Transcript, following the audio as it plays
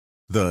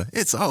The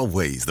 "it's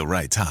always the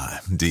right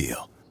time"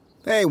 deal.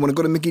 Hey, want to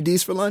go to Mickey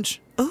D's for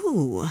lunch?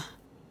 Ooh,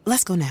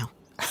 let's go now.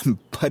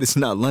 But it's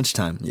not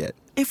lunchtime yet.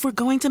 If we're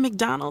going to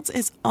McDonald's,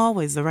 it's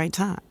always the right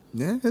time.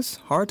 Yeah, it's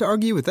hard to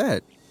argue with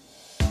that.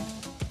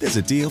 There's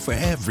a deal for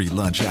every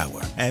lunch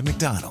hour at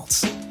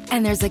McDonald's.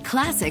 And there's a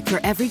classic for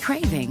every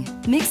craving.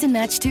 Mix and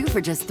match 2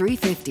 for just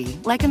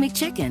 $3.50, like a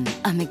McChicken,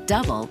 a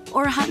McDouble,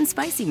 or a hot and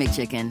spicy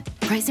McChicken.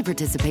 Price and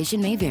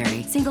participation may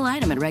vary. Single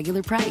item at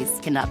regular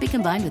price. Cannot be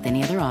combined with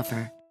any other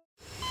offer.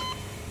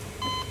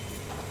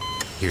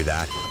 Hear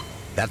that?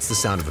 That's the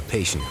sound of a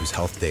patient whose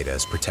health data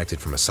is protected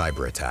from a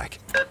cyber attack.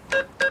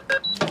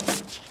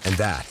 And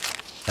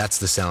that's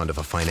the sound of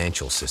a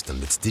financial system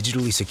that's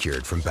digitally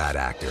secured from bad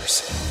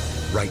actors.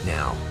 Right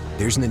now,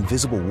 there's an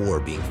invisible war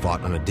being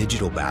fought on a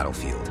digital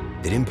battlefield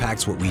that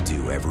impacts what we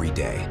do every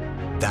day.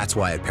 That's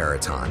why at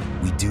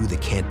Peraton, we do the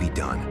can't be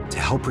done to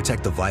help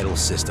protect the vital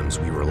systems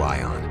we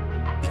rely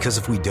on. Because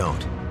if we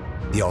don't,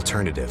 the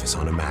alternative is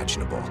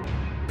unimaginable.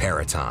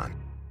 Peraton.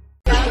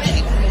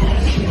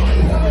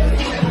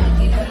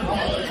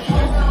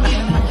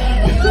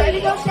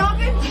 Ready to go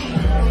shopping?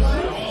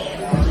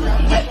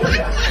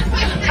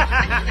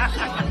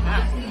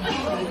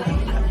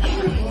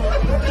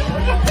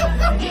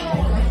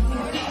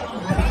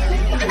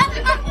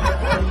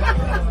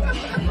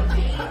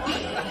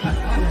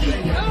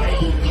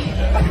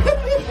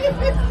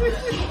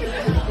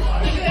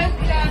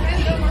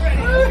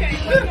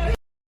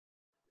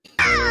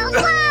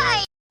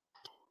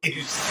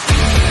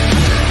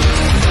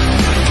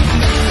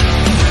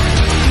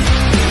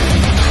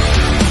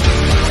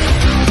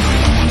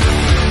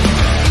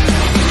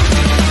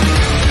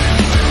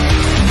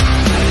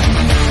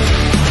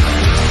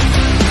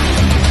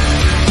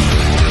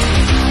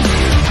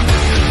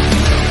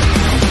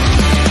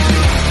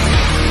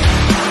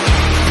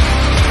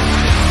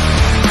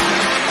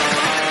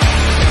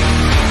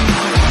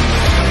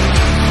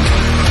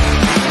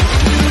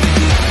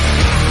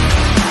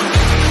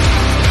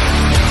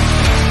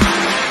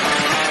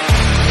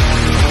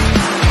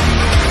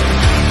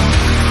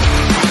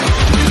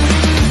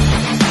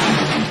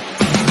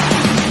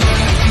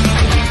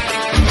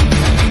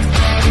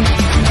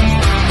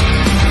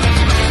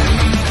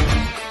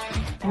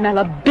 Smell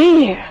a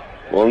beer.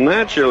 Well,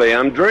 naturally,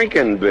 I'm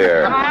drinking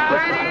beer.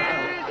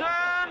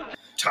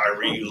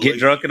 Tyree Get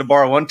drunk at a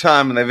bar one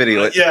time and they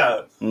video it.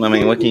 Yeah. I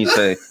mean, what can you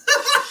say?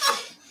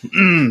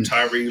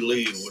 Tyree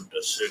Lee with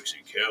the sexy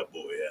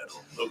cowboy hat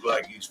on. Look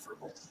like he's from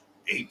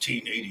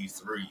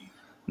 1883.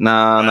 No,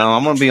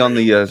 I'm gonna be on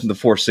the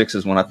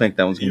 4.6s one. I think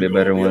that one's gonna be a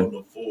better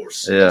one.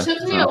 Yeah. It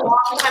took me a long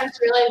time to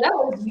realize that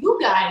was you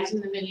guys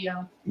in the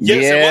video.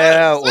 Yes,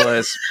 yeah, it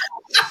was.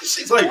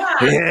 She's like,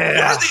 what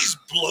are these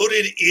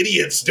bloated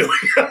idiots doing?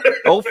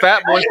 Old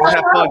fat boys can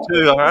have fun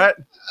too, all right?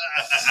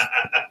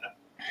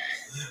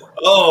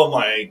 Oh,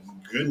 my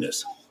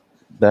goodness.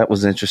 That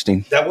was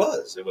interesting. It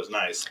was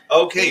nice.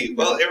 Okay,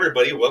 well,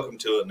 everybody, welcome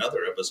to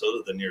another episode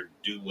of the Near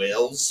Do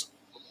Wells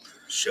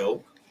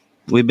show.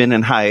 We've been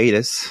in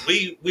hiatus.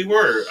 We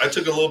were. I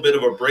took a little bit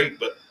of a break,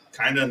 but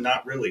kind of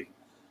not really.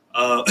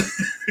 I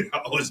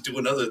was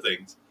doing other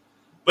things.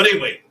 But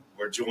anyway,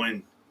 we're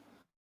joined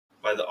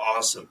by the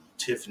awesome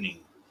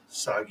Tiffany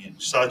Saggio.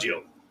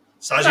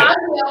 It's Saggio.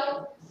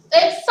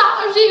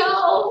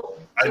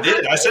 I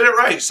did. I said it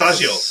right.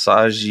 Saggio.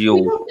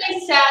 People say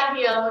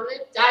Saggio.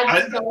 I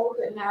just go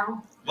with it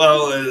now.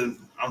 Well,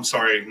 I'm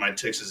sorry. My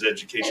Texas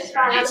education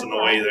gets in the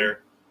way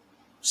there.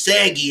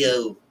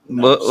 Saggio.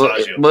 No,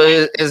 Saggio.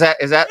 But is that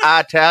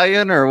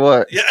Italian or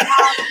what? Yeah.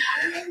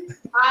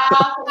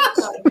 I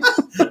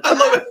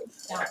love it.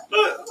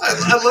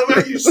 I love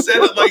how you said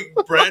it like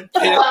Brad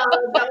Pitt.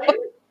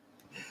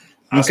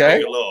 I speak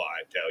a little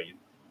Italian.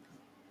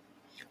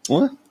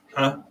 What?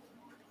 Huh?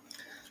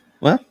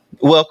 Well,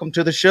 welcome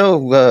to the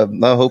show.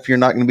 I hope you're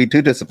not going to be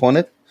too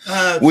disappointed.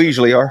 We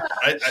usually are.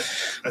 I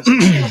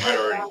think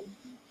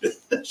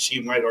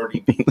she might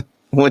already be.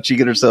 What you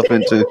get herself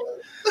into?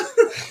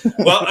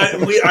 Well,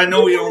 I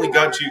know we only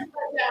got you.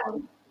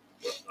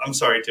 I'm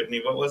sorry,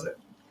 Tiffany. What was it?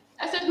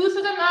 I said, who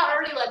said I'm not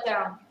already let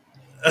down?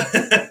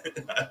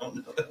 I don't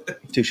know.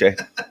 Touche. Hey,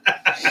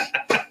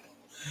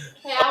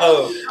 I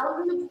was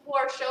in the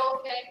before show,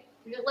 okay?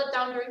 You get let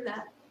down during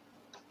that.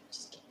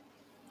 Just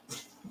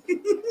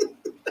kidding.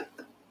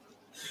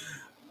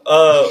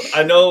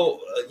 I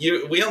know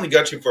we only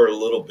got you for a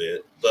little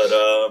bit, but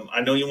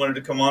I know you wanted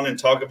to come on and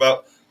talk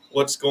about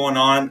what's going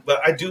on.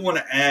 But I do want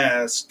to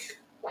ask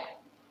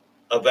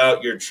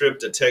about your trip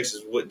to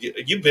Texas.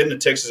 You've been to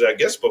Texas, I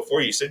guess,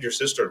 before. You said your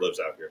sister lives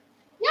out here.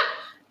 Yeah.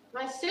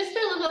 My sister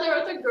lives out there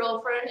with her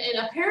girlfriend in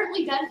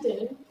apparently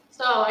Denton.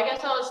 So I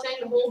guess I was saying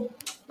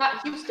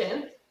not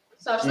Houston.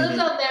 So she lives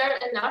out there,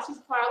 and now she's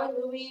probably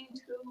moving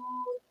to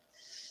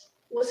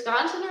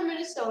Wisconsin or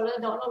Minnesota.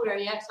 Don't know where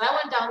yet. So I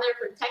went down there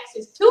for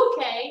Texas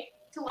 2K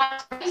to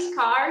watch race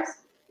cars.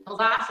 It was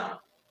awesome.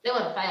 They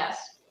went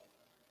fast.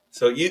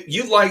 So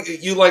you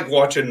like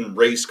watching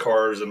race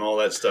cars and all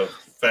that stuff,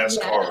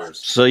 fast cars.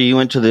 So you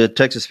went to the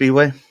Texas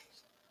Speedway?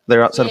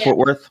 They're outside of Fort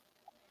Worth?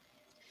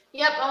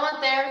 Yep, I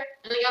went there,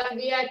 and I got a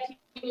VIP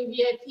me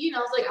VIP, and I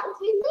was like,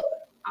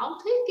 I'll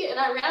take it, and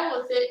I ran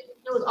with it.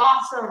 It was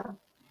awesome.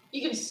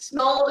 You could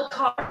smell the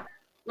car,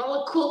 and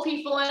all the cool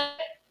people in it,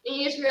 and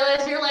you just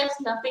realize your life's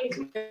nothing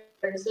compared.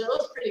 So it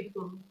was pretty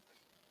cool.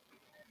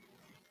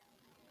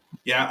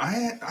 Yeah,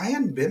 I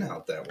hadn't been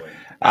out that way.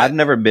 I've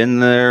never been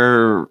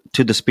there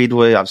to the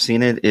Speedway. I've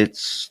seen it.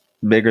 It's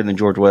bigger than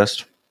George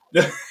West.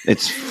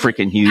 It's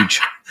freaking huge.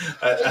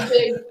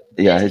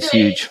 It's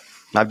huge.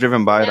 I've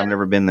driven by it. I've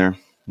never been there.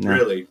 No.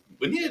 Really?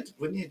 We need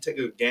to take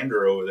a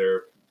gander over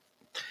there.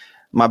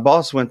 My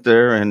boss went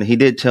there, and he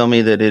did tell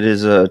me that it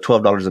is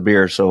 $12 a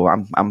beer. So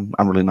I'm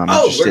really not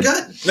interested.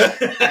 We're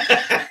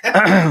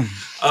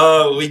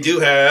good. We do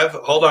have.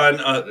 Hold on.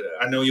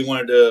 I know you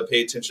wanted to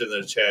pay attention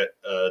to the chat,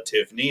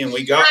 Tiffany, and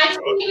we got. I've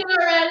seen it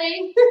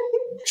already.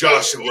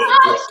 Joshua.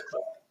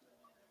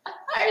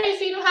 I already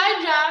seen him.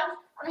 Hi, John.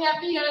 I'm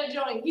happy you got to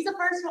join. He's the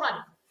first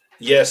one.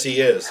 Yes,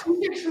 he is.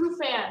 He's a true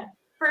fan.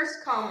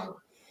 First comment.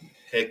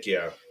 Heck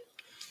yeah.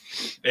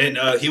 And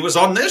he was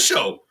on this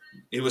show.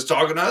 He was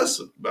talking to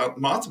us about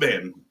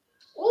Mothman.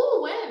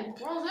 Oh, when?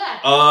 What was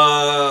that?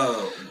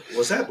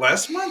 Was that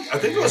last month? I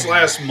think it was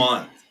last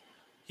month.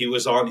 He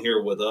was on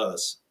here with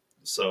us.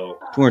 So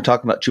we were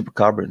talking about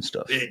Chupacabra and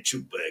stuff.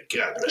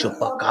 Chupacabra.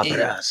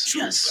 Chupacabras.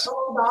 Yes.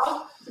 Oh,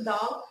 dog. The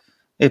dog.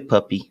 A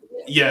puppy.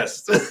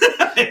 Yes.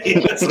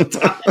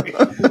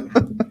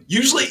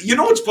 Usually, you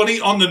know what's funny?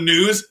 On the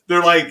news,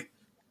 they're like,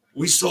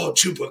 we saw a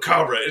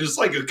chupacabra, and it's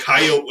like a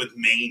coyote with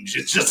mange.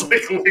 It's just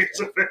like, it's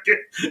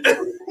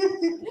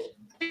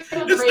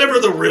never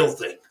the real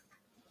thing.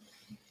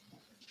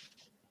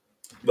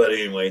 But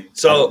anyway,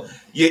 so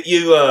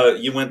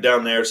you went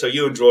down there, so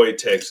you enjoyed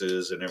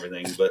Texas and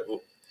everything. But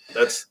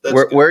that's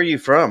where are you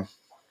from?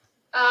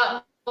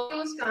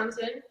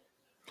 Wisconsin.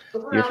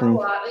 You're from.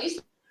 I used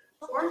to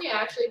California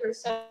actually for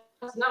 7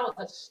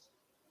 months.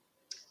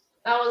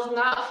 That was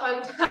not a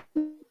fun time.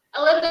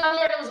 I lived down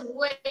there. It was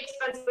way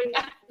expensive.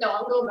 No,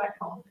 I'm going back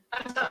home.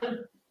 I'm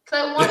done.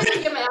 Because I wanted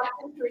to get my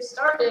acting career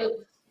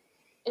started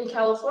in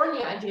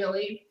California,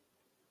 ideally.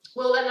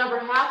 Well, that never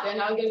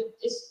happened. I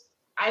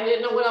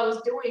didn't know what I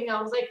was doing. I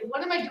was like,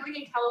 what am I doing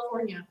in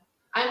California?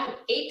 I'm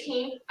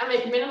 18. I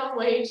make minimum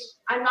wage.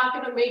 I'm not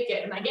going to make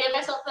it. And I gave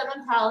myself that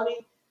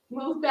mentality,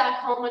 moved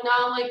back home, and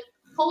now I'm like,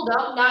 hold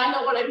up. Now I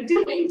know what I'm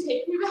doing.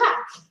 Take me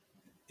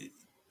back.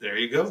 There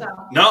you go. So.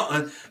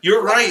 No,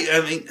 you're right.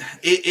 I mean,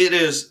 it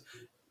is,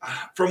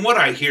 from what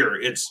I hear,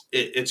 it's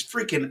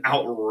freaking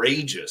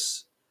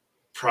outrageous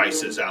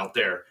prices out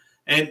there.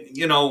 And,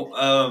 you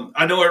know,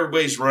 I know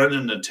everybody's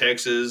running to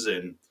Texas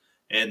and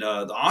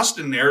the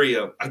Austin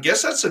area. I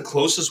guess that's the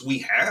closest we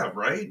have,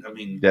 right? I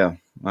mean,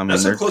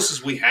 that's the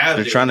closest we have.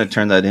 They're trying to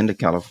turn that into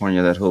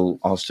California, that whole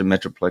Austin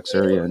Metroplex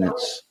area, and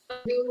it's.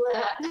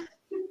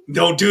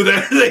 Don't do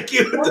that. Thank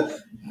you.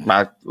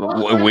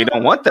 We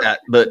don't want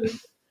that, but.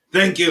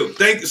 Thank you.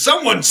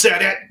 Someone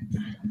said it.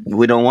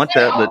 We don't want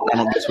that, but I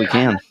don't guess we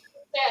can.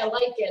 Yeah, I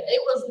like it.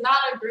 It was not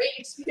a great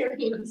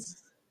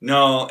experience.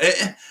 No,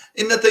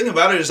 and the thing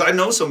about it is, I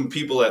know some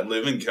people that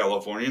live in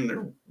California, and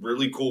they're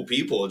really cool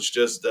people. It's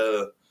just,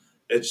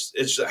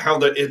 it's how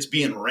it's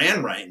being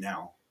ran right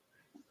now.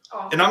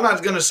 Oh. And I'm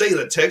not going to say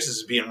that Texas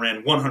is being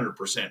ran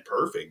 100%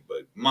 perfect,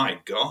 but my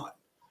God,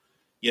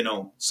 you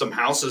know, some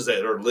houses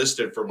that are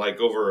listed for like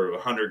over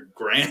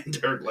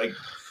 $100,000 are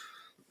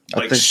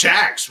like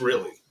shacks,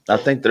 really. I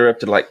think they're up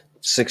to like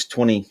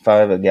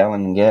 $6.25 a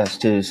gallon in gas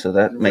too, so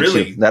that makes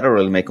that'll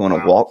really make one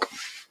a walk.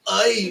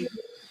 Anyway.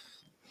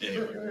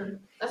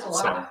 That's a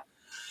lot.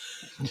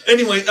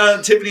 Anyway,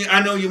 Tiffany,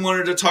 I know you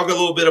wanted to talk a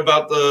little bit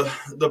about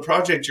the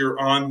project you're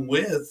on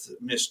with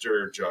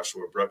Mr.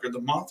 Joshua Brucker, the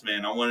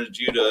Mothman. I wanted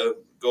you to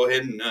go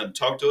ahead and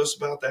talk to us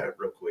about that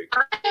real quick.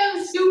 I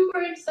am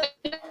super excited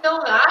to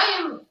film it.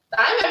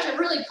 I'm actually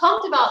really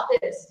pumped about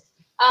this.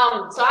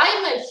 So I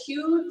am a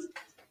huge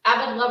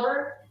avid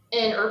lover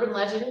in urban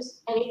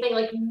legends, anything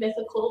like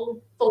mythical,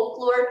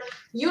 folklore,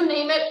 you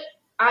name it,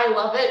 I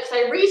love it because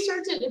I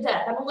research it to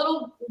death. I'm a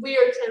little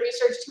weird because I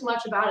research too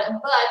much about it,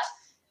 but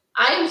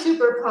I am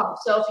super pumped.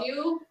 So if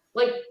you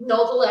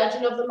know the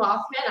legend of the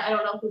Mothman, I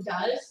don't know who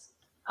does.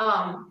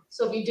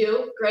 So if you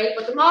do, great.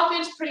 But the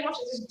Mothman is pretty much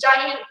this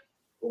giant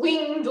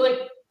winged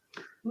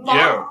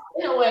moth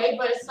in a way,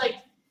 but it's like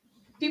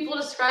people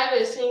describe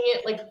it as seeing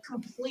it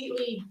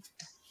completely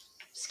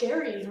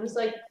scary. And it's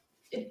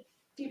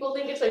people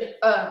think it's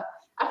I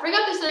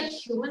forgot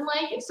this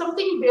human-like. It's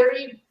something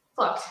very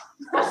fucked.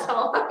 That's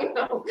all I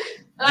know.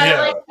 And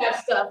I like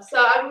that stuff.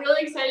 So I'm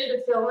really excited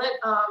to film it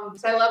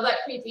because I love that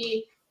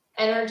creepy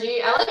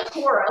energy. I like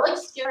horror. I like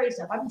scary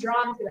stuff. I'm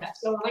drawn to that.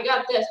 So when I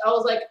got this, I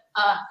was like,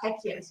 heck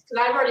yes.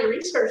 Because I've already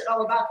researched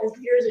all about this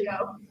years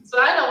ago. So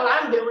I know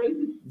what I'm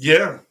doing.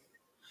 Yeah.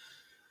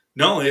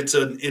 No, it's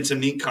a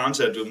neat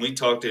concept. And we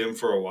talked to him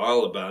for a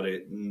while about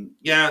it. And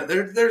yeah,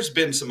 there's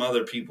been some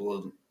other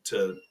people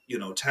to,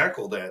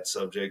 tackle that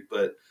subject.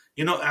 But,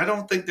 I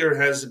don't think there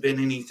has been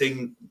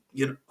anything,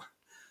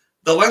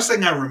 the last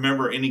thing I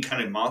remember any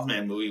kind of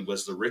Mothman movie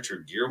was the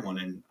Richard Gere one.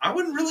 And I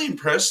wasn't really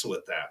impressed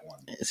with that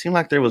one. It seemed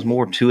like there was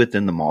more to it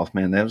than the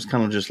Mothman. That was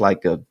kind of just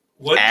like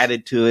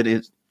added to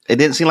it. It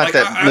didn't seem like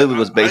that movie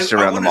was based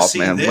around the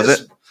Mothman,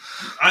 was it?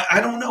 I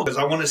don't know, because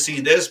I want to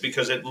see this,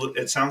 because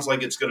it sounds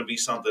like it's going to be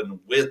something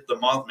with the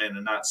Mothman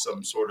and not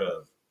some sort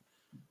of,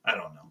 I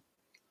don't know.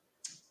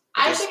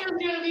 I think there's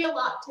going to be a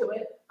lot to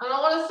it. I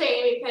don't want to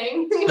say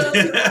anything.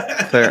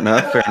 Fair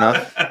enough.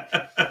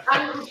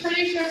 I'm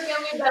pretty sure it's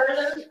going to be better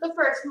than the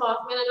first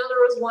Mothman. I know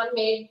there was one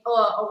made a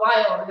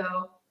while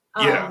ago.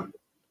 Yeah.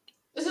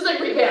 This is like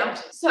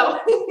revamped, so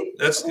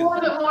that's a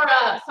little bit more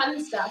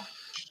fun stuff.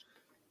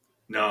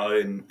 No,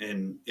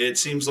 and it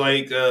seems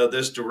like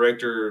this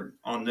director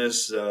on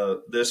this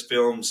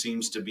film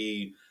seems to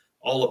be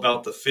all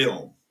about the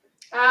film,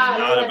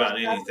 not about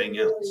anything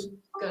else.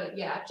 Good,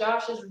 yeah.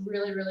 Josh is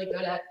really, really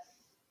good at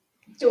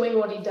doing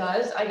what he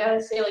does. I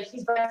gotta say, like,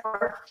 he's by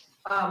far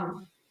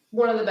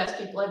one of the best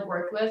people I've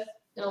worked with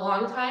in a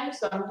long time.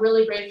 So I'm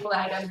really grateful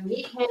that I got to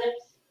meet him,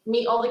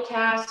 meet all the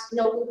cast,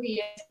 know who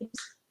he is. He's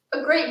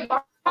a great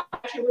bar. I'm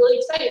actually really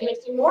excited. It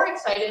makes me more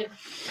excited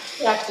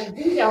to actually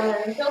be down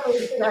there and film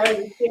it, because I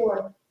already feel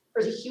like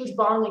there's a huge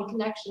bonding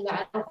connection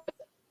that I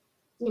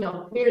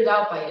don't, weirded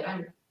out by it.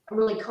 I'm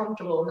really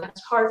comfortable, and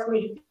that's hard for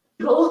me to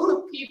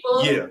control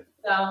people. Yeah.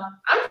 So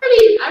I'm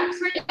pretty. I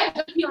have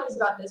good feelings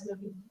about this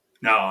movie.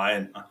 No,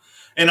 I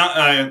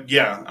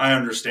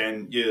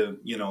understand. You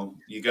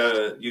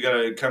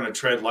gotta kind of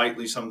tread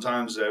lightly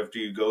sometimes after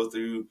you go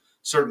through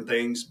certain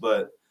things,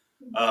 but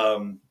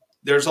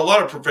there's a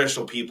lot of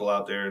professional people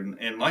out there,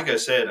 and like I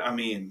said, I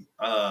mean,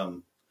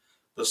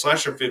 the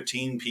Slasher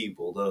 15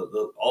 people,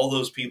 the all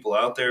those people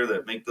out there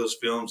that make those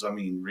films. I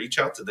mean, reach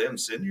out to them,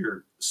 send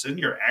your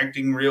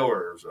acting reel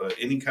or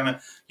any kind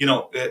of,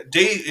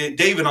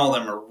 Dave and all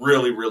of them are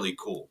really, really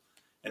cool,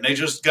 and they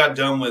just got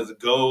done with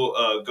Go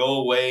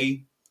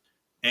Away,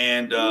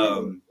 and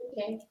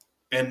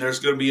and there's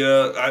going to be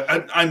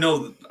I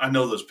know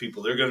those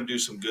people. They're going to do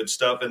some good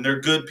stuff, and they're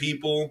good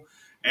people.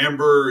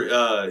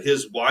 Amber,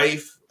 his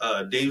wife,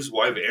 Dave's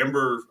wife,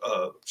 Amber,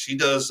 she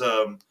does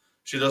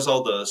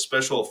all the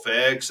special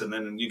effects, and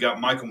then you got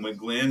Michael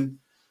McGlynn.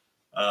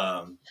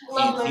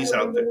 He's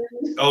out there.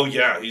 Oh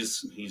yeah,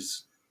 he's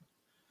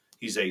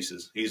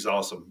aces. He's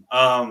awesome.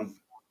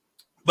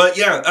 But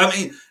yeah, I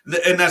mean,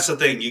 and that's the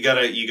thing. You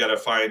gotta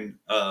find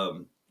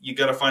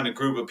a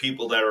group of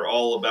people that are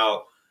all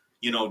about,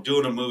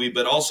 doing a movie,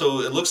 but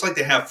also it looks like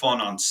they have fun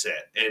on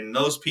set. And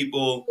those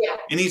people,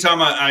 anytime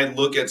I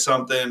look at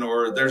something,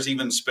 or there's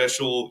even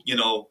special,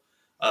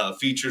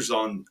 features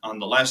on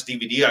the last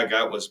DVD I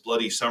got was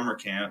Bloody Summer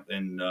Camp.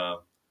 And,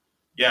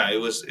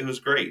 it was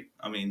great.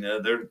 I mean,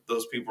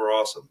 those people are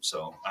awesome.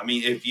 So, I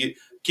mean, if you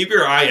keep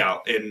your eye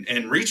out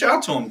and reach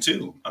out to them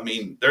too. I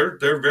mean, they're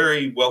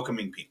very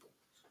welcoming people.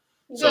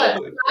 Good.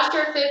 So,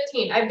 Slasher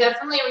 15. I've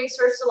definitely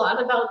researched a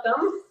lot about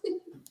them.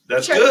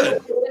 That's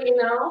good.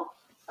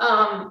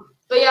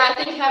 But yeah,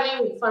 I think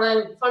having fun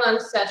on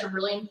set's a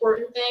really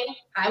important thing.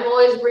 I'm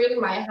always bringing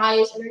my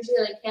highest energy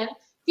that I can.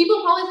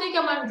 People probably think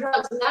I'm on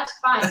drugs, and that's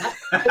fine.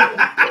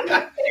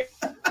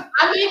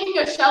 I'm making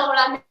a show when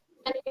I'm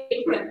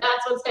making.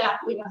 That's what's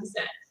happening on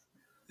set.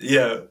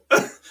 Yeah,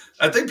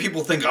 I think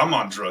people think I'm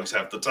on drugs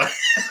half the time.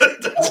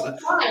 That's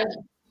fine.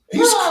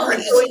 He's we're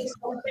crazy. Doing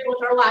something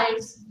with our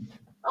lives.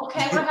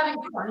 Okay, we're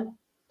having fun.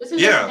 This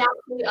is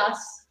exactly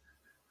us.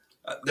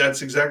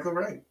 That's exactly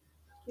right.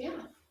 Yeah.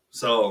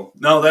 So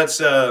no,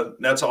 that's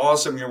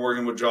awesome. You're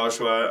working with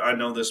Joshua. I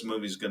know this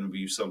movie's going to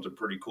be something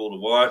pretty cool to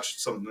watch,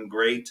 something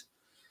great.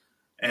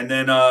 And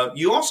then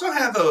you also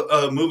have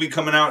a movie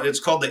coming out. It's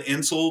called The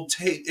Insel.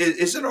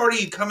 Is it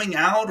already coming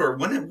out, or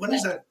when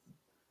is that?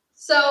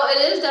 So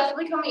it is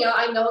definitely coming out.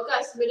 I know it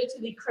got submitted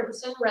to the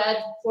Crimson Red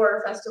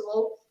Horror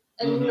Festival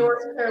in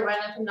North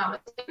Carolina, if I'm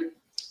not mistaken.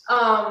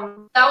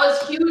 That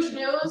was huge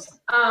news.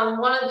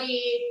 One of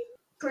the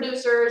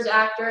producers,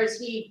 actors,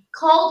 he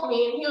called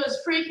me and he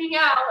was freaking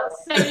out,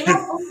 saying,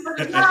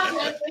 what's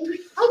happening?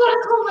 I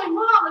gotta call my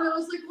mom. And it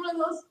was like one of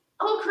those,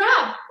 oh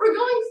crap, we're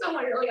going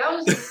somewhere. Like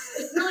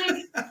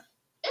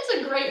it's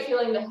a great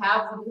feeling to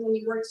have when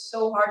you work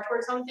so hard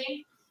towards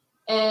something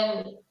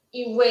and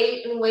you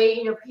wait and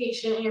you're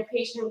patient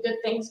and good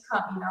things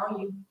come,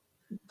 you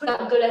put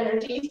out good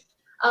energy.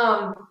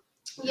 I'm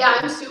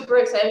super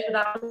excited for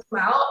that one to come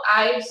out.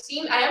 I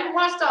haven't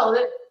watched all of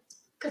it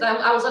because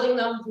I was letting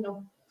them,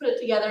 put it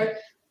together.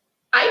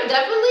 I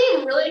definitely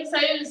am really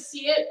excited to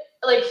see it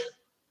like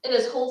in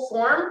its whole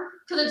form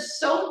because it's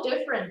so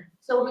different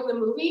filming the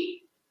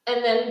movie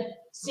and then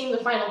seeing the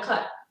final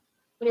cut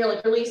when you're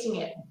like releasing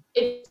it.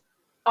 It's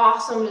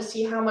awesome to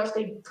see how much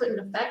they put in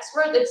effects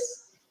for it.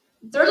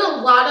 There's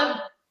a lot of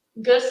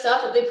good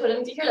stuff that they put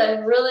into here that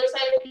I'm really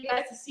excited for you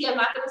guys to see. I'm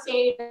not going to say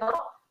anything else.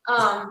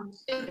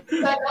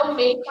 I know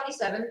May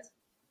 27th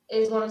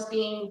is when it's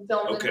being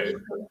filmed at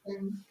the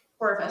Crimson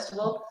Horror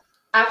Festival.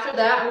 After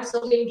that, I'm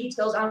still getting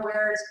details on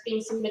where it's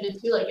being submitted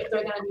to, like if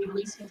they're going to be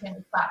releasing it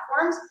to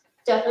platforms.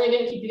 Definitely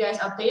going to keep you guys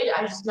updated.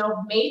 I just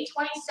know May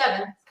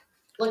 27th.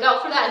 Look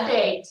out for that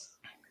date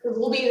because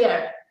we'll be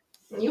there.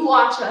 And you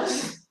watch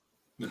us.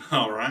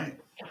 All right.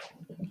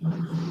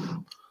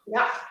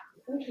 Yeah.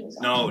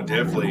 No,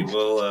 definitely.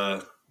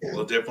 We'll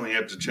definitely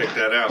have to check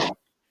that out.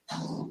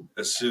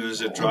 as soon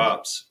as it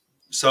drops.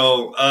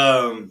 So,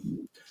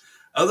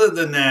 other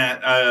than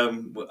that,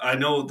 I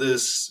know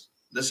this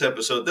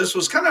episode. This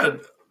was kind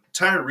of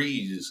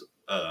Tyree's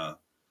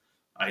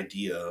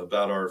idea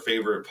about our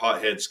favorite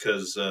potheads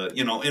because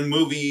in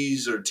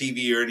movies or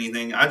TV or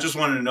anything. I just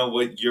wanted to know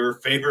what your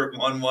favorite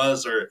one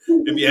was, or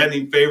if you had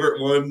any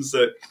favorite ones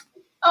that.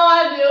 Oh,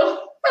 I do.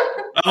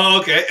 Oh,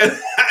 okay.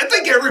 I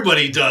think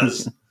everybody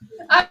does.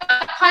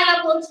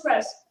 Pineapple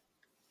Express.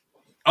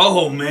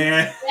 Oh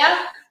man.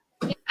 Yeah.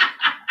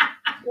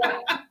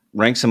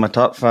 Ranks in my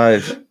top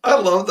 5. I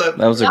love that.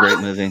 That was a great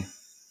movie.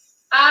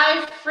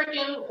 I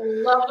freaking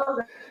love those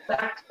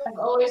actors. I've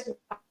always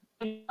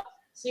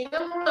seen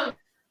them. Like,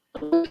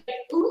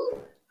 ooh.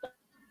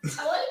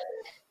 I like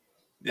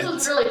it. It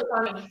was really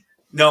funny.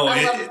 No,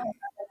 I love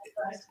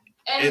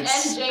and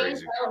James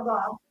crazy. Silent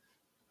Bob.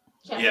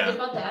 Can't forget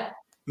about that.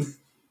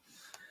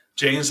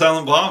 Jay and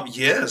Silent Bob,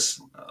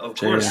 yes, of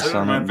course,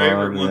 they're my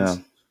favorite ones.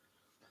 Yeah.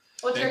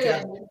 What's your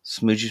guys?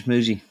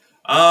 Smoozy.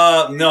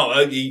 No,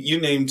 you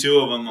named 2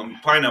 of them.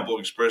 Pineapple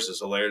Express is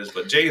hilarious,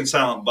 but Jay and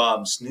Silent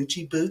Bob,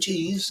 Snoochie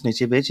Boochies.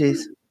 Snoochie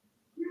Boochies.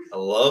 I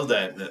love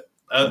that.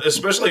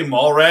 Especially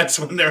Mallrats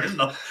when they're in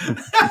the.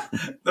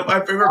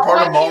 My favorite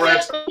part of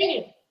Mallrats.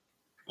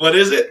 What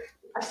is it?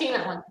 I've seen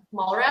that one.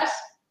 Mallrats?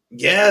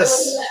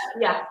 Yes.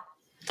 Yeah.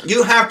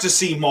 You have to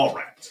see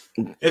Mallrats.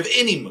 If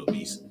any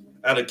movies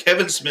out of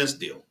Kevin Smith's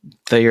deal.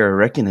 They are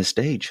erecting a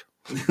stage.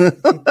 Hey, I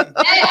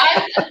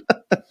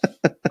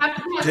have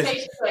to put my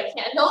face so I can't.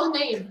 I know the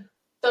name.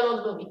 Don't know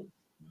the movie.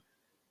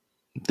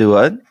 Do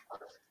what?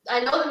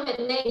 I know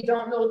the name.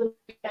 Don't know the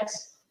movie.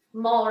 That's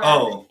Mallrats.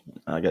 Oh,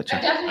 I got you.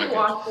 I definitely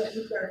watched it.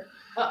 I'm sure.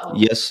 Uh-oh.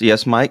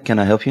 Yes, Mike. Can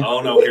I help you?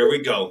 Oh no, here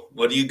we go.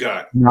 What do you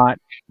got? Not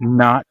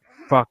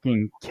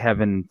fucking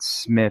Kevin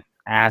Smith,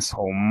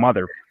 asshole,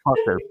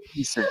 motherfucker,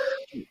 piece of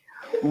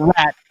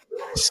rat,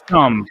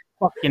 scum,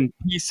 fucking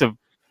piece of.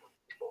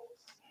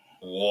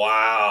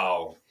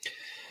 Wow.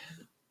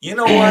 You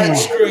know what?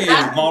 Screw you,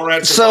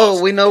 Mallrats.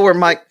 So we know where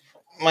Mike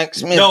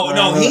Smith. No,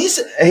 there's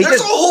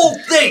a whole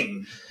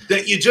thing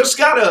that you just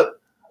gotta.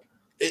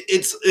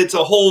 It's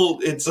a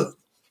whole.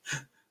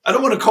 I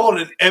don't want to call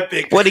it an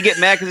epic. What, did he get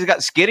mad because he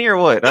got skinny or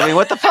what? I mean,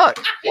 what the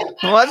fuck?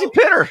 Why's he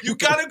bitter? You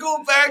gotta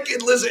go back and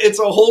listen. It's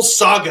a whole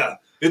saga.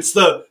 It's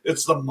the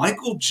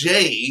Michael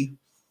J.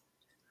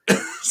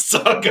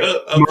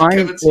 saga of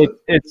Kevin Smith.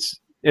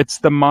 It's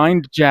the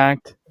mind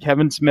jacked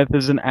Kevin Smith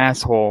is an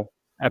asshole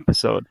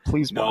episode.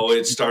 Please watch. No,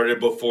 it started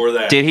before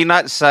that. Did he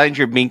not sign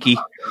your binky?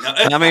 No.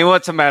 I mean,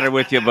 what's the matter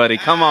with you, buddy?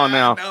 Come on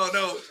now.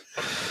 No.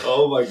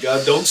 Oh my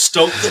God! Don't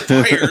stoke the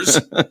fires.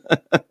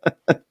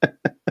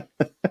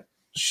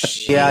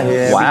 Yeah,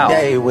 here Wow. every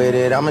day with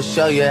it. I'ma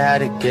show you how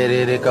to get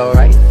it. It go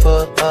right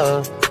foot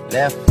up,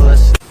 left foot.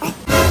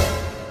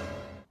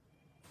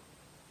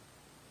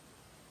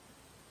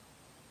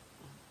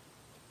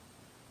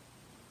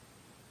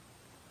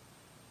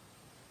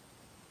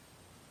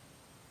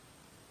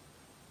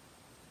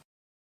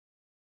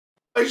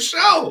 A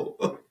show.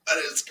 What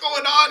is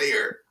going on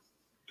here?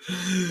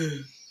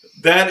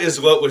 That is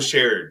what was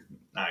shared.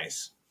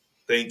 Nice.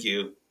 Thank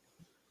you.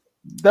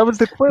 That was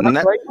the clip,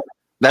 right?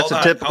 That's Hold a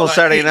on, typical hold on.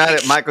 Saturday night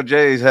at Michael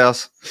J's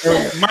house.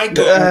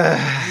 Michael,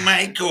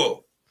 that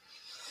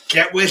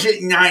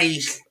wasn't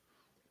nice.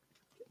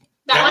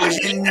 That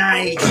wasn't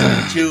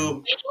nice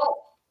to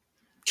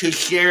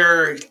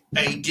share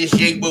a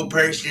disabled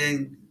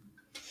person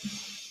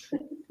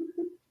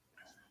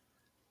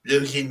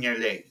losing their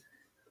leg.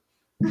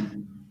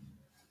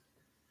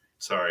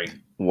 Sorry.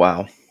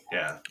 Wow.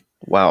 Yeah.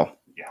 Wow.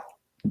 Yeah.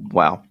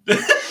 Wow.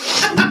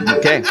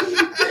 Okay.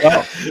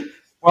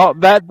 Well,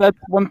 that's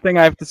one thing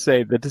I have to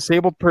say. The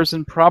disabled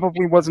person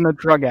probably wasn't a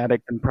drug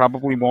addict and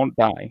probably won't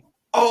die.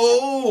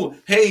 Oh,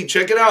 hey,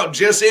 check it out.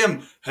 Jess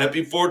M.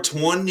 Happy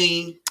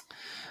 420.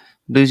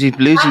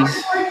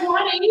 Bluesies.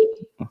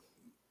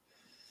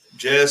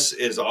 Jess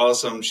is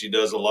awesome. She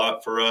does a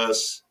lot for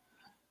us.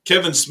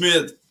 Kevin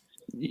Smith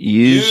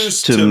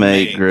Used to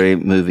make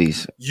great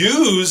movies.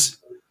 Use?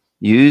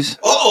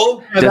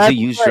 Uh-oh. Does he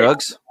use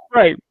drugs?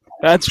 Right.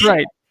 That's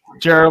right.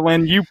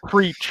 Geraldine, you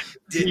preach.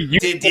 You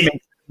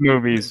make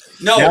movies.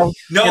 No.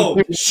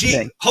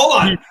 Hold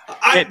on.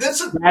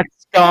 That's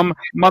scum,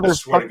 motherfucker. I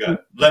swear to God.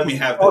 Let me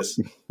have this.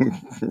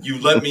 You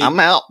let me. I'm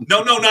out.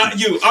 No, not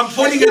you. I'm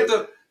pointing at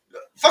the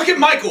fucking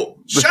Michael.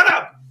 Shut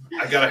up.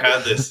 I gotta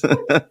have this.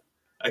 The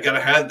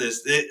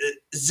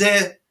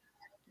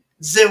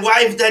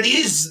wife that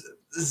is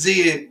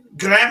the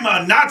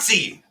grandma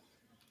Nazi.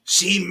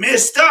 She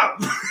messed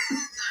up.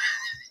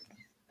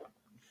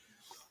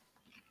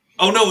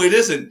 Oh no, it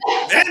isn't.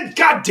 And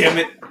God damn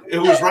it, it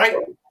was right.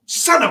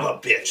 Son of a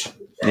bitch.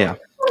 Yeah.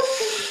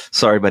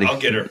 Sorry, buddy. I'll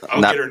get her.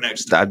 I'll get her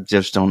next time. I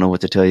just don't know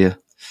what to tell you.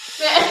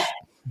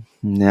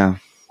 Yeah.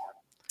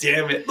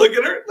 Damn it. Look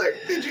at her. Like,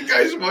 did you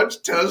guys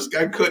watch Tusk?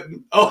 I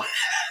couldn't. Oh,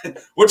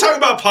 we're talking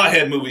about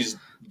pothead movies,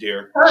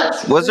 dear.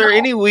 Was there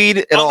any weed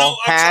at all? No,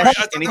 I'm sorry. I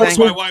thought that was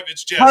my wife.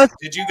 It's Jess. Tusk.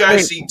 Did you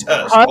guys see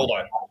Tusk? Tusk. Hold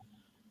on.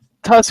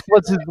 Tusk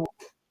was his.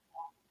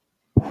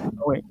 Oh,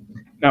 wait.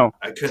 No.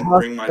 I couldn't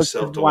Tusk bring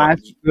myself was to his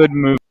last good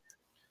movie.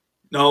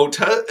 No,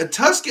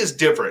 Tusk is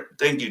different.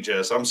 Thank you,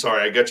 Jess. I'm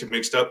sorry. I got you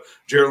mixed up.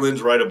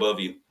 Geraldine's right above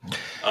you.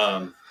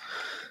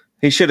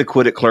 He should have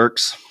quit at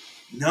Clerks.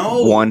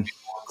 No. 1.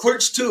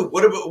 Clerks 2.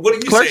 What do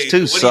you say? Clerks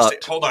 2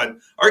 sucked. Hold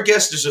on. Our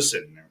guest is just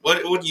sitting there.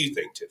 What do you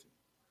think, Tiffany?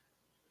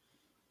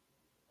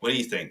 What do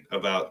you think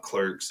about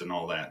Clerks and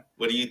all that?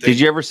 What do you think? Did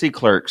you ever see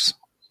Clerks?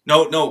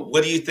 No.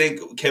 What do you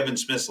think Kevin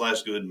Smith's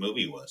last good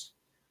movie was?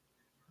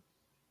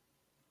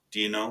 Do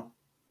you know?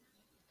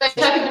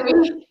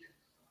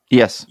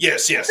 Yes.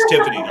 Yes,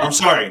 Tiffany. I'm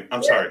sorry.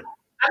 I'm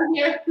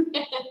here.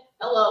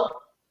 Hello.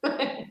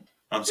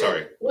 I'm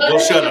sorry. Well,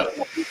 shut up.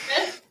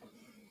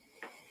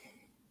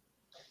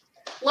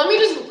 Let me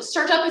just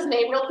search up his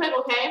name real quick,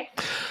 okay?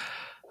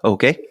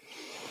 Okay.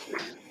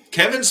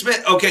 Kevin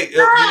Smith. Okay. Jay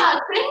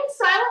and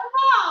Silent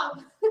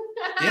Bob.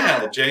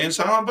 Yeah, Jay and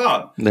Silent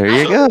Bob. There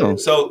you go.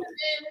 So,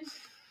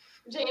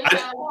 Jay and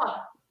Silent Bob.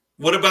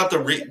 What about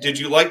did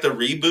you like the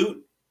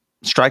reboot?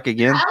 Strike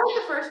Again? I like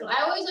the first one.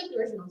 I always like the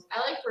originals. I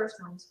like first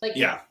ones. Like,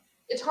 yeah.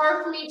 It's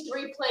hard for me to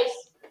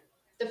replace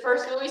the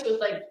first movies with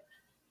like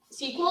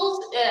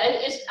sequels.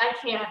 I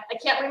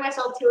can't bring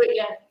myself to it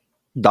yet.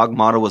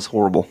 Dogmata was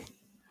horrible.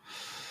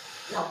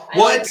 No,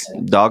 what?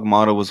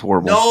 Dogmata was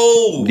horrible.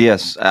 No.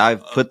 Yes,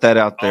 I've put that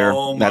out there.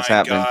 Oh That's my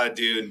happening. God,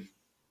 dude.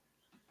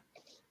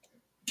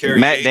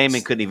 Matt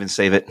Damon couldn't even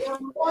save it.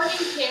 Good morning,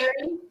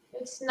 Carrie.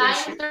 It's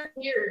 9:30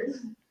 here.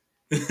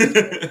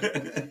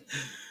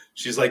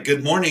 She's like,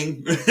 good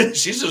morning.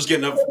 She's just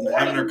getting up and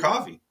having her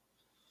coffee.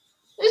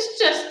 It's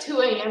just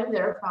 2 a.m.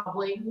 there,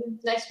 probably.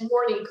 Nice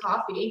morning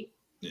coffee.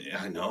 Yeah,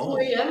 I know.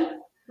 2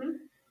 a.m.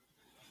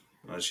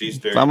 Well, she's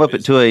very. If I'm up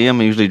at 2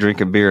 a.m., I usually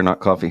drink a beer, not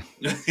coffee.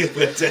 That's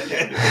just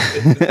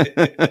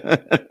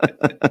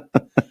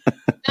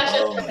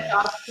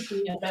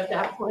coffee at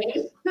that point.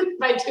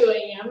 By 2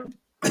 a.m.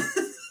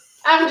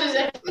 I'm just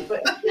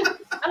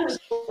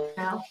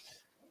now.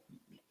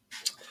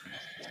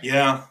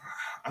 Yeah,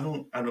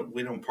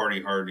 we don't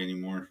party hard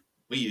anymore.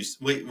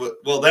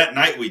 Well, that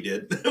night we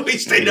did. We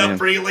stayed up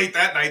pretty late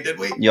that night, didn't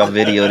we? Y'all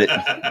videoed it.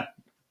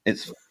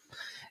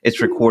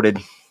 It's recorded,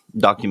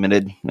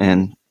 documented,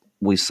 and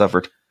we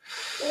suffered.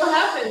 What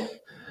happened?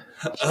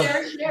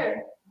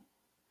 Share.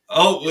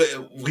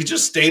 Oh, we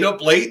just stayed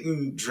up late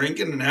and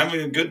drinking and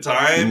having a good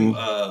time.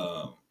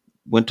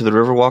 Went to the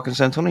Riverwalk in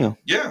San Antonio.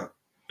 Yeah,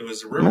 it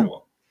was a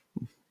Riverwalk.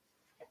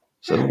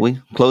 So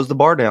we closed the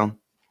bar down.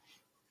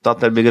 Thought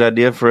that'd be a good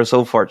idea for us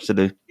old farts to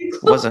do.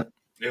 It wasn't.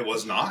 It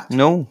was not.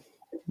 No.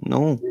 How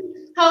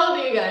old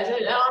are you guys? I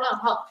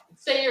don't know.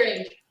 Say your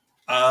age.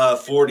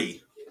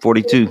 40.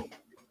 42.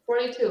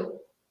 42.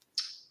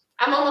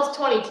 I'm almost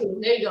 22.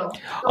 There you go.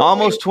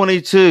 Almost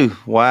 22.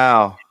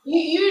 Wow.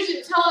 You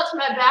should tell us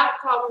my back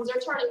problems. They're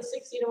turning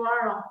 60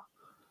 tomorrow.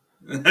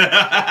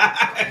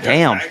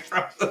 Damn.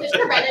 It's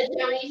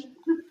hereditary.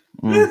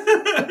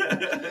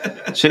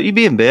 Should you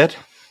be in bed?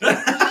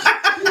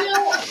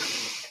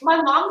 My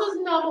mom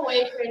doesn't know I'm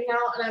awake right now,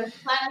 and I'm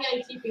planning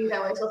on keeping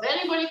that way. So if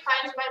anybody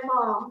finds my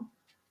mom,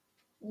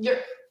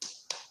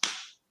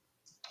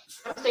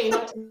 I'm staying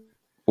up.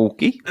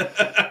 Okay.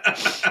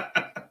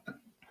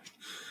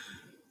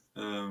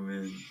 Oh,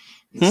 man.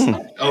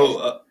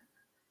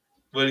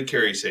 What did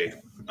Carrie say?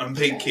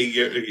 Unpaid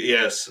caregivers.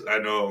 Yes, I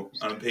know.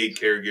 Unpaid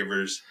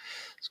caregivers.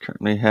 It's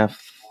currently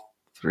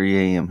 3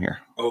 a.m. here.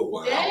 Oh,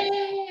 wow.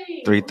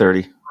 Yay.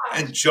 3:30.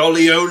 And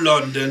jolly old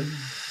London.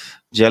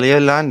 Jolly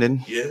old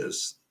London.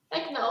 Yes.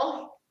 Heck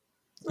no.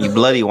 You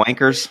bloody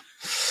wankers.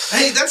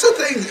 Hey, that's the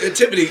thing,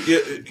 Tiffany.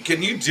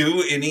 Can you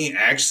do any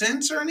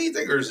accents or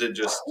anything, or is it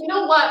just? You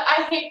know what?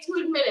 I hate to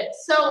admit it.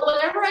 So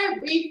whenever I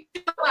read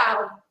out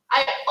loud,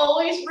 I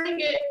always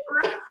read it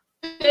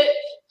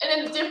in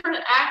a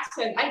different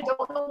accent. I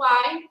don't know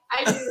why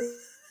I do.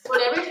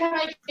 But every time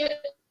I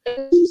get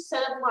a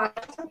set of lines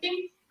or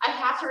something, I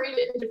have to read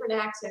it in a different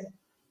accent.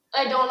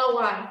 I don't know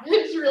why.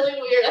 It's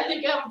really weird. I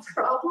think I have a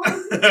problem.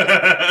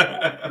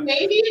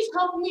 Maybe it's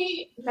helped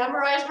me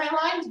memorize my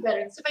lines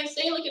better. Because if I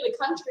say like in a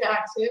country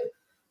accent,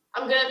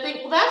 I'm gonna think,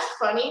 well, that's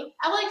funny.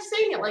 I like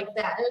saying it like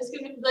that, and it's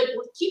gonna be like,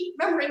 well, keep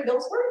remembering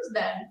those words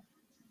then.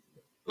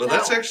 Well,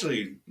 that's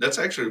actually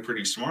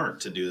pretty smart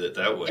to do it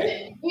that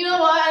way. You know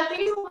what? I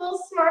think it's a little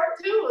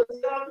smart too.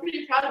 So I'm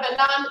pretty proud of it.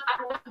 Now I'm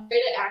not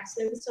great at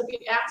accents, so if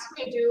you ask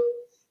me to do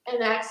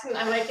an accent,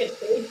 I might get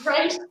paid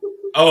right.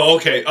 Oh,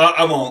 okay.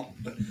 I won't.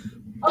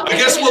 Okay, I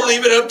guess we'll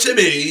leave it up to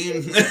me.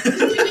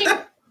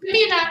 Give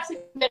me an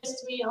accent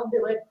next to me. I'll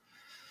do it.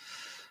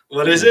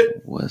 What is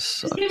it?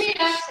 Just give me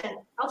an accent.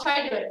 I'll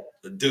try to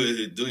do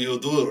it. Do you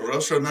do a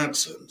Russian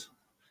accent?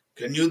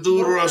 Can you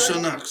do a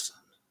Russian accent?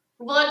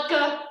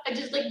 Vodka. I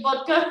just like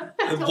vodka.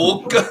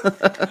 Vodka.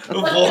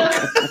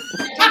 Vodka.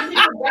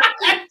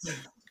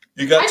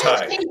 You got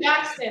Thai. I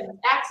just take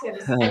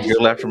accents. You're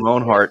left from my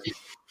own heart.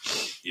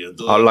 You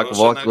do I like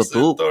vodka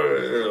too.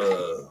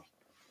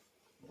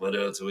 What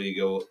else we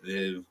go?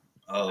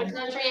 A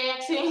country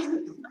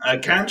accent. A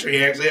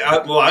country accent.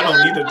 I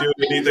don't need to do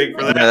anything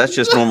for that. Yeah, that's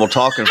just normal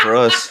talking for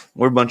us.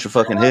 We're a bunch of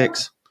fucking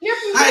hicks.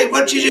 Hey,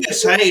 what you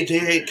just say?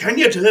 Can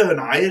you do an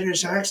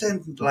Irish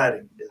accent,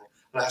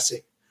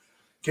 lassie?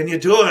 Can you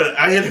do an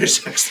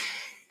Irish accent?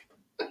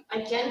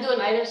 I can do an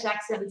Irish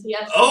accent,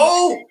 yes.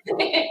 Oh!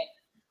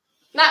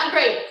 Not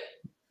great.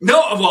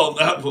 No,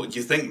 well,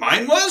 you think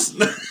mine was?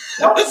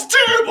 That's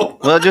terrible.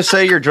 Well, just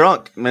say you're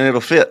drunk, and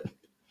it'll fit.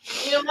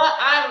 You know what?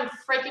 I'm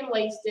freaking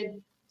wasted.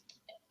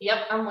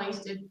 Yep, I'm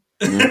wasted.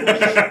 Carrie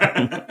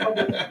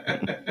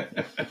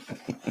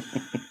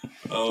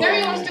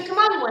wants to come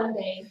on one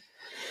day.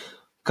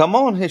 Come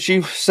on, if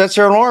she sets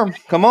her alarm,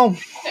 come on.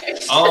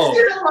 Sets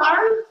your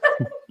alarm?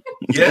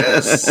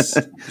 Yes.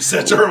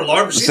 Sets her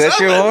alarm. Set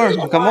your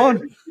alarm. Come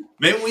on.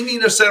 Maybe we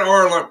need to set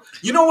our alarm.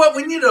 You know what?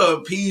 We need to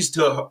appease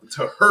to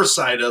her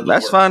side of the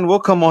That's work. fine. We'll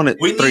come on at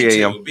We 3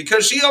 need a.m. to,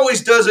 because she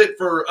always does it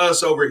for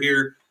us over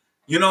here.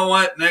 You know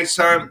what? Next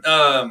time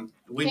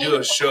we do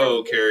a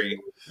show, Carrie,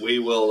 we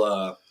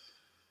will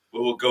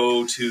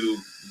go to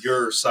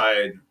your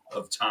side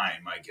of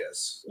time, I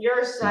guess.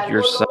 Your side.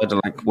 Your side,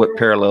 like what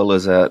parallel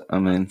is that? I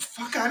mean,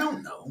 fuck, I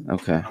don't know.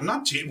 Okay. I'm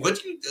not. What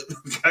do you do?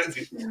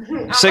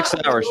 6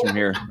 hours from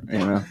here, you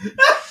know.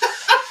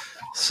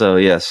 So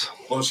yes.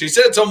 Well, she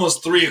said it's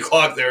almost 3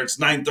 o'clock there. It's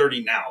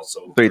 9:30 now.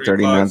 So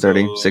 3:30,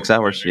 9:30, 6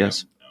 hours.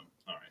 Yes.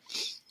 All right.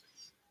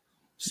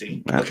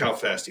 See, look how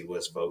fast he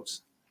was,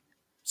 folks.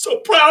 So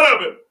proud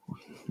of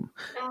him.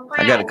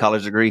 I got a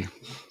college degree.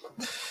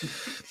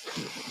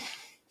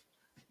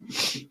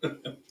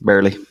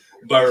 Barely.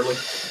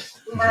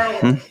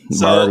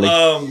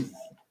 So,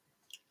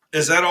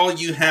 is that all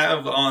you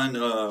have on?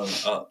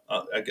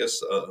 I guess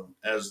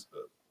as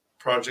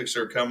projects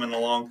are coming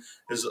along,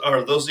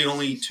 are those the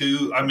only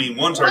two? I mean,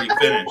 one's already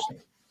finished.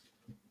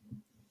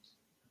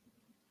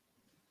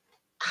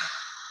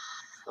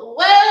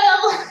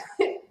 Well,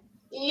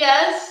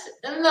 yes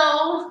and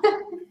no.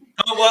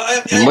 Oh,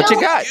 well, and what you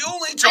got? You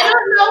only I talk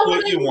don't know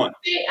what you want.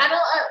 I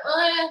don't.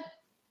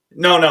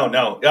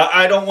 No.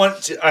 I don't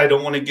want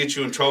to get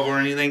you in trouble or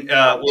anything.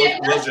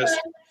 We'll just.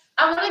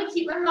 I'm gonna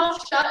keep my mouth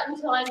shut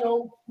until I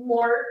know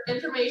more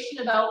information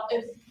about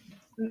if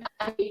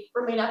I may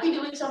or may not be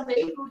doing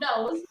something. Who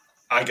knows?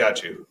 I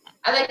got you.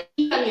 I like to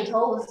keep on your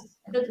toes.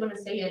 I don't want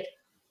to say it.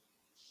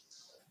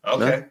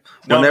 Okay.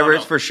 Whenever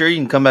it's for sure, you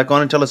can come back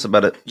on and tell us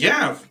about it.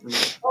 Yeah.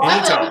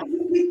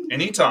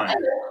 Anytime.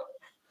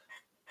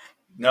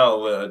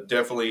 No,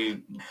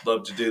 definitely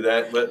love to do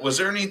that. But was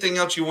there anything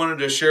else you wanted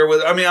to share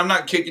with? I mean, I'm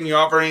not kicking you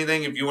off or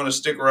anything. If you want to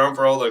stick around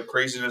for all the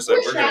craziness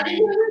that we're going to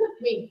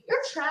be.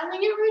 You're trying to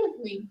get rid of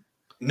me.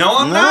 No,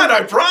 I'm not.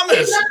 I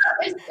promise.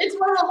 It's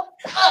one of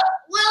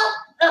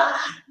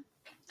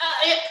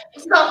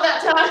it's about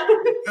that time.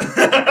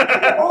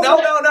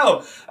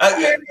 No.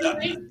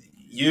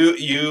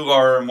 You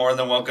are more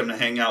than welcome to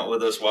hang out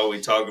with us while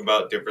we talk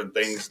about different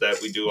things that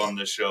we do on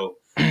this show.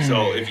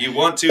 So if you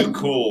want to,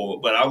 cool.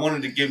 But I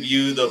wanted to give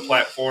you the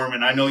platform,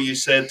 and I know you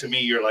said to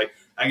me, you're like,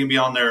 I can be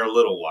on there a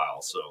little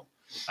while, so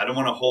I don't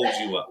want to hold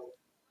you up.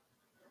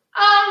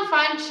 I'm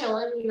fine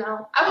chilling, you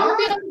know. I won't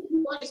be on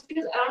people just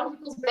because I don't know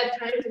people's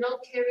bedtimes. You know,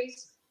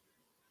 Carrie's.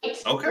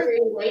 Okay.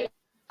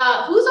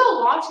 Who's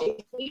all watching?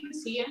 Can you even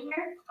see in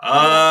here?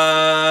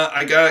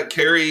 I got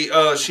Carrie.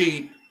 Let's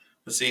see.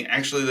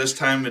 Actually, this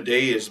time of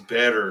day is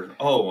better.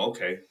 Oh,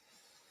 okay.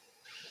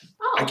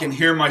 Oh. I can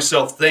hear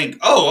myself think.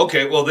 Oh,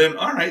 okay. Well, then,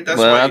 all right. That's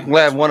well, why. I'm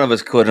glad one of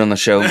us quit on the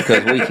show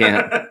because we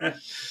can't.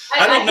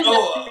 I don't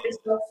know.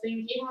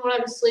 Even when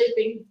I'm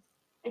sleeping,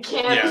 I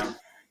can't. Yeah.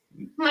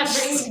 My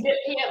brain's getting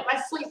me at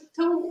my sleep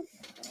too.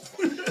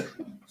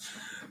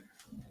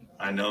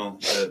 I know,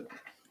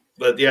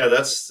 but yeah,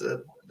 that's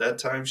that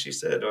time she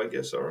said. I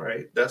guess all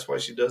right. That's why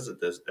she does it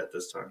at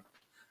this time.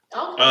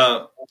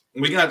 Okay.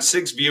 We got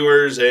 6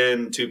 viewers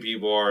and 2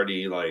 people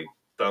already like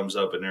thumbs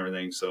up and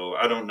everything. So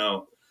I don't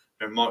know.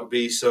 There might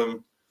be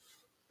some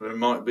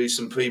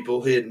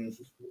people hidden.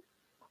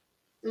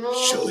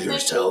 Show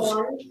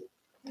yourself.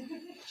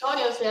 Show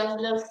yourself,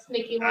 little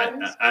sneaky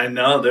ones. I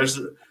know. There's.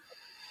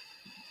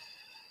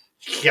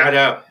 Shut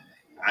up!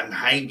 I'm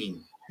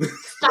hiding.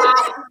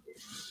 Stop.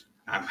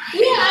 I'm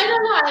hiding. Yeah, I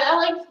don't know. I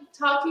like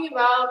talking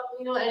about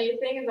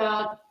anything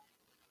about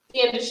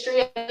the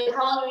industry.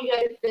 How long have you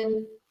guys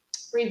been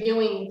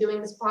doing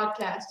this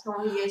podcast? How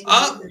long have you guys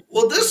been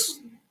well, this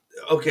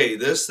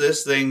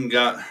thing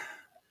got.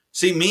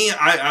 See me,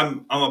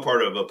 I'm a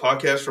part of a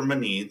podcast from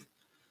Manith.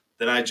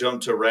 Then I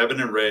jumped to Rabbit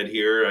and Red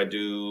here. I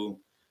do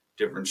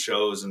different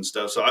shows and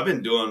stuff. So I've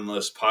been doing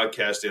this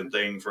podcasting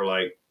thing for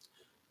like.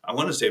 I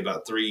want to say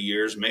about 3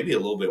 years, maybe a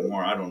little bit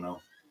more. I don't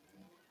know.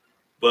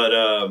 But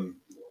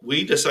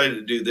we decided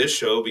to do this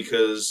show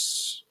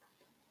because,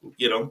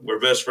 we're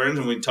best friends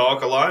and we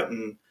talk a lot.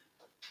 And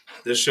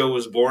this show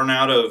was born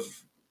out of,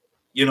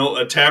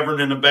 a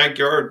tavern in the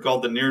backyard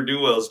called the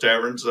Ne'er-Do-Wells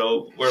Tavern.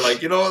 So we're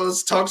like,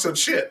 let's talk some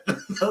shit.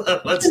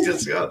 Let's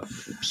just go.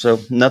 So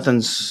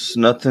nothing's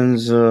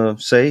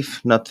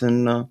safe.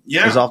 Nothing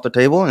is off the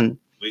table. And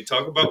we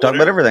talk about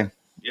everything.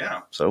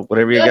 Yeah. So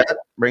whatever you got,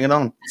 bring it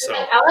on. So.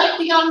 I like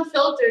the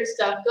unfiltered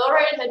stuff. Go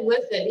right ahead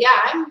with it. Yeah,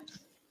 I'm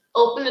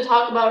open to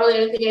talk about really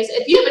anything.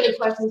 If you have any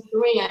questions for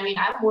me, I mean,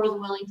 I'm more than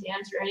willing to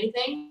answer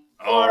anything.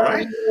 All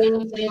right.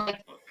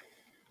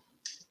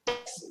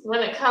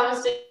 when it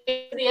comes to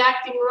the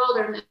acting world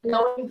or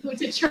knowing who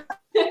to trust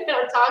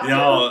or talk to.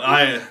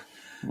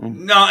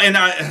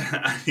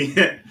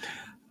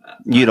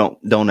 You don't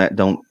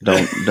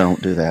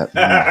do that.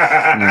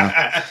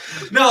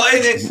 No,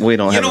 we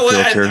don't have a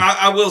filter.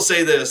 I will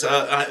say this.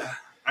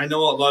 I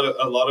know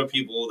a lot of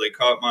people. They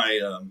caught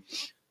my.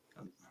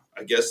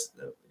 I guess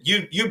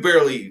you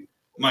barely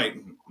my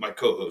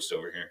co-host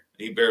over here.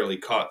 He barely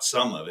caught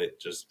some of it.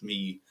 Just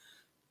me.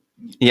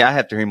 Yeah, I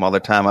have to hear him all the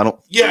time. I don't.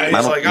 Yeah,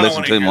 I don't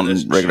listen to him on a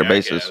regular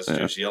basis.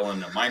 Just yelling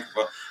in the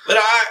microphone. But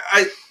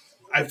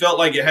I felt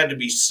like it had to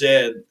be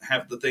said,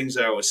 half the things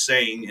that I was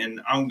saying, and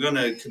I'm going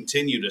to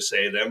continue to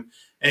say them.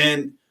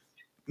 And,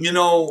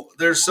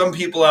 there's some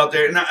people out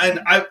there, and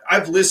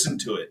I've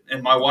listened to it,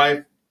 and my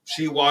wife,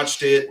 she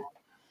watched it,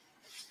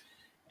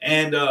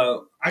 and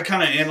I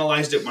kind of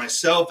analyzed it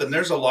myself, and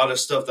there's a lot of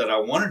stuff that I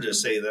wanted to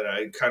say that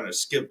I kind of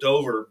skipped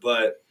over,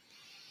 but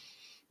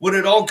what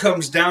it all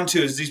comes down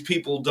to is these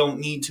people don't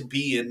need to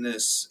be in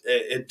this,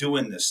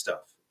 doing this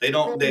stuff.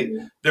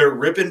 They're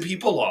ripping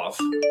people off.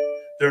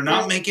 They're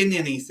not making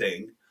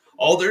anything.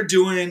 All they're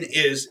doing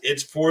is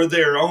it's for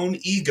their own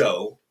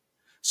ego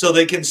so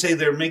they can say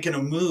they're making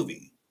a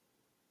movie.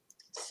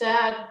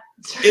 Sad.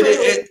 It's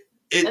really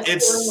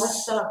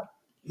messed up.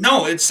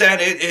 No, it's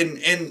sad.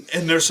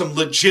 And there's some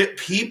legit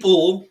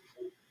people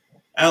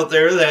out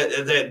there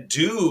that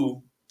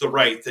do the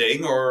right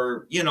thing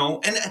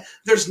and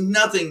there's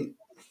nothing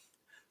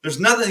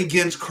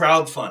against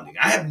crowdfunding.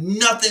 I have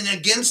nothing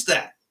against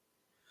that.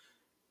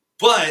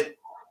 But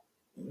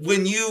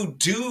when you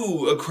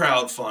do a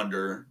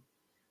crowdfunder,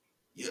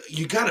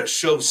 you got to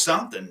show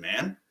something,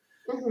 man.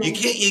 Mm-hmm.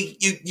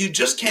 You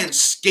just can't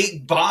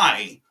skate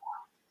by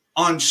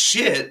on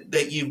shit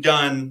that you've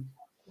done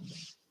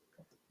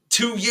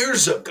 2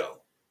 years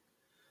ago.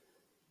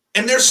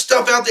 And there's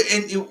stuff out there.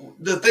 And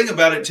the thing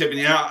about it,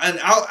 Tiffany,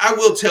 I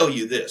will tell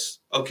you this,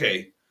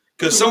 okay?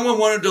 Because someone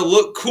wanted to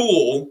look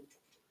cool.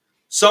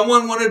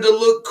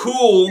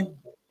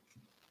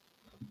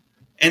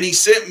 And he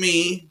sent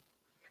me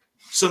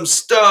some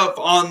stuff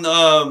on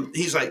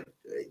he's like,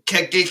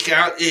 check this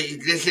out.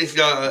 This is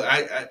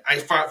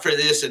I fought for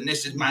this, and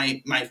this is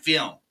my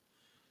film.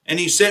 And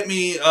he sent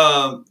me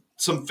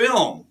some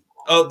film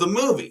of the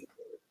movie,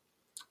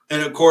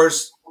 and of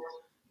course,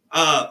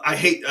 I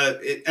hate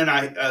it, and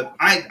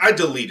I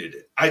deleted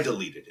it. I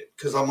deleted it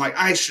because I'm like,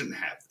 I shouldn't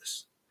have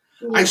this.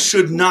 I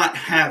should not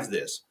have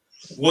this.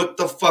 What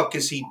the fuck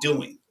is he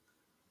doing?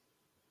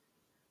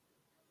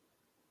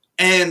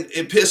 And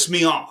it pissed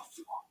me off.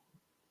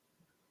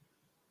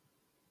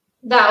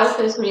 That would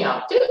piss me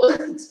off too,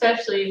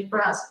 especially if we're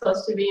not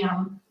supposed to be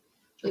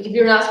if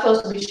you're not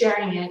supposed to be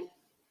sharing it.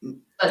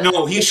 But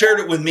no, he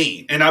shared it with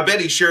me, and I bet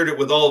he shared it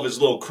with all of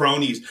his little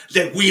cronies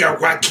that we are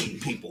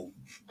watching people.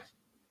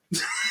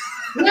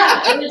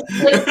 Yeah, and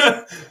it's like,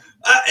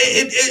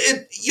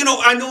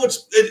 I know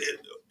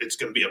it's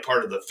going to be a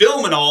part of the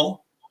film and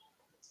all,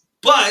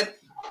 but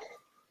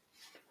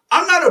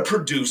I'm not a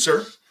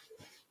producer.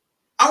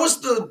 I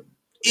was the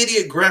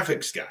idiot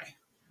graphics guy.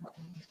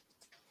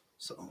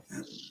 So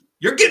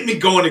you're getting me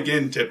going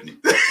again, Tiffany.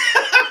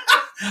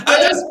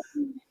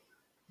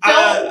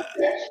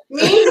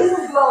 Me and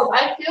you both.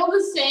 I feel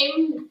the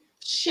same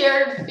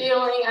shared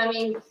feeling. I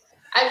mean,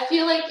 I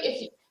feel like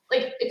if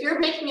you're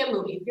making a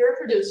movie, if you're a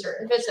producer,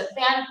 if it's a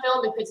fan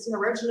film, if it's an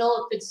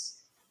original, if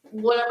it's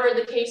whatever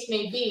the case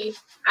may be,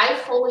 I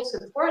fully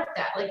support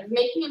that. Like,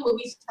 making a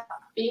movie is tough.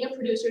 Being a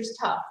producer is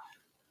tough.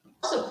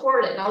 I'll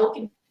support it, and I will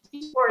continue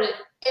to support it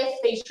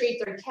if they treat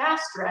their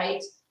cast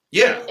right.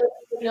 Yeah. If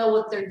they know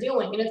what they're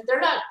doing. And if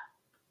they're not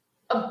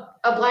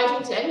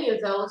obliging to any of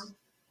those,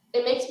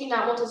 it makes me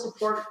not want to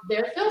support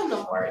their film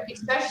no more,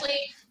 especially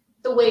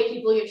the way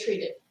people get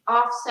treated.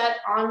 Offset,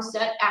 on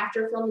set,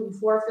 after filming,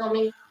 before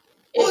filming.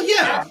 That's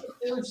a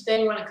huge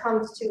thing when it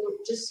comes to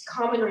just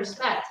common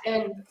respect.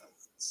 And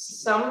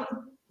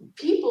some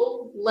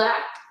people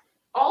lack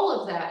all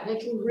of that. And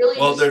it can really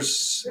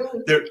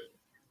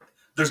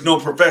there's no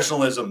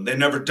professionalism. They've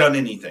never done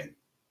anything.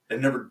 They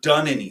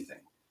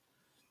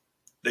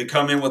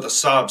come in with a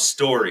sob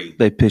story.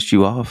 They pissed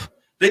you off.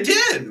 They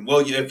did. Well,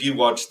 if you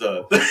watch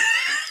the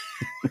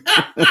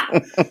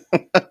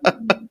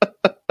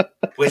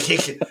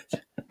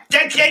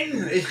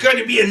it's going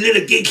to be a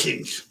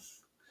litigation.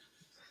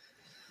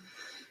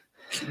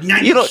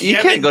 You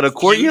can't go to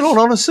court. You don't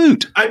own a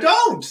suit. I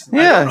don't.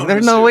 Yeah,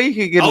 there's no way you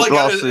could get a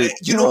lawsuit.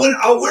 You know what?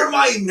 I'll wear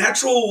my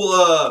natural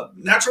light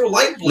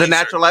blazer. The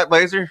natural light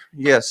blazer?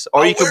 Yes.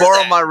 Or you could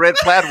borrow my red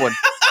plaid one.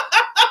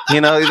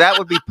 That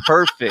would be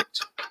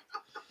perfect.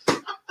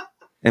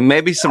 And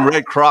maybe some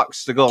red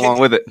Crocs to go along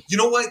with it. You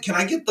know what? Can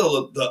I get I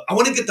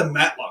want to get the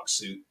Matlock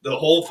suit, the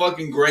whole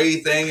fucking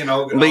gray thing, and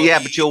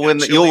but you'll win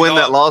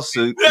that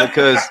lawsuit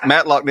because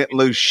Matlock didn't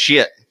lose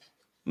shit.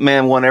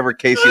 Man won every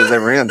case he was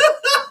ever in.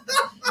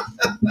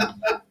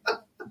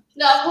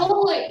 The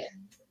whole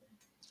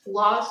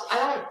loss.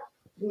 I don't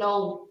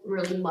know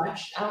really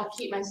much. I don't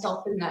keep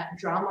myself in that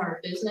drama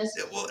or business.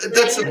 Yeah, well,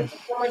 that's someone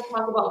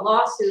talk about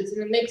lawsuits,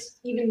 and it makes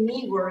even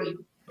me worried.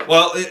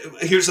 Well,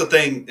 here's the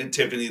thing,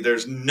 Tiffany.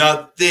 There's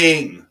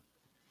nothing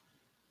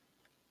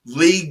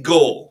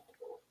legal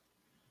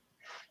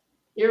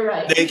You're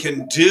right. they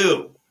can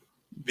do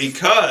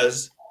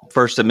because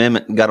First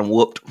Amendment got them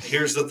whooped.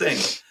 Here's the thing.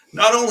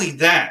 Not only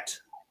that,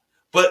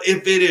 but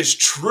if it is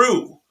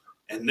true,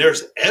 and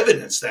there's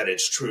evidence that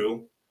it's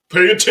true,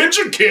 pay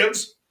attention,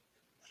 kids.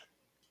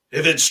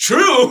 If it's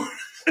true,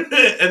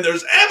 and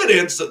there's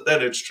evidence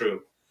that it's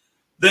true,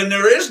 then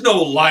there is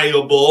no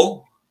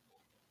libel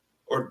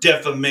or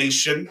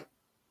defamation.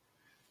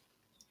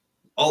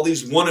 All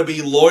these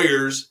wannabe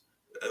lawyers.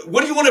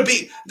 What do you want to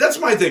be? That's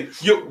my thing.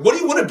 What do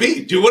you want to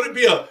be? Do you want to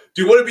be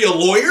a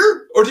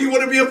lawyer or do you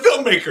want to be a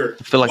filmmaker?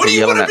 I feel like they're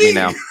yelling at me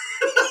now.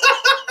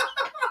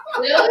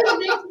 It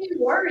always makes me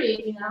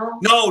worry, you know.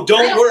 No,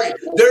 don't worry.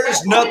 There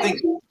is nothing.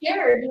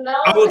 Scared, you know?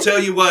 I will tell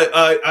you what.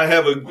 I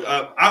have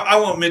I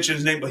won't mention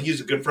his name, but he's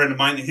a good friend of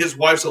mine. His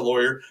wife's a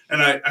lawyer,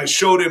 and I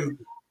showed him.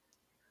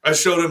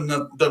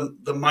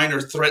 The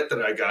minor threat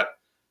that I got.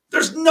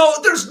 There's no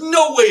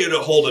way to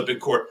hold up in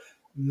court.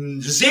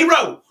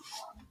 Zero.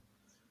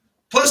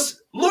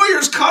 Plus,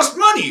 lawyers cost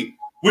money,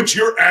 which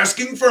you're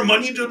asking for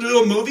money to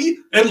do a movie,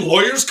 and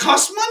lawyers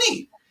cost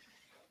money.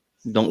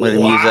 Don't let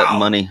him use that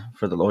money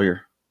for the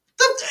lawyer.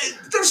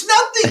 There's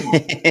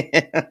nothing.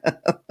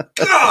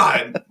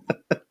 God.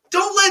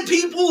 Don't let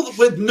people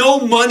with no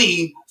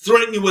money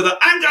threaten you with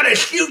I'm going to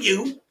sue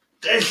you.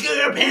 Sue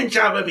your pants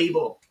off of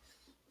people.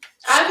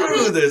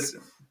 Screw this.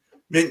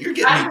 Man, you're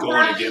getting me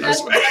going again. I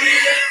swear.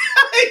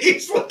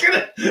 He's looking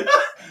at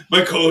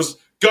my co-host.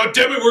 God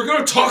damn it, we're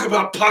going to talk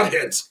about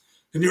potheads.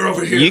 And you're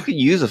over here. You could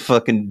use a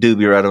fucking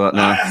doobie right about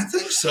now. I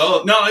think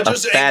so. No, it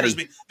just angers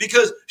me.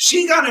 Because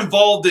she got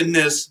involved in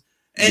this.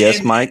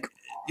 Yes, Mike?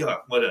 Yeah,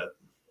 what up?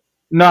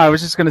 No, I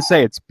was just going to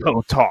say it's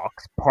Pillow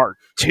Talks Part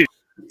 2.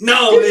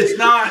 No, it's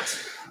not.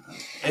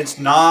 It's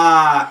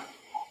not.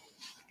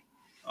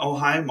 Oh,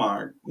 hi,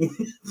 Mark.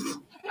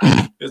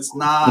 It's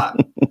not.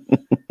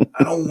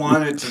 I don't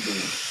want it to be.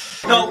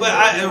 No, but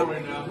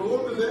Go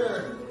over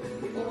there.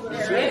 I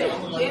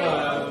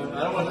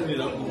don't want to be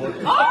up more.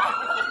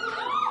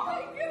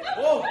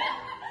 Oh!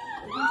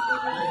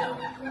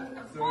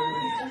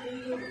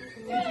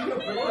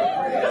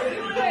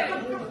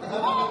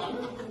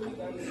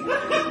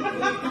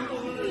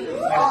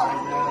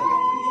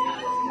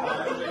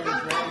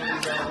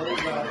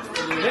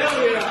 Hell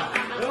yeah!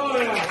 Oh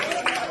yeah!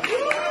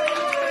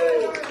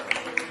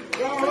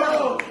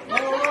 Bravo!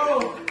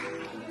 Bravo!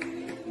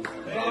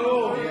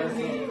 Bravo!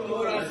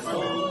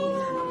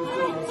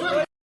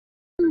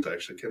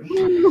 Actually,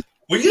 kidding.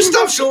 Will you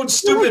stop showing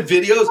stupid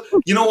videos?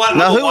 You know what?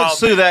 Now, who would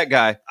sue that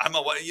guy? I'm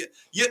a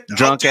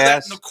drunk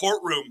ass in the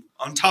courtroom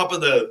on top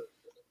of the.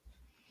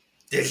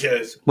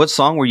 What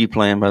song were you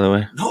playing, by the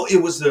way? No,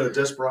 it was the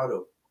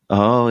Desperado.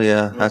 Oh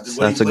yeah, that's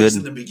a good.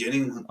 In the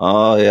beginning.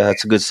 Oh yeah,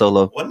 that's a good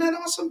solo. Wasn't that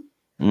awesome?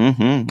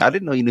 Mm-hmm. I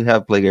didn't know you knew how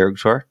to play air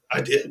guitar. I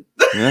did.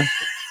 Yeah.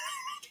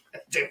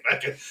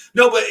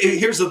 No, but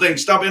here's the thing.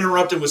 Stop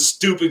interrupting with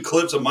stupid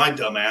clips of my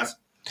dumbass.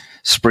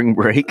 Spring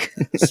break.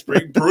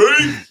 Spring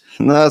break.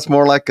 No, it's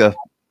more like a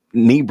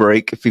knee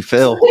break if you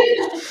fell.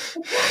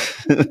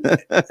 And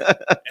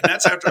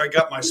that's after I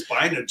got my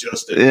spine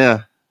adjusted.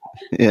 Yeah.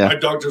 Yeah. My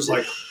doctor's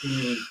like,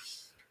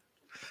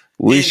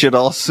 we should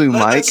all sue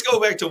Mike. Let's go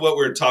back to what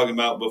we were talking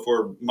about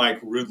before Mike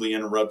rudely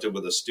interrupted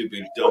with a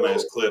stupid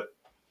dumbass clip.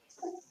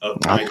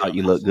 I thought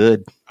you looked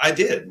good. I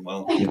did.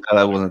 Well, I'm glad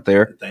I wasn't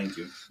there. Thank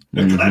you.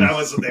 I'm glad I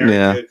wasn't there.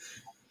 Yeah.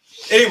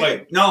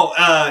 Anyway, no,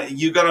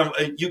 you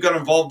got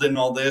involved in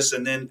all this,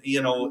 and then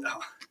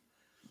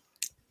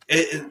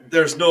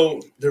there's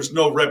no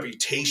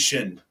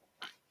reputation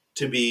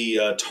to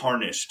be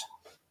tarnished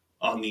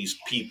on these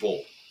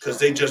people because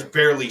they just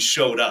barely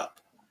showed up.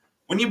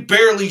 When you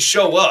barely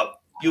show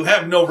up, you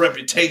have no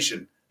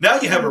reputation. Now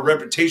you have a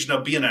reputation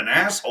of being an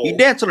asshole. You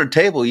dance on a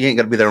table, you ain't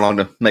got to be there long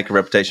to make a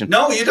reputation.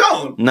 No, you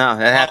don't. No, it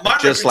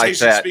happens just like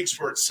that. Speaks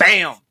for itself.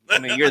 Bam! I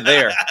mean, you're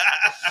there.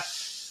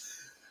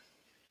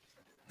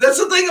 That's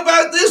the thing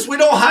about this. We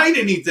don't hide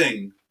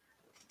anything.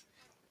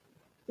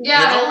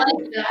 Yeah, I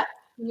like that.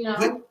 You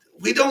know,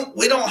 we don't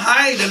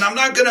hide, and I'm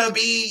not gonna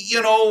be.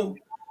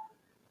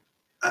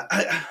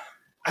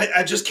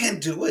 I just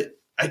can't do it.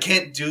 I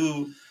can't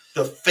do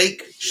the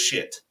fake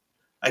shit.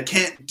 I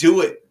can't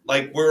do it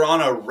like we're on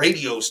a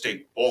radio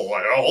station. Oh,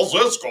 how's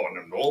this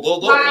going?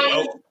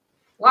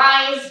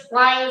 Lies.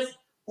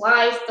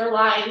 They're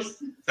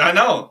lies. I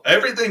know.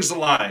 Everything's a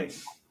lie.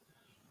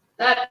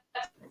 That's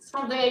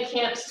something I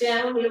can't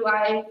stand when you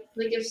lie.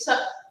 Like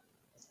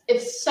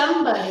if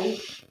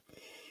somebody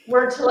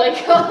were to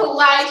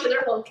lie to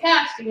their whole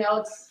cast,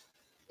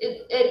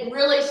 it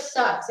really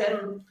sucks.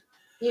 And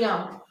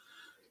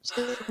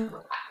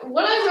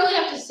what I really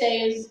have to say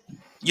is,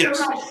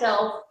 for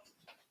myself,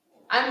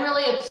 I'm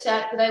really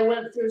upset that I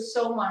went through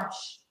so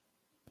much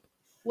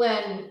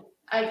when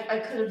I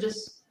could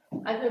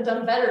have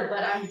done better,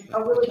 but I'm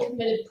a really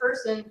committed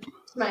person to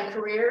my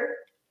career,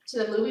 to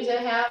the movies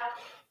I have,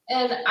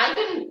 and I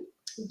can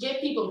give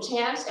people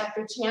chance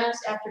after chance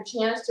after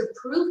chance to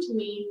prove to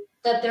me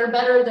that they're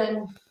better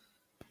than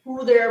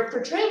who they're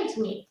portraying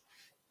to me.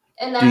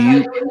 And that's how I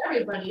do with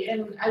everybody.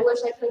 And I wish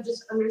I could have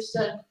just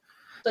understood.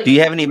 Like, do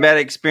you have any bad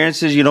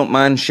experiences you don't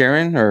mind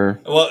sharing, or?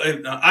 Well,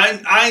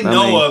 I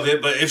know of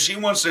it, but if she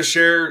wants to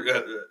share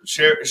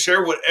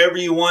whatever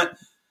you want.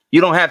 You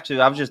don't have to.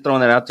 I was just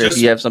throwing that out there. If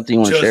you have something you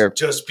want to share,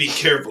 just be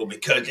careful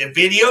because the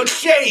video's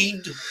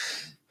saved.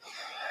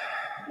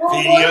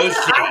 Video's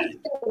saved.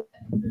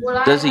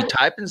 Does he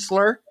type and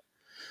slur?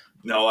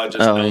 No, I just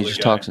know the guy. He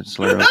just talks and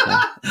slur. Okay.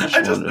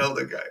 I just know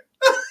the guy.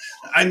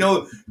 I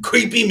know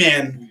Creepy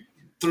Man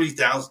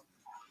 3000.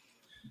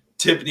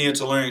 Tiffany, it's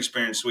a learning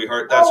experience,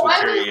 sweetheart. That's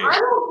what you're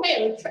I'm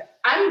okay.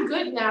 I'm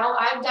good now.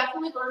 I've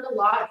definitely learned a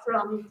lot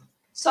from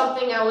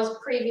something I was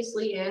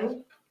previously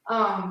in.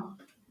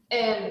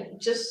 And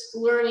just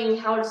learning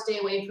how to stay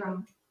away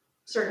from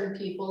certain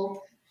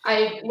people.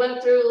 I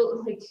went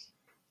through, like,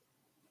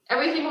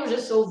 everything was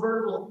just so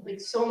verbal, like,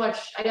 so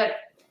much. I got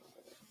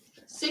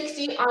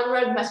 60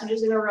 unread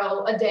messages in a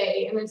row a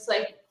day, and it's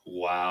like,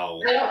 wow.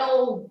 I don't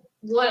know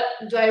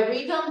do I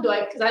read them?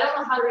 Because I don't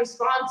know how to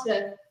respond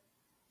to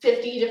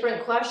 50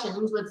 different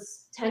questions with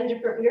 10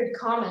 different weird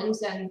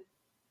comments and,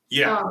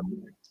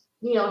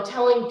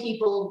 telling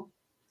people,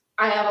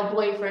 I have a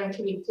boyfriend,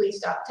 can you please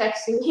stop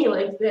texting me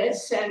like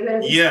this? And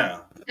then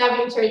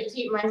having to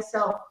repeat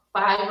myself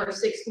 5 or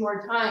 6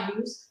 more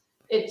times.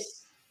 And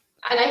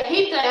I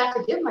hate that I have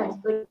to give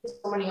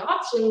so many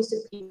options to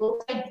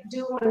people. I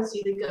do want to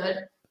see the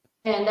good.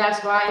 And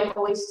that's why I'm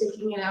always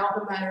sticking it out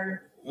no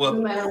matter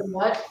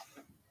what.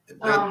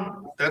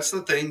 That's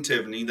the thing,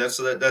 Tiffany. That's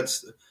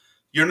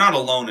you're not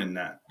alone in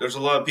that. There's a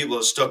lot of people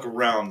that stuck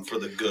around for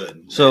the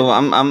good. So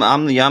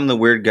I'm the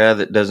weird guy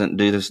that doesn't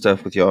do this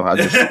stuff with y'all. I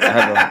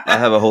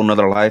have a whole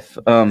nother life.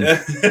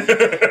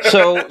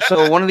 So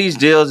one of these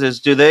deals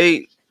is, do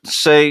they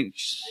say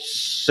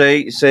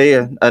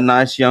a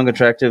nice young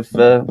attractive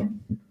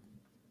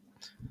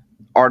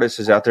artist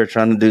is out there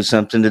trying to do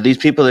something? Do these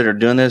people that are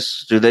doing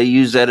this, do they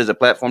use that as a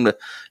platform to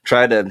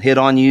try to hit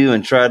on you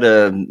and try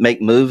to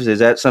make moves? Is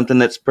that something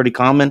that's pretty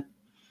common?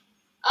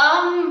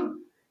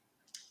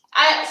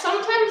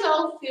 Sometimes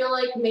I'll feel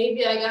like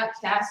maybe I got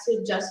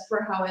casted just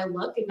for how I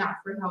look and not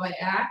for how I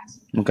act.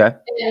 Okay.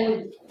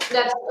 And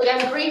that's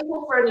I'm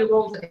grateful for any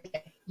roles that I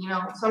get.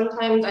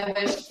 Sometimes I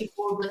wish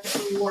people would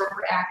listen more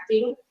for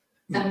acting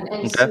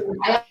and so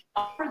I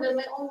offer them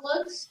my own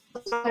looks.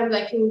 Sometimes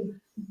I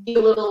can be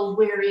a little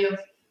wary of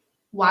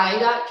why I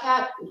got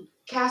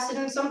casted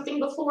in something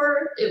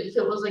before, if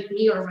it was like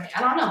me or I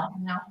don't know.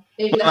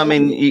 Maybe I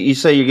mean, you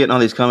say you're getting all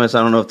these comments.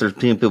 I don't know if there's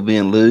people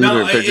being lewd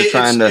or if they're just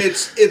trying to.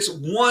 It's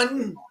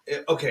one.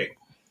 Okay,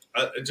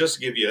 just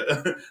to give you.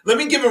 Let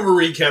me give him a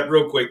recap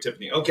real quick,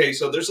 Tiffany. Okay,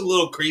 so there's a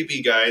little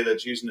creepy guy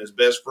that's using his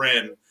best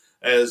friend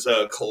as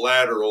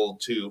collateral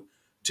to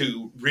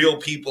reel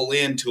people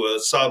into a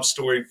sob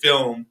story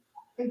film,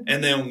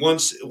 and then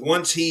once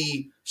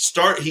he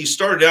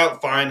started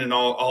out fine and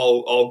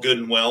all good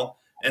and well,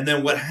 and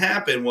then what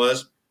happened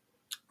was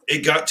it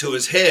got to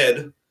his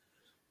head.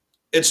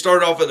 It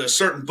started off at a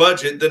certain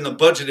budget, then the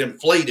budget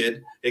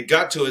inflated. It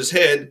got to his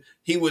head.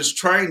 He was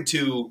trying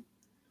to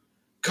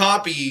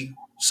copy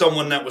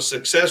someone that was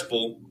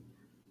successful,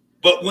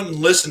 but wouldn't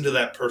listen to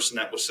that person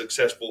that was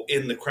successful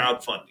in the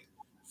crowdfunding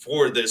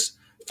for this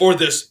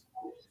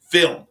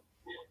film.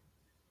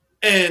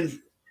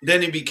 And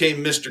then he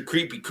became Mr.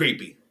 Creepy.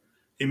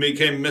 He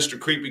became Mr.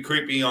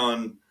 Creepy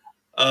on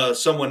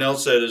someone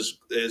else that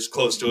is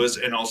close to us,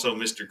 and also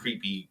Mr.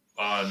 Creepy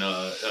on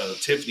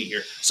Tiffany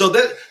here. So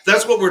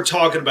that's what we're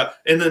talking about.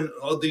 And then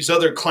these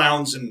other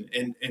clowns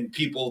and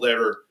people that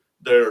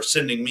are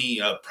sending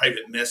me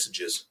private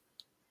messages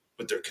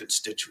with their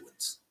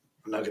constituents.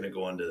 I'm not going to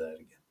go into that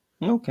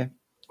again. Okay.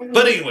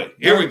 But anyway,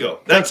 here we go.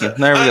 There we go.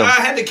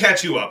 I had to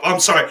catch you up. I'm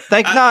sorry.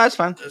 No, that's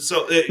fine.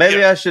 So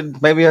maybe I should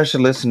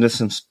listen to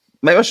some.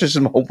 Maybe I should do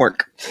some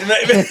homework.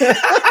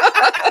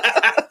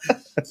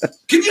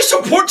 Can you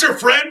support your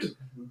friend?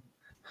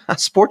 I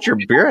support your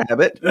beer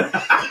habit.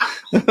 I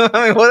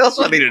mean, what else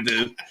do I need to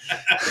do?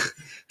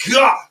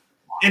 God.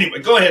 Anyway,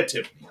 go ahead,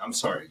 Tiffany. I'm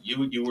sorry.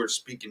 You were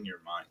speaking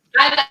your mind.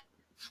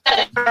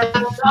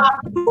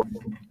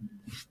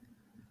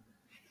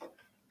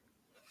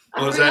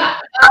 What was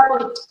that?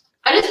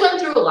 I just went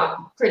through a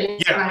lot pretty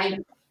much. I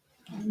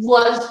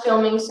was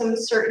filming some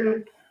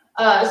certain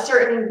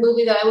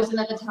movie that I was in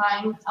at the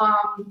time.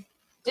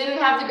 Didn't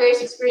have the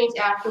greatest experience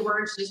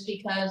afterwards just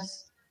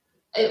because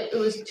it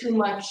was too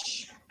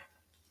much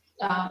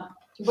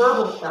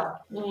verbal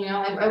stuff.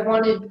 I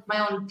wanted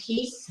my own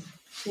peace.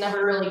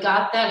 Never really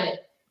got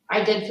that.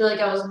 I did feel like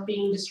I was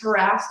being just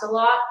harassed a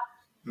lot.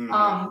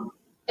 Mm-hmm.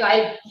 And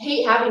I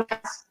hate having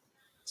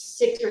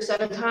 6 or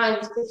 7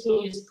 times. Can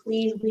you just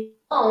please leave me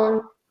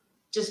alone?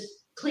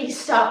 Just please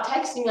stop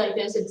texting like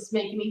this. It's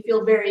making me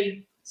feel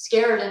very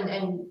scared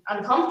and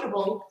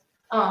uncomfortable.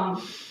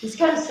 This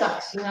kind of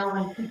sucks,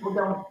 when people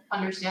don't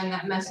understand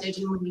that message,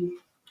 and when you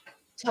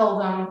tell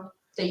them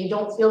that you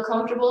don't feel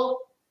comfortable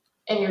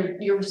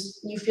and you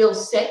feel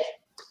sick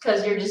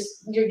because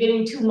you're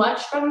getting too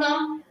much from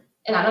them.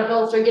 And I don't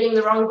know if they're getting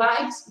the wrong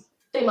vibes.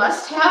 They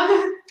must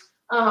have.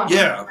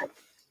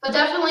 But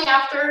definitely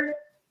after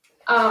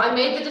I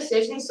made the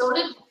decision, so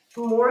did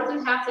more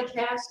than half the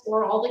cast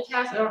or all the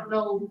cast. I don't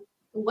know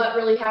what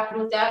really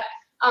happened with that.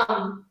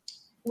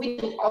 We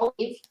didn't all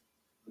leave,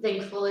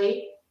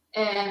 thankfully,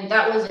 and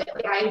that was it.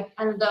 Like, I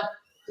ended up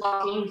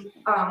blocking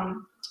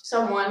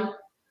someone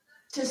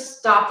to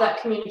stop that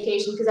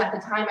communication, because at the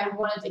time I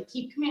wanted to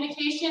keep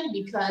communication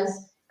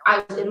because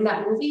I was in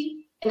that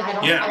movie, and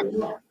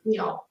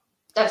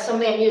that's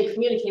something I need to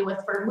communicate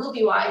with for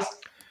movie wise.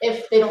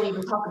 If they don't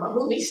even talk about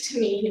movies to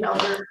me,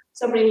 they're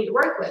somebody I need to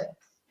work with.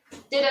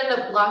 Did end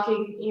up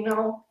blocking,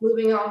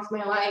 moving on with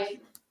my life.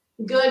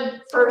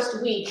 Good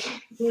first week,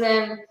 and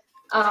then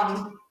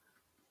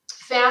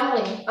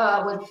family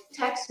would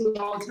text me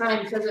all the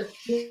time because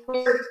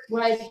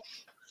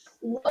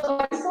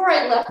before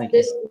I left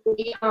this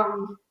movie,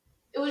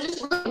 it was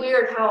just really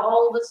weird how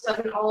all of a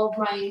sudden all of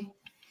my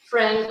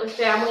friends or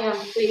family on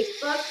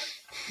Facebook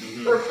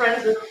were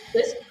friends with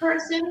this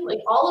person. Like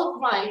all of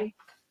my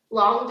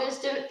long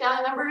distance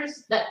family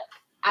members that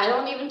I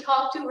don't even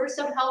talk to were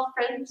somehow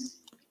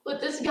friends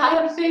with this guy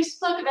on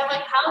Facebook, and I'm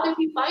like, how did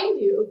he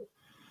find you?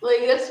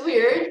 Like, that's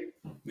weird.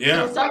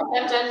 Yeah. And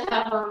sometimes I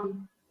have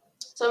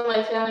some of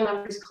my family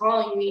members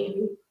calling me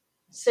and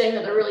saying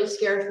that they're really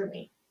scared for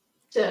me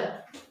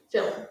to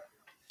film.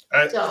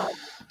 That's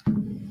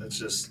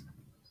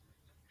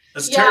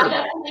yeah, terrible.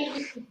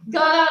 Definitely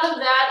got out of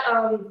that.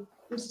 I'm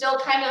still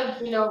kind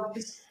of,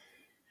 just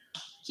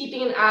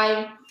keeping an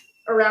eye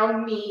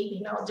around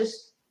me,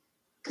 just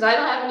because I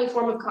don't have any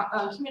form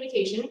of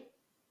communication.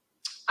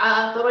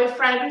 But my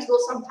friends will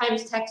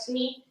sometimes text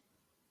me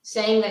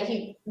saying that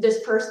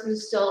this person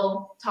is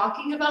still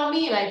talking about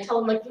me, and I tell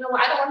them, like, I don't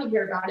want to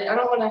hear about it. I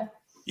don't want to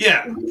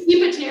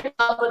keep it to yourself.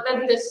 But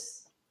then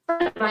this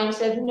friend of mine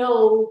said,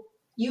 no,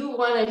 you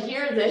want to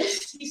hear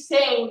this. He's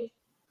saying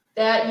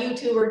that you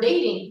two were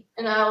dating.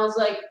 And I was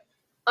like,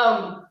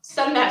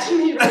 send that to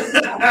me right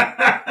now.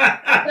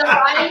 So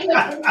I ended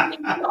up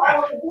listening to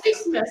all the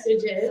voice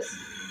messages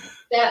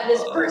that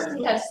this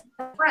person had sent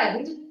a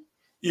friend.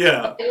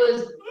 Yeah. It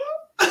was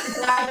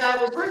the guy that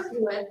I was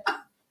working with.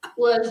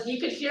 You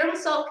could hear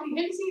himself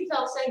convincing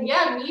himself, saying,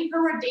 yeah, me and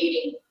her were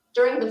dating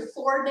during the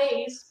 4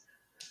 days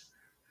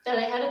that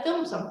I had to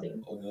film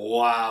something.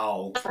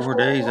 Wow. 4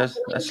 days?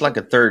 That's like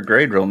a third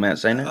grade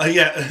romance, ain't it?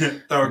 Yeah,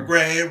 third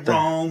grade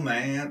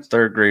romance.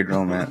 Third grade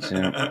romance,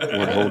 yeah.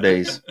 4 whole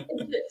days.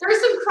 There's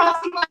some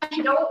crossing lines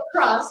you don't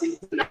cross. And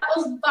that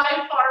was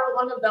by far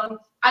one of them.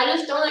 I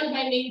just don't like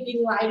my name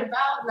being lied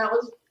about, and that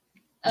was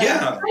kind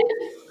of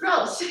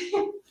gross.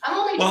 I'm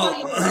only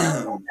 20.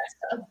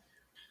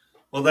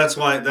 Well, that's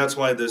why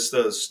this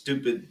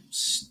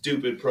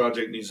stupid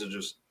project needs to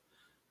just.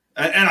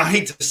 And I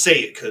hate to say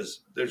it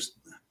because there's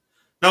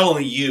not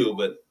only you,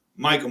 but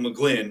Michael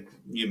McGlynn.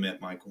 You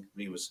met Michael;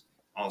 he was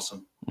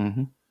awesome.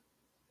 Mm-hmm.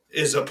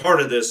 Is a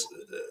part of this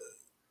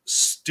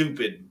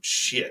stupid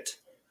shit.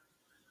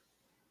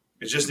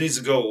 It just needs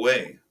to go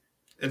away,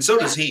 and so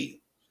does he.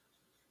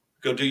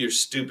 Go do your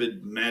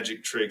stupid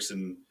magic tricks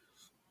and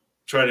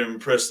try to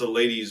impress the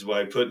ladies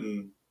by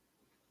putting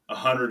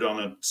 100 on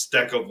a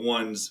stack of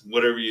ones,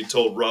 whatever you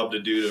told Rob to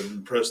do to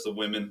impress the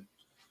women.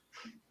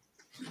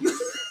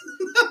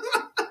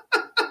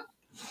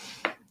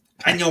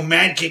 I know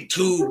magic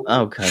too.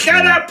 Okay.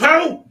 Shut up,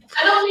 Poe!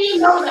 I don't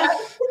even know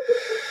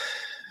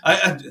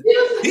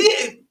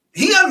that.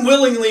 He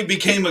unwillingly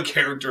became a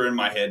character in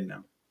my head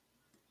now.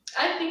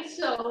 I think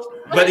so.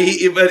 But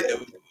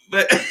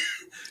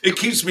it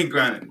keeps me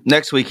grinding.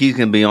 Next week he's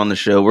gonna be on the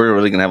show. We're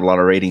really gonna have a lot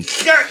of ratings.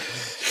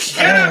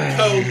 Shut up,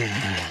 Poe!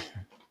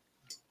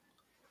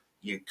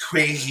 You're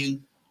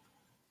crazy.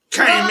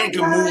 Trying to make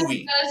a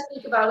movie. Gotta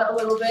speak about it a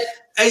little bit.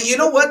 Hey, you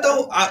know what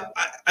though?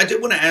 I did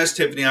want to ask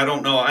Tiffany. I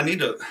don't know.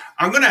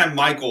 I'm gonna have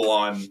Michael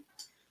on.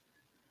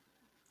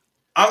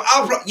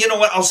 You know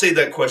what? I'll save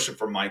that question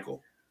for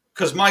Michael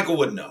because Michael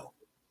would know.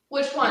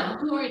 Which one?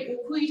 Who are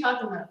you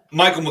talking about?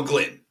 Michael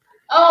McGlynn.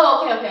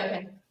 Oh,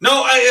 okay.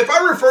 No, if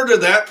I refer to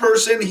that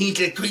person, he's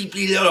a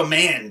creepy little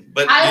man.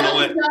 But I you know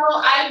what? don't know.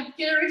 I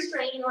get a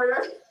restraining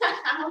order.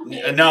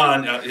 Okay.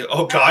 No.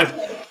 Oh God.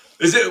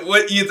 Is it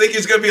what you think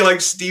he's gonna be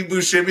like Steve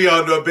Buscemi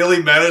on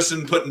Billy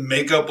Madison putting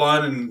makeup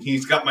on and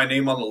he's got my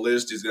name on the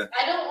list? He's gonna.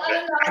 I don't want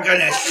to know. I'm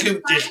gonna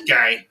shoot this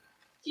guy.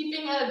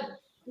 Keeping a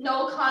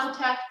no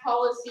contact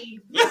policy.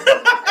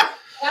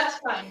 That's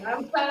fine.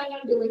 I'm planning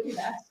on doing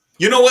that.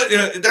 You know what?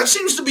 That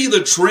seems to be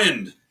the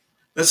trend.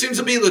 That seems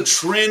to be the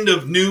trend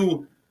of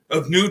new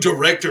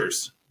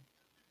directors.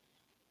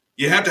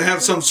 You have to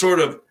have some sort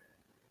of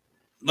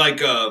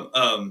like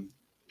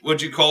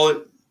what'd you call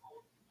it?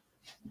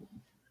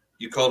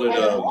 You called it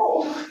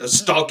a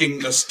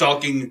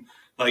stalking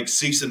like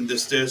cease and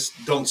desist.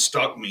 Don't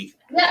stalk me.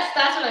 Yes,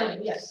 that's what I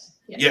mean. Yes.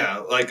 Yeah,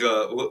 like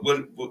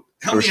what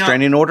help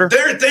restraining me out. order.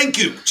 There, thank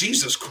you.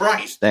 Jesus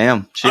Christ.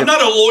 Damn. Shit. I'm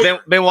not a lawyer.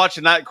 Been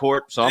watching that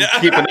court, so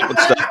I'm keeping up with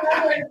stuff.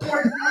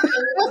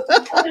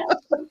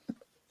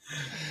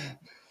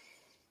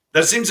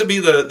 That seems to be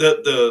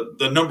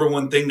the number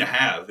one thing to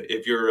have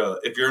if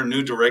you're a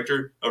new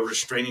director, a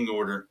restraining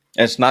order.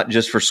 It's not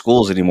just for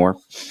schools anymore.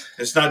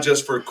 It's not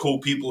just for cool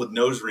people with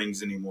nose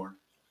rings anymore.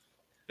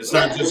 It's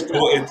not just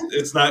cool.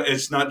 It's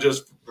not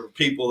just for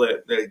people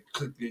that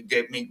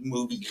make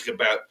movies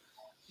about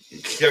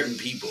certain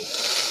people.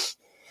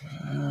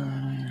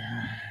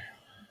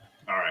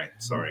 All right,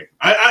 sorry.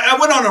 I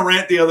went on a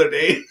rant the other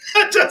day.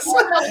 We're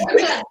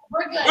good.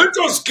 It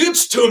just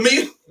gets to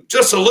me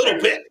just a little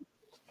bit.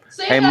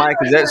 Hey, Mike,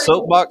 is that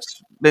soapbox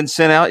been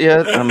sent out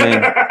yet? I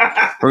mean,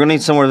 we're gonna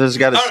need somewhere that's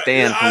got to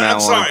stand from now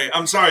on.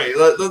 I'm sorry.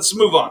 Let's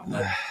move on.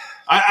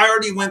 I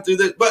already went through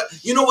this, but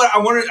you know what?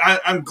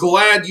 I'm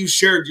glad you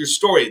shared your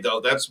story, though.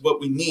 That's what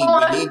we need.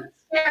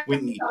 We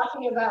need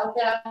talking about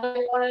that.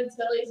 I wanted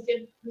to at least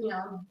get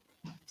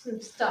some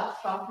stuff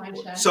off my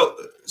chest.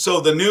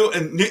 So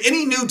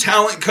any new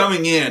talent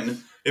coming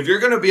in, if you're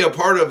going to be a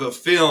part of a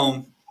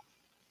film,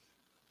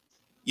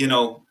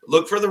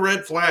 look for the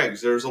red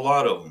flags. There's a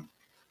lot of them.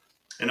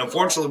 And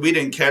unfortunately, we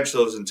didn't catch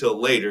those until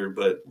later,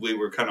 but we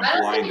were kind of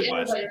blinded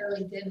by it. I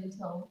really did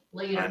until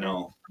later. I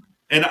know.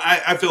 And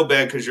I feel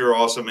bad because you're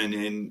awesome,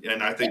 and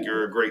I think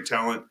you're a great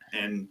talent.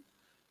 And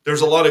there's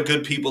a lot of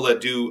good people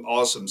that do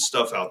awesome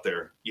stuff out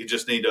there. You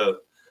just need to.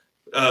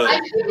 I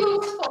do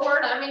move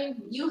forward. I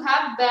mean, you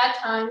have bad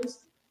times.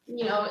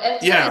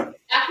 Acting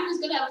is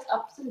going to have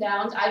ups and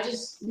downs. I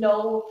just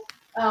know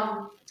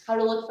how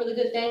to look for the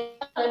good things.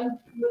 I'm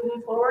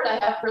moving forward.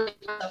 I have really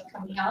good stuff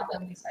coming out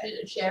that I'm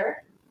excited to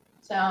share.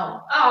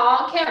 So,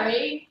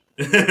 Carrie.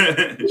 She's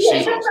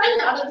a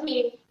friend out of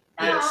me.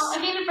 Yes. I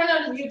need a friend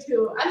out of you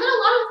too. I met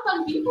a lot of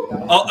fun people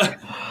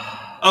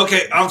though.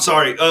 Okay, I'm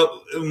sorry.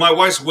 My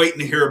wife's waiting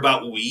to hear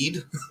about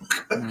weed.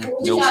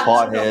 You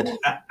pothead.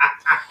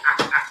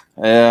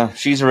 Yeah,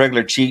 she's a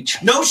regular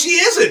cheech. No, she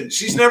isn't.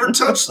 She's never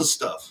touched the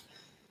stuff.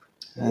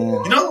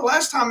 The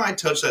last time I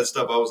touched that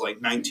stuff, I was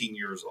like 19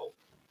 years old.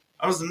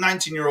 I was a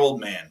 19-year-old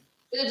man.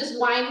 Is it just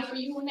wine for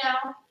you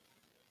now?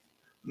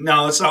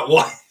 No, it's not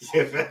wine.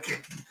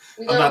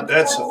 I'm not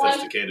that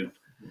sophisticated.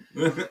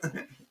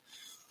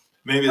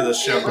 Maybe the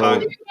chef.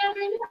 What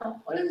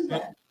is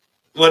that?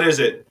 What is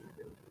it?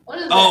 What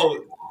is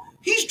that?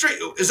 He's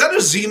drinking. Is that a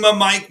Zima,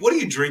 Mike? What are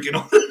you drinking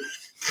on?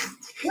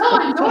 No,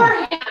 I'm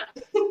Dorian.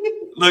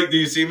 Look, do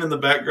you see him in the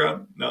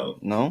background? No.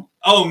 No.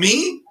 Oh,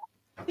 me?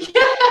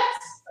 Yes.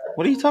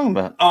 What are you talking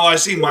about? Oh, I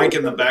see Mike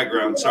in the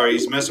background. Sorry,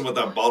 he's messing with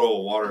that bottle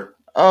of water.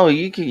 Oh,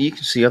 you can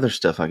see other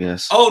stuff, I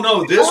guess. Oh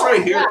no, this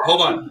right here.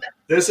 Hold on.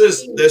 This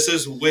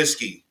is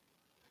whiskey.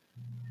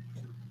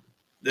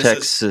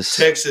 This is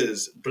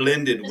Texas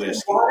blended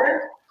whiskey.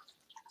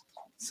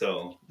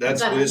 So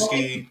that's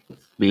whiskey.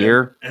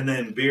 Beer. And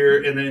then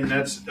beer. And then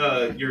that's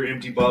your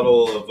empty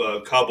bottle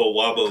of Cabo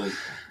Wabo.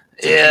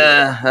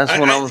 Yeah, that's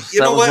when I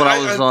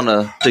was on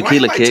a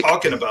tequila kick. Why am I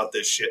talking about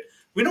this shit?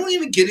 We don't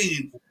even get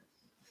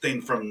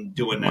anything from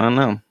doing that. I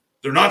know.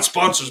 They're not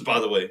sponsors,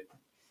 by the way.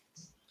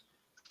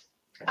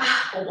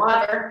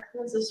 Water.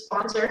 That's a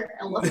sponsor.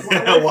 I love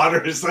water.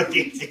 Water is like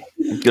easy.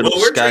 Good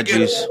old Sky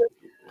Juice.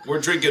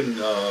 We're drinking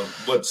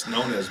what's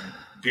known as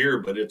beer,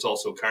 but it's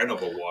also kind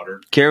of a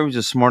water. Carrie's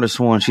the smartest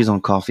one. She's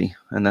on coffee,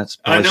 and that's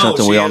probably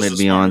something we all need to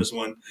be on.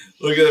 One.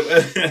 Look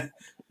at it.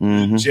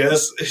 Mm-hmm.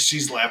 Jess,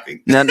 she's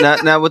laughing.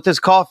 Now, with this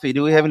coffee,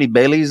 do we have any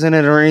Baileys in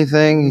it or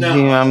anything?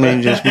 No. I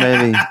mean, just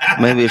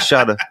maybe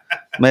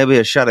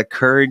a shot of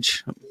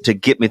courage to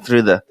get me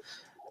through the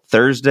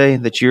Thursday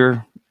that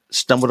you're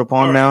stumbled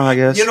upon now, I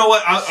guess. You know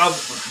what?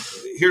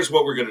 Here's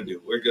what we're gonna do.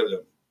 We're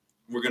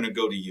gonna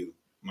go to you,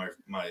 my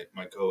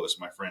co-host,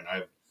 my friend.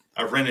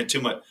 I've rented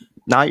too much.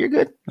 Nah, you're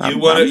good. You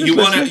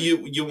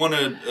want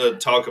to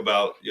talk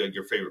about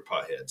your favorite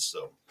potheads?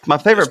 So my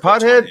favorite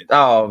pothead?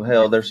 Oh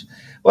hell,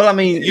 Well, I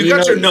mean, you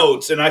got your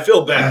notes, and I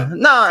feel bad.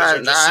 No,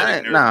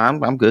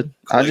 I'm good.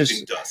 I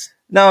just dust.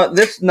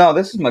 This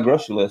is my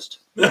grocery list.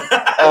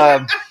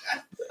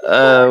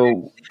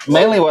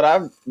 Mainly what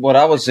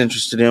I was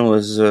interested in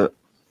was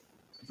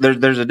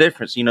there's a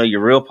difference.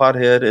 Your real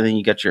pothead, and then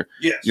you got your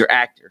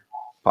actor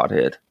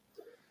pothead.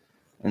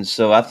 And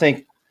so I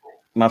think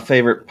my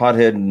favorite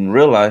pothead in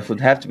real life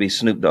would have to be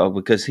Snoop Dogg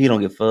because he don't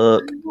give a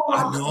fuck.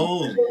 I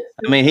know.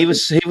 I mean, he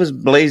was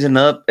blazing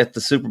up at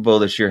the Super Bowl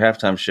this year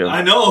halftime show.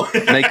 I know.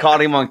 And they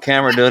caught him on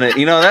camera doing it.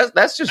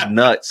 That's just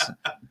nuts.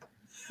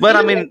 But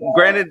I mean,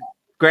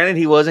 granted,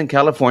 he was in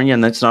California,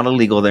 and that's not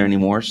illegal there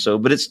anymore. So,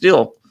 but it's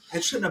still.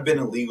 It shouldn't have been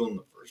illegal in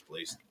the first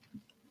place.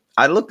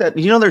 I looked at.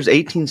 There's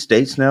 18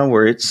 states now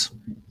where it's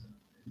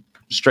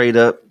straight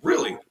up.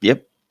 Really?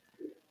 Yep.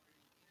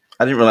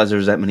 I didn't realize there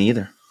was that many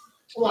either.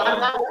 Well, I'm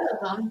not one of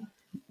them.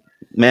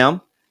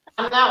 Ma'am?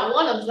 I'm not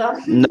one of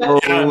them.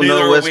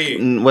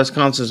 No,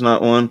 Wisconsin's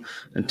not one.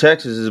 And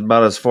Texas is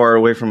about as far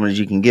away from it as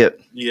you can get.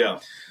 Yeah,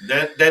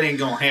 that ain't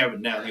going to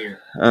happen down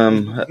here.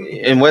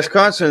 In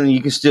Wisconsin,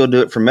 you can still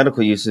do it for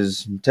medical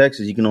uses. In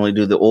Texas, you can only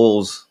do the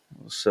oils.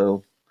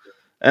 So,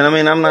 and I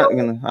mean, I'm not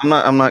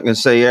gonna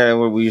say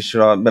we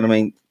should all, but I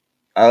mean,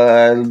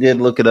 I did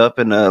look it up,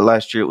 and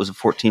last year it was a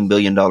 $14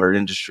 billion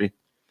industry.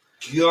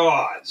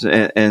 God.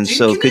 And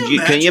so can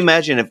you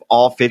imagine if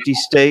all 50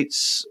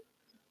 states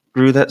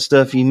grew that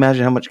stuff? You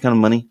imagine how much kind of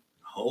money?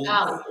 A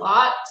lot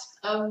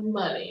of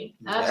money.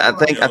 I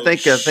think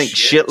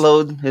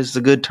shitload is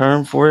the good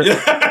term for it.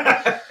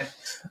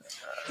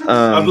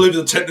 I believe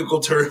the technical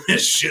term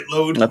is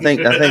shitload. I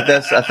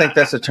think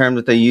that's a term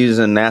that they use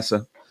in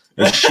NASA.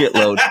 A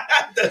shitload.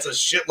 That's a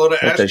shitload of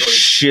That's a asteroids.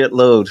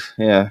 shitload.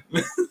 Yeah.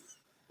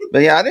 But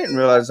yeah, I didn't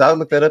realize. I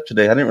looked that up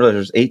today. I didn't realize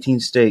there's 18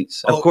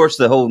 states. Of course,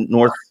 the whole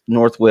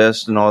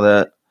northwest and all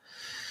that.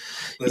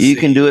 You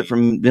can do it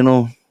from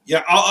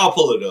Yeah, I'll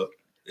pull it up.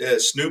 Yeah,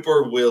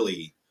 Snooper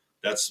Willie.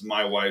 That's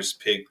my wife's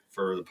pick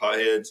for the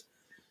potheads.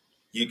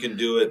 You can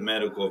do it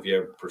medical if you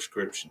have a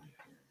prescription.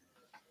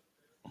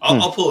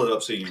 I'll pull it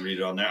up so you can read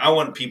it on there. I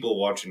want people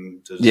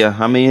watching to. Yeah,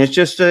 I mean, it's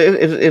just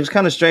it was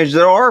kind of strange.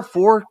 There are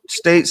 4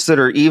 states that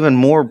are even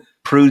more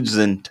prudes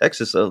than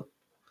Texas, though.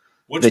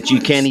 Which that ones? you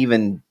can't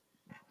even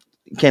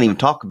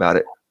talk about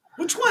it.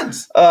 Which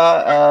ones?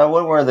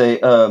 What were they?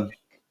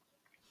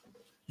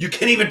 You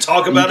can't even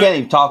talk about it. You can't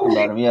even talk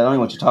about them. Yeah, I don't know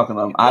what you're talking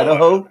about.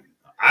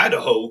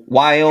 Idaho,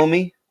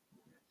 Wyoming,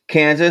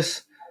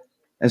 Kansas,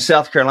 and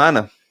South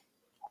Carolina.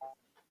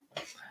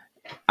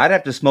 I'd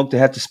have to smoke to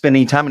have to spend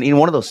any time in any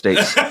one of those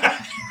states.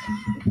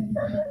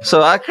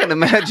 So I can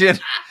imagine.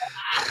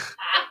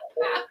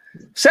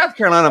 South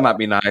Carolina might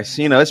be nice.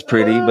 It's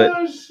pretty, but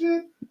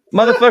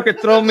motherfucker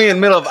throw me in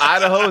the middle of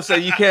Idaho and say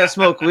you can't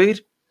smoke weed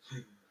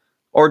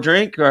or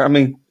drink. Or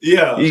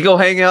you go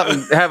hang out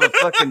and have a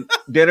fucking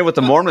dinner with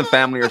the Mormon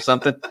family or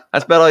something.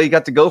 That's about all you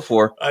got to go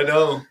for. I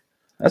know.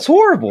 That's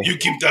horrible. You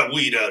keep that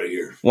weed out of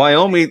here.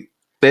 Wyoming,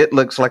 it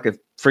looks like a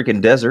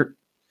freaking desert.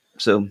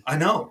 So I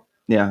know.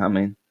 Yeah, I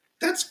mean.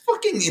 That's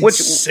fucking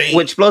insane.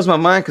 Which blows my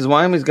mind because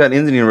Wyoming's got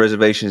Indian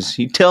reservations.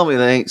 You tell me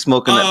they ain't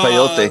smoking that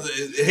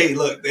peyote. Hey,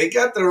 look, they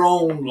got their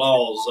own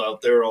laws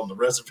out there on the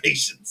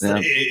reservations.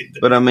 Yeah.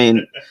 But I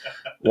mean,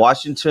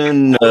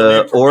 Washington,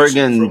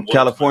 Oregon,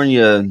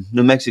 California,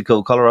 New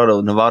Mexico,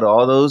 Colorado, Nevada,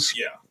 all those.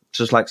 Yeah.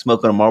 Just like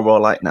smoking a Marlboro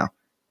Light now.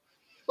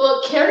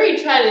 Well, Carrie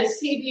tried a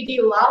CBD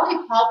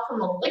lollipop from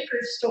a liquor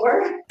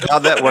store.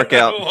 How'd that work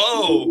out?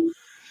 Whoa.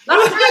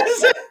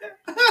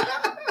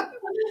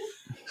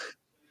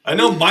 I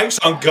know Mike's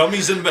on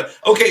gummies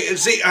okay.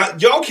 See,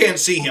 y'all can't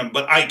see him,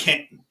 but I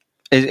can.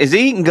 Is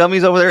he eating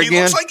gummies over there again? He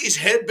looks like he's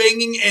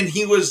headbanging, and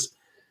he was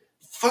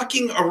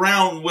fucking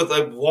around with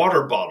a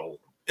water bottle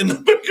in the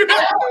background.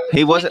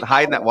 He wasn't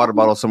hiding that water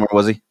bottle somewhere,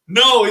 was he?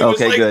 No, he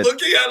was like good.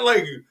 looking at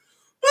like.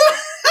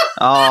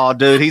 Oh,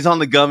 dude, he's on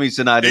the gummies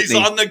tonight. He's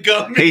on the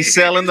gummies. He's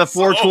selling the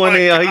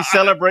 420. Oh he's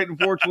celebrating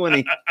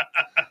 420.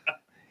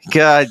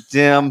 God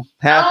damn,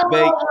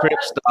 half-baked Crip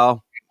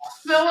style.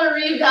 I want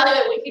to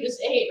reevaluate what he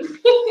just ate.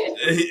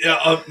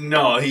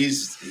 No,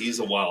 he's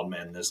a wild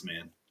man. This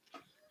man,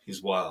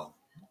 he's wild.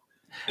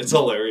 It's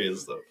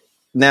hilarious though.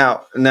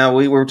 Now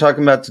we were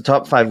talking about the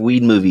top 5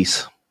 weed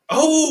movies.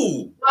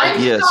 Oh,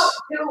 yes.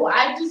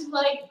 I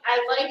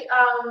like.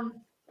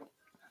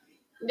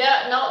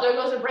 Yeah, no, there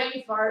goes a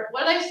brain fart.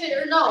 What did I say?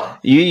 Or no?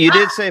 You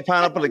did say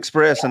Pineapple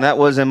Express, and that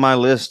was in my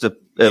list of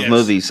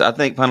movies. I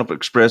think Pineapple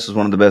Express is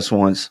one of the best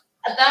ones.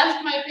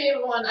 That's my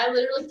favorite one. I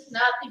literally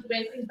cannot think of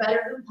anything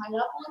better than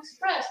Pineapple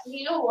Express. And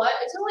you know what?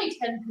 It's only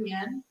 10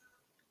 p.m.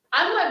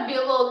 I might be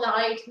a little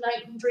naughty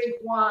tonight and drink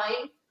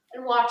wine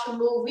and watch a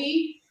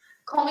movie.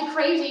 Call me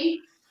crazy.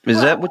 Is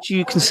that what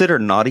you consider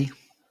naughty?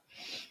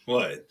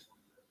 What?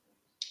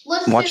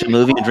 Watch a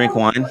movie and drink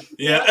wine?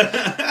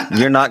 Yeah.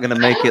 You're not going to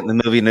make it in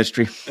the movie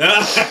industry. You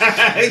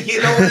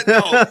know what?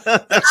 No,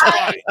 that's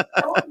fine.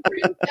 I don't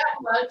drink that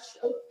much,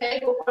 okay?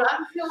 But when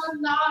I'm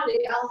feeling naughty,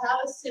 I'll have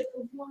a sip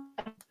of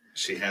wine.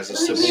 She has a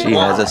sip of She wine.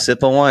 has a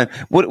sip of wine.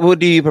 What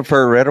do you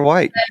prefer, red or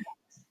white?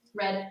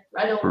 Red.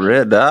 Red.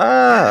 Red.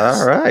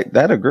 All right.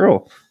 That a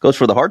girl. Goes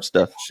for the hard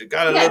stuff. She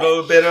got a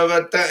little bit of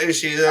a.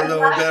 She's a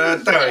little bit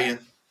of Italian.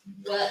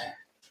 But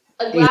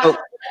a glass of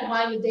red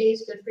wine a day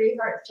is good for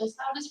your heart, just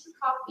how it is for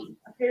coffee,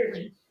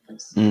 apparently. I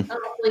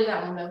don't believe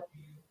that one, though.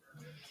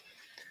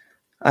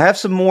 I have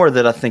some more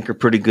that I think are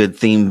pretty good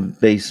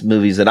theme-based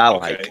movies that I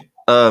like.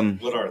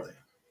 What are they?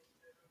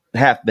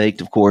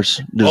 Half-Baked, of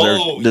course,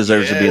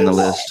 deserves to be in the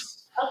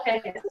list.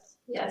 Okay,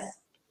 yes.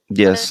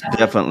 Yes,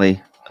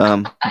 definitely. I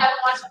haven't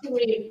watched too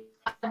many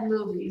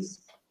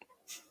movies,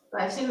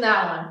 but I've seen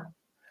that one.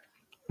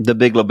 The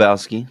Big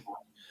Lebowski.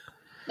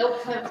 Nope,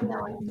 I haven't seen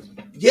that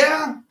one.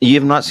 Yeah. You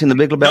have not seen The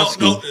Big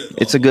Lebowski? No.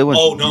 It's a good one.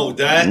 Oh, no.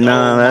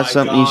 That's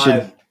something you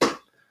should...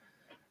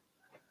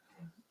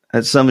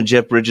 That's some of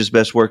Jeff Bridges'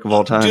 best work of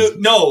all time. Dude,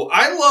 no,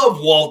 I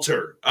love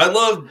Walter. I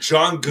love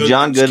John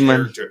Goodman's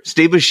character.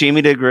 Steve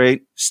Buscemi did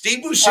great.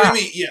 Steve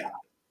Buscemi, yeah.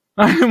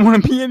 I didn't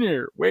want to be in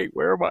here. Wait,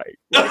 where am I?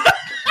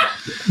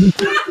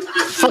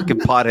 Fucking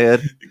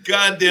pothead.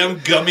 Goddamn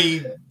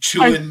gummy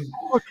chewing.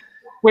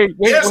 Wait.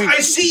 Yes, I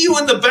see you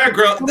in the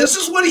background. This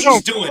is what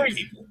he's doing,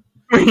 people.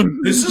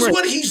 This is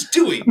what he's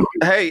doing.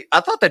 Hey, I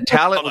thought the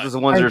talent was the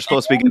ones that are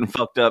supposed to be getting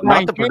fucked up,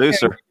 not the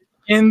producer.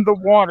 In the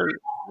water.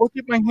 Look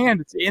at my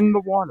hand. It's in the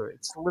water.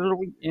 It's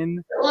literally in.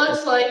 It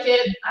looks like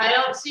it. I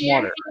don't see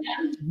water.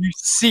 it. You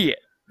see it.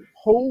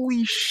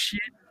 Holy shit,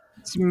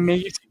 it's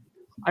amazing.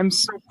 I'm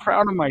so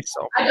proud of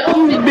myself. I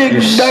don't think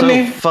You're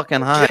dummy. so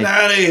fucking high. Get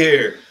out of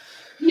here.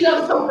 you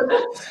know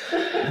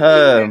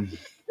something.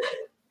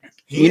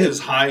 He is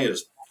high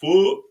as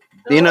fuck.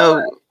 You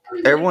know,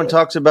 everyone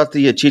talks about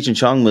the Cheech and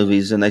Chong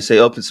movies, and they say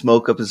Up in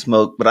Smoke,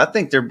 but I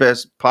think their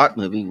best pot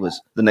movie was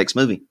The Next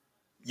Movie.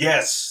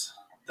 Yes,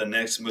 The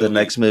Next Movie. The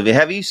Next Movie.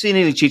 Have you seen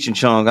any Cheech and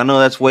Chong? I know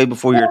that's way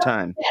before your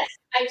time. Yes,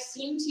 I've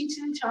seen Cheech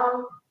and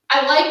Chong.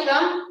 I like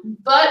them,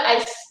 but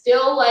I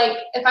still like,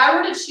 if I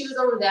were to choose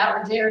over that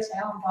or Jay or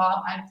Silent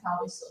Bob, I'd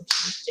probably still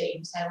choose Jay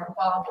and Silent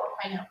Bob or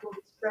Pineapple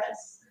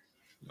Express.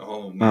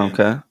 Oh, man.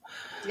 Okay.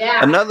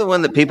 Yeah. Another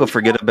one that people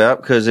forget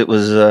about because it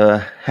was a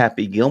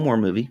Happy Gilmore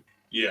movie.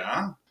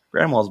 Yeah.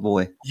 Grandma's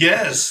Boy.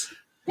 Yes.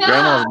 Yeah.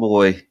 Grandma's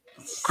Boy.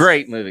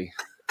 Great movie.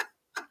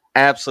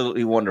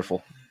 Absolutely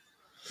wonderful.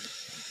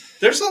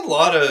 There's a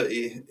lot of,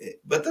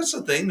 but that's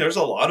the thing. There's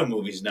a lot of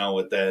movies now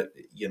with that,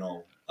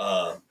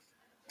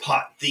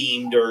 pot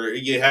themed, or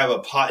you have a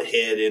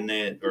pothead in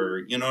it, or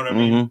you know what I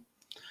mean. Mm-hmm.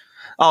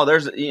 Oh,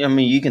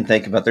 you can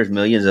think about. There's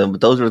millions of them,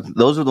 but those are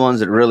the ones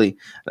that really.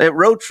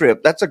 Road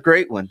Trip. That's a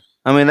great one.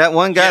 I mean, that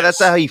one guy. Yes. That's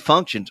how he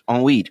functioned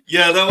on weed.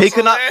 Yeah, that was he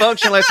could not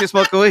function unless he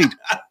smoked weed.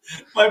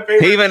 My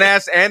favorite. He even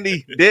asked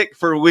Andy Dick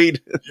for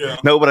weed. Yeah.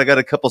 No, but I got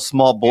a couple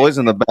small boys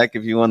in the back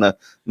if you want to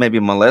maybe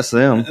molest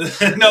them.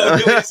 No, or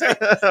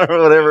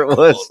whatever it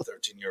was.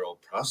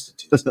 13-year-old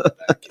prostitutes in the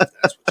back. If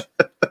that's what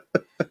you...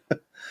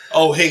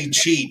 Oh, hey,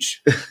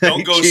 Cheech,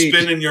 don't go Cheech.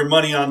 spending your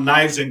money on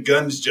knives and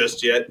guns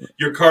just yet.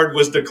 Your card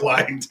was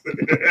declined.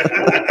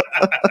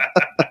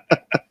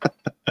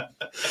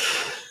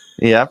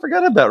 Yeah, I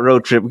forgot about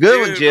Road Trip.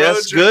 Good one,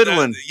 Jess. Good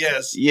one.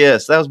 Yes.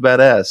 Yes, that was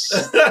badass.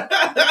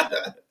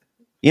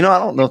 I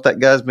don't know if that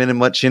guy's been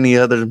in any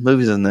other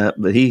movies than that,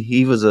 but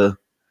he was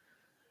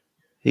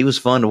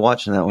fun to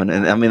watch in that one.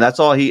 And I mean, that's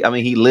all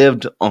he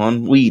lived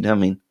on weed. I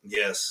mean,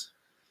 Yes.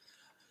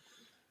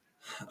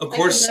 Of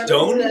course,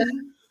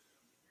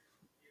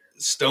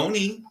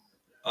 Stoney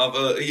of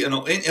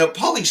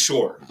Pauly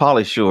Shore.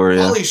 Pauly Shore, yeah.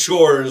 Pauly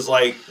Shore is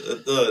like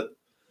the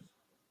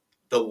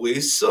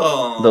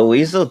weasel. The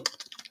Weasel.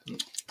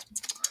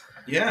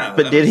 Yeah.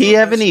 But did he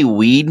have any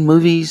weed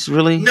movies,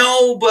 really?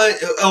 No, but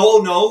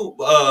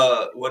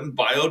wasn't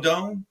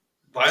Biodome?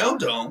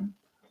 Biodome.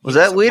 Was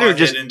that weed or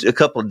just a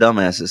couple of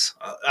dumbasses?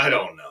 I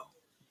don't know.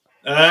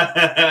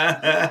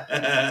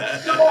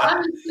 So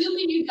I'm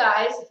assuming you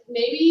guys,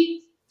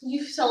 maybe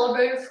you've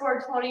celebrated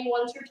 420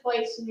 once or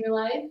twice in your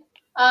life.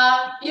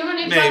 You have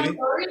any fun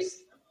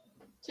stories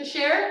to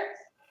share?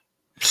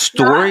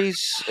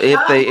 Stories,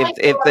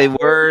 if they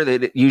were,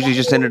 they usually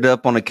just ended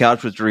up on a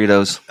couch with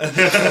Doritos,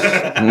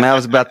 and that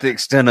was about the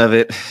extent of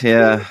it.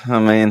 Yeah, I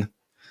mean.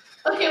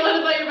 Okay, what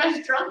about your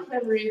best drunk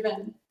memory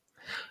then?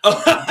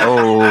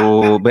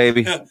 Oh,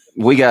 baby,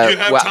 we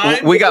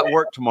got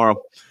work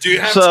tomorrow. Do you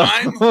have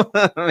time?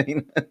 I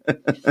mean,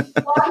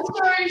 Long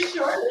story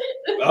short.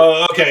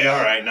 Oh, okay,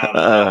 all right.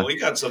 No. We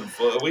got some.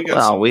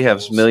 We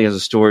have millions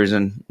of stories,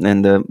 and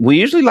we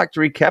usually like to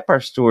recap our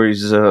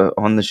stories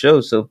on the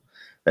show, so.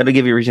 That'll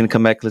give you a reason to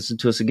come back and listen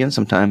to us again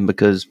sometime,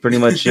 because pretty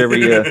much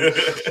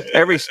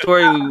every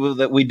story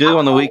that we do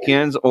on the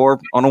weekends or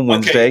on a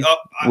Wednesday,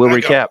 we'll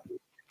recap.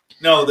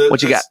 No,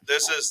 what you got?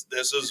 This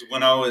is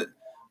when I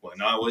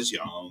was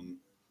young.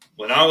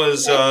 When I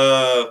was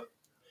I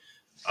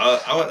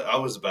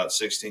was about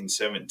 16,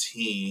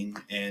 17,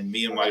 and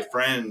me and my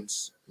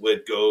friends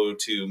would go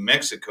to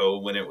Mexico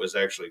when it was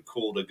actually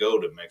cool to go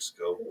to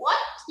Mexico. What?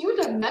 You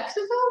went to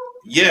Mexico?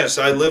 Yes,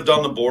 I lived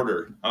on the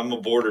border. I'm a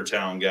border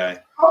town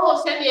guy.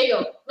 Oh, San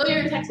Diego. No,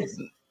 you're in Texas.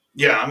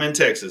 Yeah, I'm in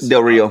Texas.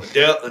 Del Rio. I used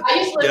to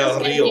live in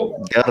San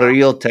Diego. Del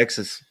Rio,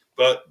 Texas.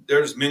 But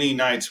there's many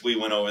nights we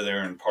went over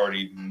there and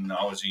partied, and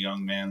I was a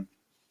young man.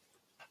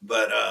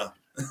 But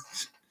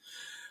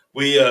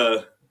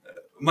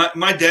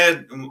my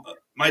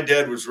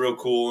dad was real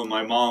cool, and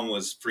my mom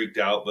was freaked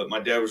out. But my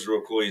dad was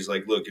real cool. He's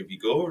like, "Look, if you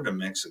go over to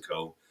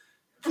Mexico,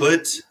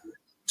 put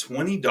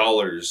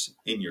 $20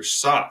 in your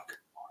sock.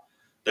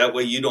 That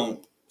way you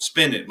don't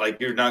spend it. Like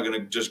you're not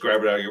gonna just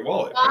grab it out of your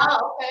wallet."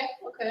 Oh,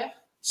 okay.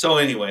 So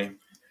anyway,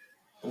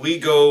 we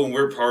go and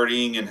we're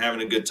partying and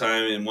having a good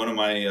time. And one of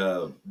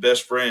my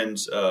best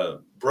friends'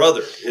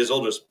 brother, his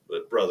oldest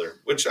brother,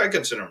 which I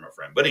consider him a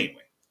friend, but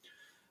anyway,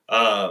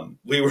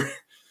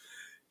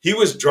 he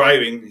was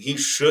driving. He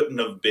shouldn't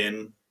have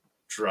been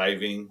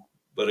driving,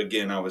 but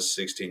again, I was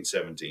 16,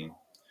 17,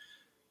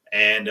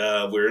 and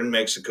we're in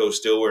Mexico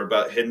still. We're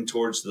about heading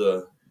towards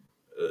to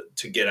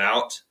get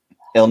out.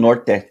 El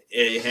Norte.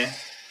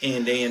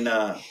 And then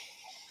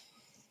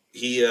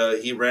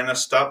he ran a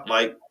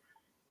stoplight.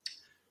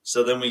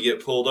 So then we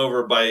get pulled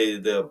over by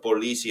the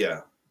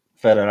Policia.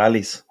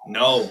 Federales.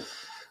 No.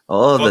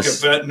 Oh, no,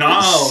 Cerrar.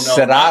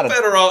 not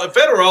Federal.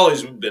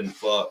 Federales have been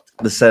fucked.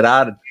 The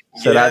Cerrar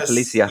Yes,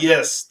 Policia.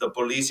 Yes, the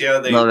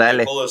Policia.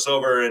 They pull us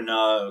over, and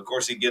of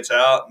course he gets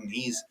out, and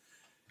he's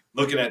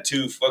looking at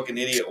two fucking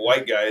idiot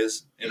white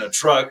guys in a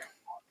truck.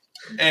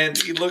 And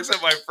he looks at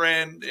my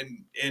friend,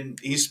 and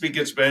he's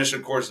speaking Spanish.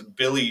 Of course,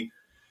 Billy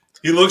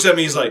He looks at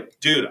me. He's like,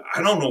 dude,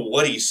 I don't know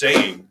what he's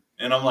saying.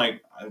 And I'm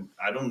like,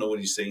 I don't know what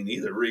he's saying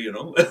either, you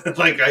know?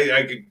 Like,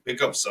 I could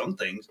pick up some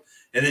things.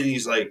 And then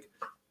he's like,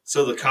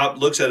 so the cop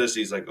looks at us.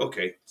 He's like,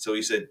 okay. So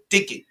he said,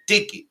 ticket.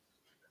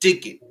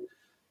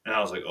 And I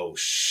was like, oh,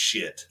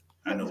 shit.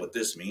 I know what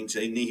this means.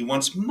 And he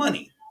wants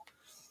money.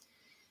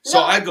 So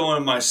I go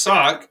in my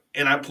sock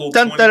and I pull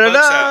 20 bucks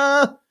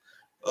out.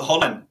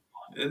 Hold on.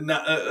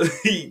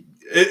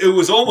 It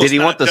was almost. Did he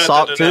want the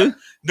sock too?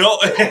 No.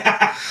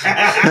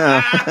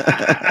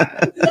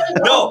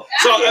 No.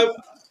 So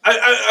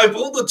I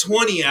pulled the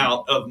 20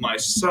 out of my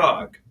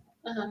sock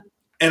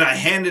and I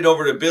hand it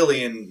over to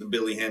Billy, and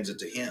Billy hands it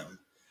to him.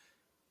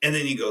 And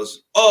then he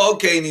goes, oh,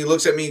 okay. And he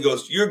looks at me and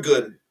goes, you're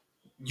good.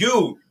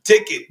 You,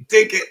 ticket.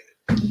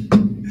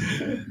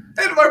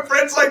 And my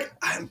friend's like,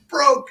 I'm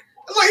broke.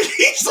 Like,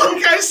 he's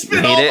like, I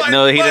spent all my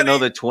money. He didn't know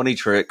the 20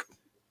 trick.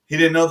 He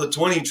didn't know the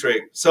 20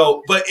 trick.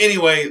 So, but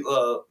anyway,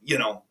 you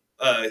know,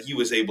 he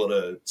was able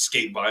to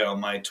skate by on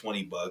my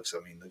 20 bucks. I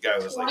mean, the guy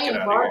was like, get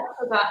out of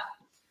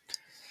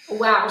here.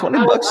 Wow.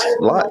 20 bucks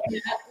a lot.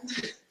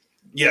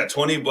 Yeah,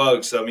 20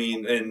 bucks. I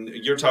mean, and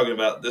you're talking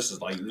about, this is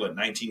like, what,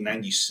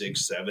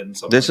 1996, 7,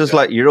 something This is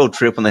like Euro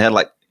Trip when they had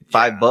like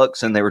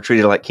 $5 and they were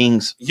treated like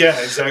kings. Yeah,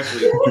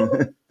 exactly.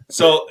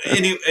 So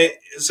anyway,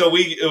 so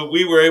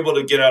we were able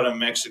to get out of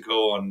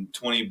Mexico on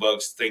 20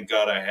 bucks. Thank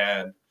God I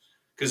had,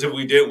 because if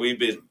we did, we'd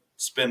be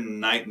spending the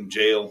night in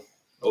jail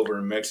over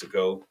in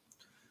Mexico.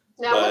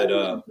 Now,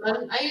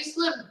 I used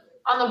to live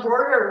on the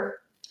border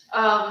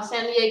of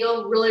San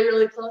Diego, really,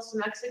 really close to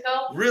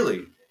Mexico.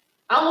 Really?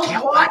 I almost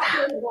walked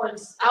there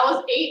once. I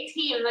was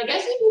 18, and I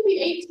guess you can be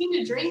 18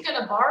 to drink at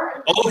a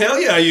bar. Oh, hell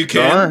yeah, you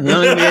can. You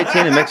only be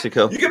 18 in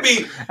Mexico. You can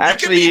be.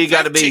 Actually, you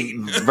got to be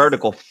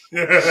vertical.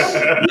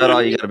 That's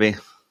all you got to be.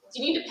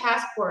 You need a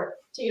passport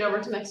to get over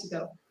to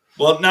Mexico.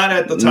 Well, not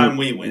at the time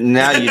we went.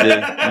 Now you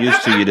do.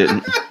 Used to, you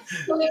didn't.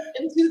 So like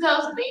in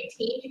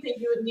 2018, you think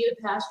you would need a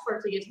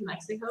passport to get to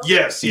Mexico?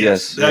 Yes.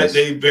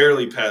 They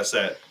barely passed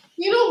that.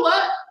 You know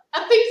what?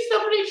 I think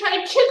somebody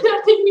tried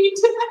kidnapping me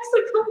to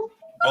Mexico.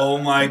 Oh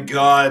my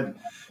God.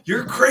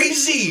 You're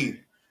crazy.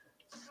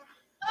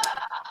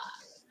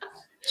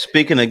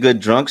 Speaking of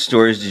good drunk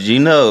stories, did you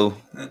know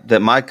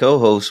that my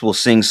co-host will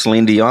sing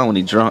Celine Dion when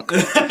he's drunk?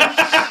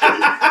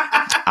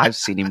 I've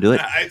seen him do it.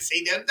 I've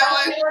seen him do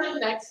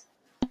it.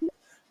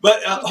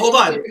 But hold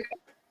on.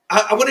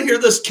 I want to hear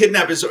this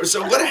kidnapping story.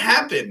 So what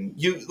happened?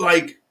 You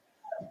like...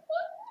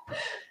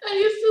 I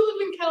used to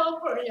live in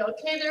California,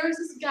 okay? There was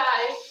this guy,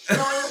 no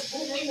one was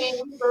his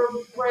name for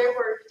where I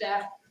worked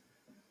at.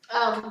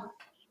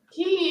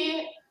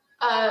 He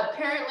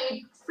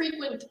apparently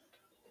frequented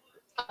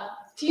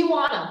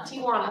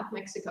Tijuana,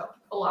 Mexico,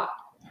 a lot.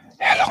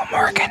 Hello,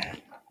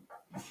 Morgan.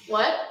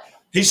 What?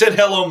 He said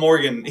hello,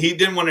 Morgan. He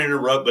didn't want to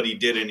interrupt, but he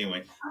did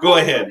anyway. Go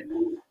ahead.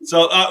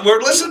 So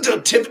we're listening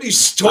to Tiffany's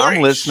story.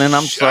 I'm listening.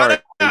 I'm sorry.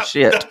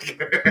 Shit.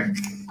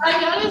 I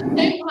gotta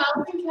say, when I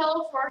was in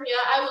California,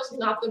 I was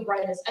not the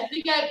brightest. I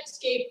think I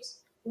escaped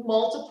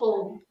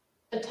multiple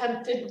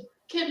attempted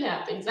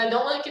kidnappings. I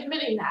don't like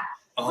admitting that.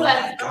 Oh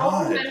but my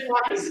God.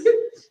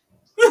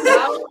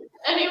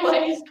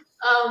 Anyways,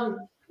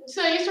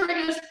 so I used to work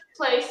at this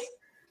place,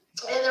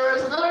 and there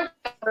was another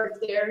guy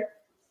there,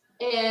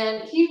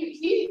 and he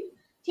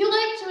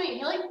liked me.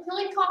 He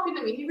liked talking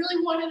to me. He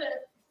really wanted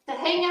to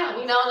hang out,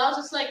 you know. And I was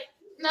just like,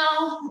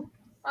 no,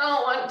 I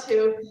don't want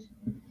to.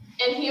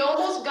 And he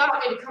almost got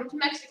me to come to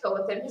Mexico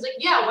with him. He's like,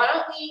 yeah, why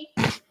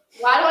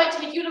do I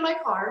take you to my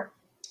car?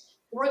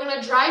 We're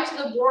gonna drive to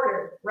the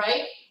border,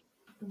 right?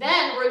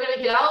 Then we're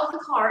gonna get out of the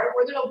car and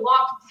we're gonna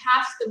walk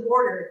past the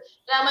border.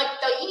 And I'm like,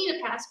 don't you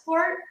need a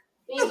passport?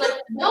 And he's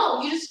like,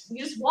 no, you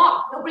just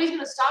walk. Nobody's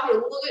gonna stop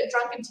you. We'll get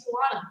drunk in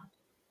Tijuana.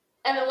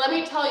 And then let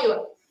me tell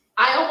you,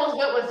 I almost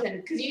went with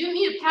him because he didn't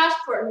need a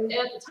passport. And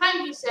at the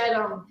time he said,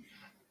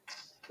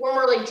 when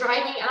we're like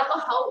driving, I don't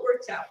know how it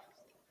works out,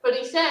 but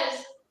he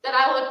says that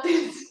I would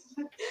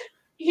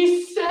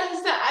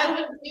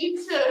need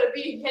to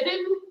be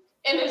hidden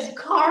in his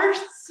car.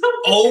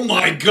 Oh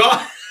my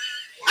God.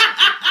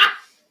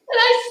 And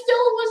I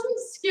still wasn't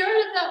scared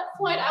at that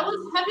point. I was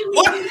having to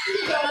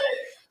about it.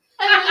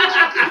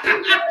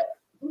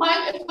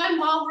 And if my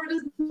mom were to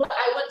know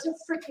I went to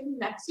freaking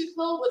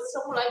Mexico with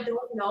someone I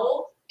don't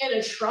know in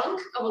a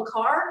trunk of a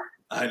car.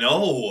 I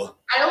know.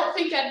 I don't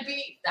think I'd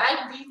be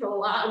in a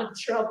lot of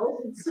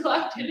trouble. So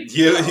I didn't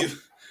go.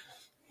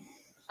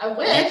 I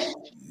wish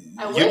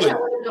I would have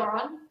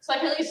gone. So I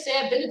can at least say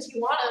I've been to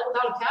Tijuana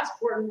without a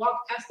passport and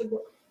walk past the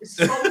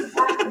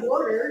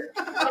border.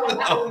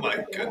 Oh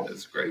my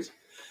goodness gracious.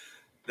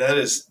 That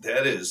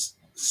is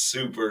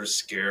super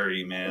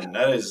scary, man.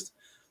 That is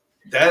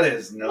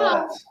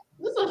nuts.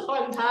 Well, this was a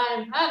fun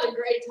time. I had a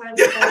great time.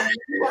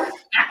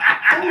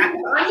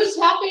 I'm just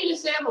happy to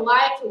say I'm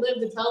alive to live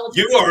to tell the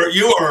story.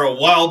 You are a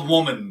wild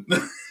woman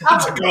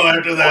to go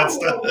after that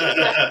stuff.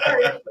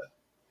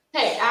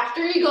 Hey,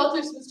 after you go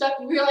through some stuff,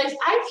 you realize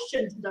I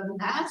shouldn't have done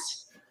that.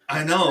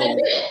 I know. I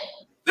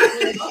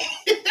did.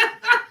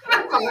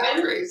 I'm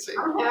fine. Crazy.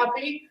 I'm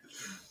happy.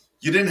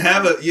 You didn't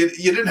have a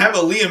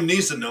Liam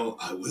Neeson. No,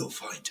 I will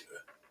find her.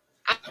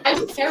 I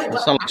don't care It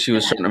what. sounded like she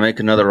was starting to make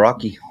another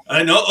Rocky.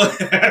 I know.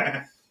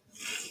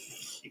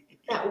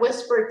 That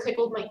whisper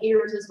tickled my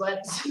ears, is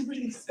what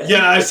somebody said.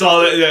 Yeah, I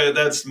saw that. Yeah,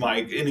 that's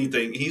Mike.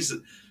 Anything. He is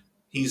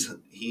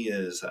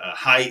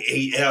high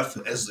AF,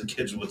 as the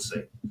kids would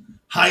say.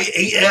 High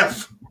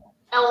AF.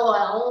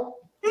 LOL.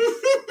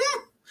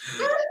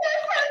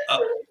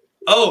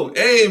 Oh,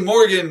 hey,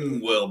 Morgan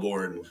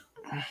Wellborn.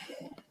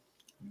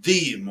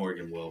 The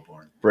Morgan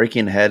Wellborn.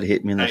 Breaking Bad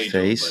hit me in the How you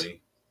doing, face.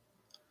 buddy?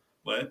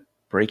 What?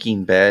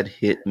 Breaking Bad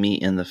hit me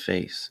in the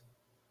face.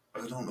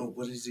 I don't know.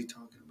 What is he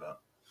talking about?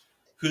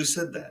 Who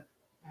said that?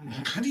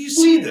 How do you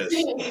see this?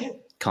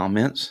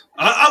 Comments?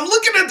 I'm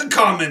looking at the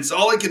comments.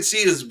 All I can see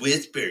is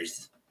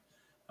whispers.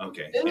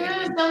 Okay.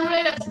 That's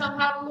not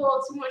having a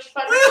little too much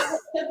fun.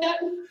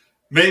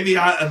 Maybe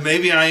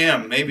I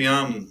am. Maybe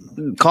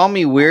I'm. Call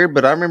me weird,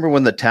 but I remember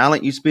when the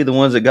talent used to be the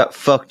ones that got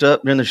fucked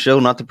up during the show,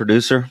 not the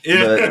producer.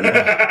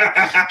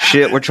 Yeah. But,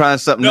 shit, we're trying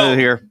something new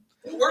here.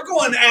 We're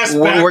going ass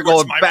backwards. We're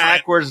going my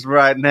backwards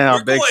right now,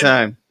 We're big going-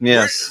 time.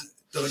 Yes.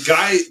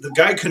 The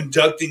guy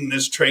conducting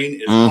this train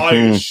is high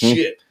as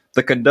shit.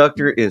 The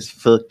conductor is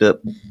fucked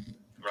up.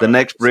 The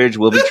next bridge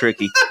will be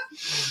tricky.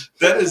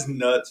 That is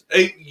nuts.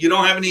 Hey, you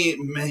don't have any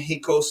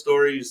Mexico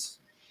stories?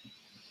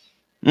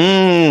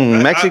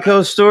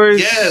 Mexico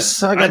stories?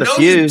 Yes, I got know a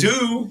few. You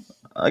do.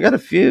 I got a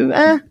few.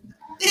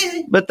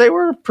 But they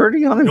were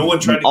pretty on it. No one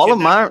tried to all of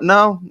mine.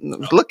 No,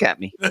 look at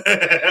me.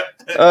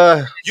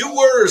 You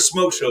were a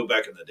smoke show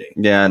back in the day.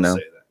 Yeah, I know.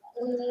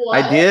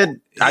 What? I did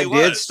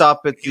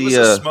stop at He was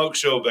a smoke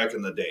show back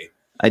in the day.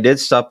 I did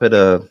stop at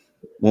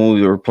when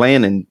we were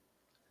playing in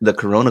the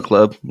Corona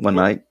Club one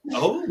night.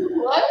 Oh,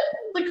 what?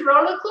 The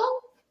Corona Club?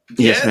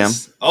 Yes, ma'am.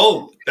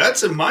 Oh,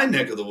 that's in my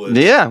neck of the woods.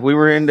 Yeah, we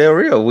were in Del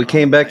Rio. We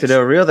came back to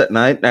Del Rio that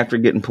night after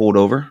getting pulled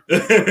over.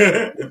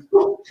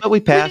 But we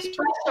passed.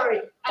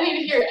 Sorry, I need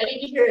to hear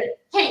it.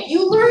 Hey,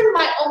 you learned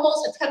my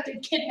almost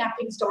attempted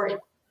kidnapping story.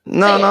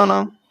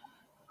 No,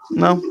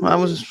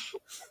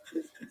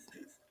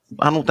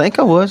 I don't think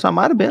I was. I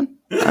might have been.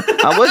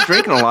 I was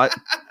drinking a lot.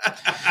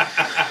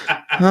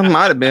 I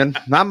might have been.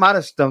 I might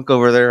have stunk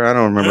over there. I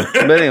don't remember.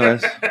 But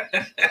anyways.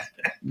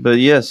 But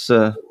yes,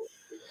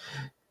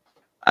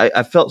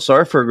 I felt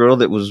sorry for a girl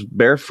that was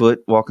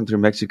barefoot walking through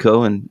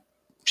Mexico, and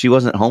she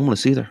wasn't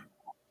homeless either.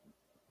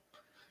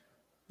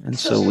 And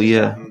so we,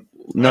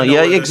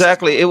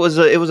 exactly. It was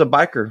a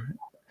biker.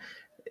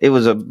 It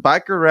was a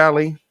biker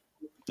rally.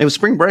 It was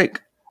spring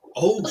break.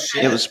 Oh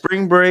shit! It was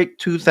spring break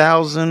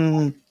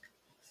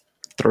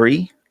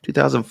 2003,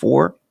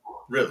 2004.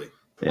 Really?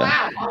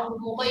 Yeah. Wow.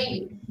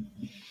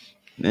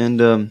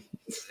 And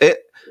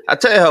I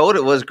tell you how old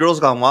it was. Girls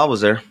Gone Wild was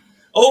there.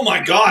 Oh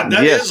my God,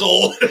 that is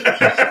old.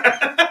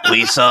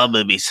 We saw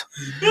movies.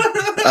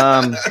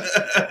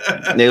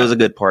 It was a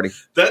good party.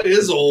 That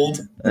is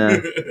old.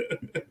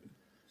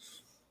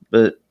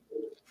 But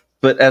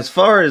as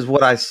far as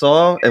what I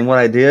saw and what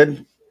I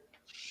did,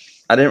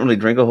 I didn't really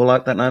drink a whole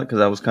lot that night because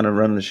I was kind of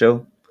running the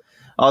show.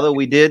 Although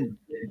we did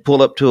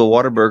pull up to a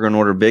Whataburger and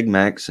order Big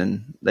Macs,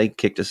 and they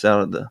kicked us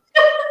out of the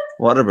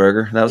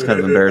Whataburger. That was kind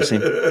of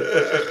embarrassing.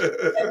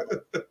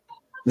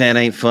 That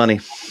ain't funny.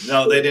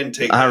 No, they didn't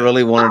take. I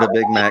really wanted a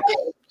Big Mac.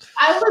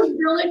 I was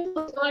really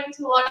going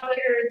to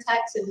Whataburger in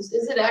Texas.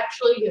 Is it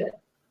actually good?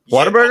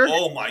 Whataburger?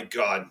 Oh my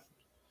God!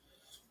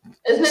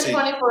 Isn't it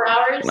 24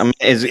 hours? I mean,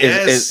 is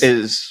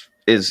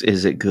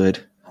it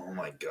good? Oh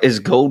my God! Is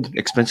gold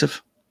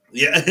expensive?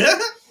 Yeah.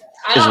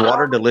 Is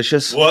water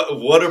delicious?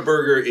 What a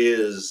burger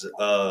is.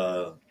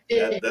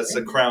 That's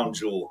the crown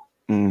jewel.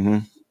 Mm-hmm.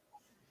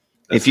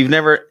 If you've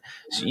never,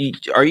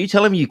 are you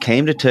telling me you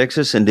came to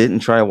Texas and didn't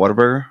try a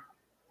Whataburger?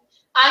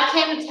 I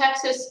came to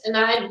Texas and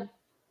I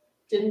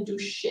didn't do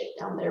shit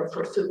down there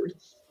for food.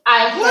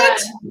 I had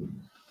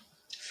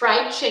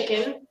fried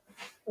chicken.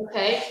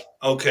 Okay.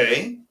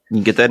 Okay. You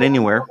can get that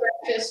anywhere.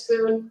 Breakfast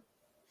food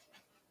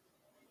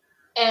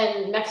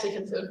and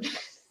Mexican food.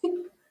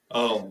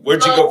 Oh,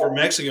 where'd you go for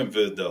Mexican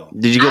food though?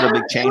 Did you go to a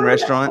big chain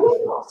restaurant?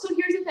 So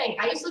here's the thing.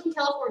 I used to live in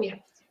California,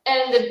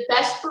 and the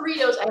best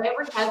burritos I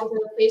ever had was at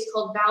a place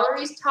called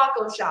Valerie's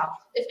Taco Shop.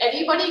 If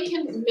anybody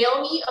can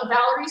mail me a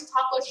Valerie's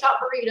Taco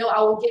Shop burrito,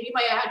 I will give you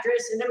my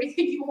address and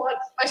everything you want,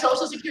 my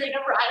social security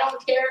number. I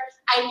don't care.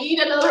 I need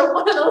another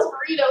one of those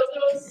burritos.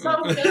 It was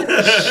so good.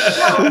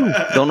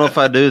 Don't know if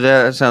I do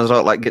that. That sounds a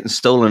lot like getting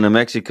stolen in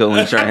Mexico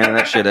when you start handing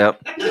that shit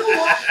out. You know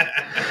what?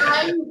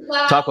 I'm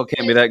glad Taco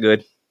can't be that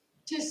good.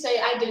 to say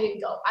I didn't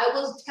go. I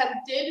was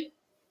tempted,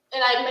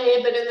 and I may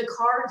have been in the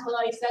car until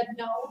I said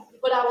no,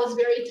 but I was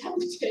very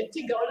tempted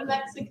to go to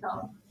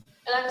Mexico.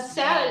 And I'm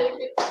sad.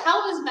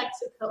 How is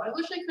Mexico? I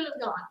wish I could have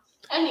gone.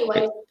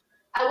 Anyway,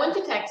 I went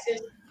to Texas,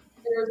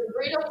 and there was a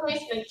burrito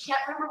place, and I can't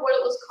remember what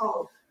it was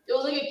called. It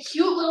was like a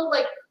cute little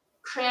like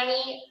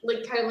cranny,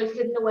 like kind of like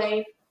hidden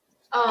away.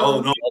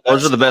 Oh no,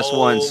 those are the best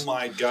ones. Oh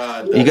my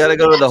God! You got to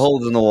go to the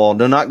holes in the wall.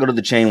 Do not go to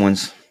the chain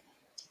ones.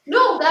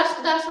 No, that's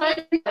what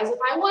I realized. If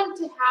I wanted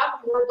to have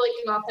more of like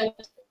an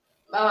authentic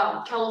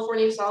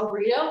California style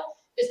burrito,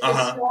 It's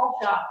the small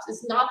shops.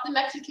 It's not the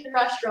Mexican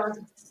restaurants.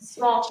 It's the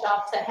small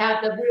shops that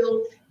have the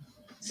real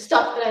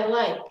stuff that I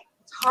like.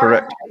 It's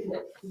hard to find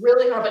it.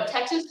 Really hard. But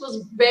Texas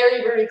was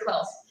very, very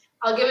close.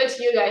 I'll give it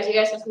to you guys. You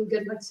guys have some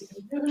good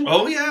Mexican food.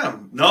 Oh, yeah.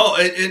 No,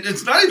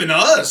 it's not even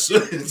us.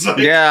 It's like,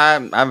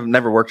 yeah, I've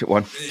never worked at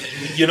one.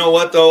 You know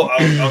what, though?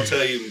 I'll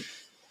tell you.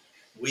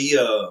 We,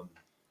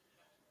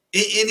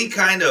 any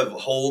kind of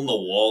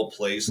hole-in-the-wall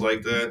place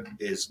like that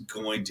is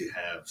going to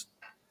have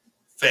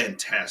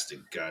fantastic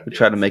goddamn. We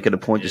try to make it a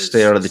point to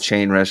stay out of the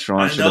chain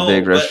restaurants or the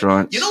big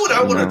restaurants. You know what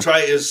I want to try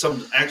is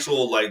some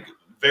actual, like,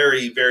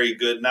 very, very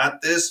good,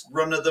 not this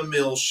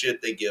run-of-the-mill shit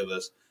they give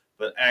us,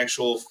 but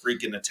actual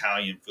freaking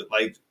Italian food,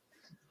 like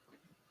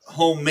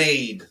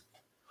homemade.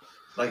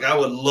 Like, I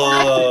would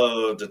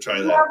love to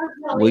try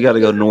that. We got to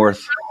go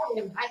north.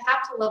 I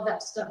have to love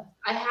that stuff.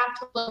 I have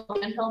to love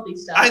unhealthy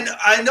stuff.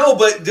 I know,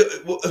 but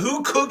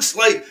who cooks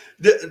like?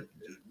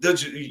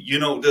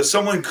 Does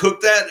someone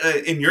cook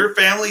that in your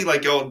family?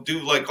 Like, y'all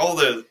do like all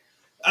the?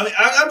 I mean,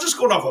 I'm just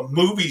going off of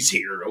movies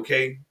here,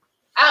 okay?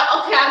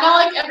 Okay, I'm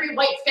not like every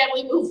white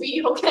family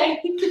movie,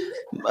 okay?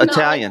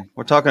 Italian.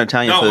 We're talking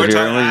Italian food we're here.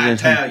 Talking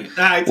Italian.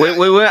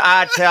 We're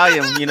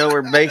Italian. You know,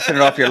 we're basing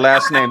it off your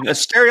last name. A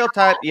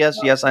stereotype.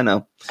 Yes, I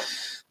know.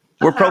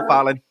 We're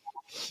profiling.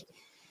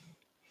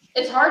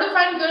 It's hard to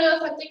find good,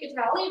 authentic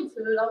Italian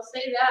food. I'll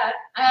say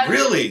that.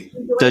 Really?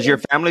 Does your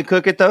family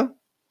cook it though?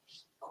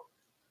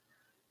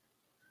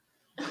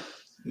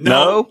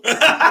 No.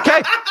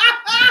 Okay.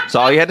 That's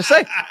all you had to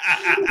say.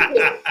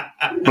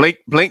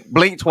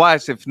 Blink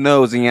twice if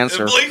no is the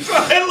answer. Blink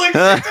twice. There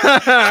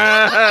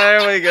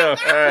we go.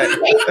 All right.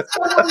 They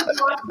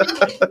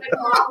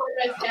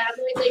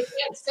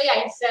can't say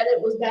I said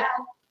it was bad.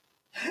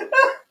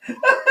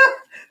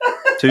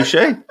 Touche.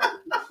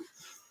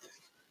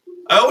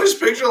 I always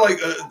picture like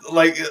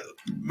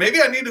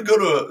maybe I need to go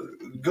to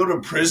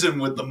prison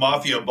with the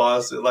mafia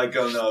boss, like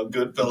on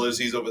Goodfellas.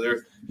 He's over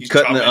there. He's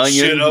cutting the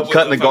onion,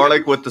 cutting the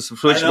garlic with the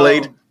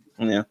switchblade.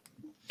 Yeah.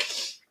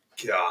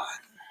 God,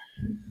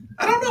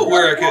 I don't know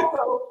where I could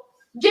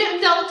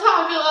get Del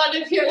Taco out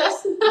of here.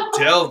 That's not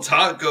Del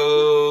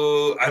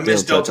Taco. I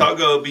miss Del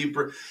Taco.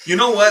 You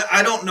know what?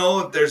 I don't know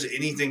if there's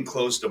anything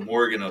close to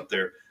Morgan up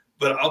there,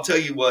 but I'll tell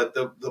you what.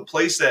 The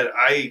place that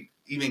I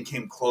even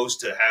came close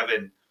to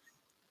having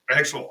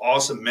actual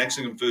awesome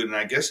Mexican food, and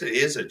I guess it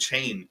is a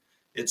chain.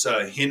 It's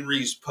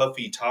Henry's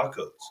Puffy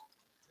Tacos.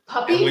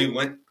 Puppy? And we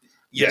went.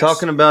 Yes. You're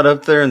talking about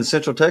up there in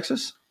Central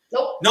Texas?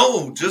 Nope.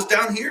 No, just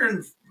down here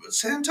in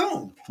San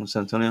Antonio. In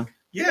San Antonio?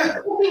 Yeah.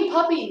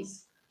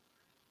 Puppies.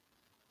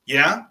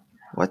 Yeah.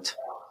 What?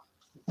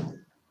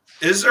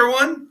 Is there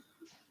one?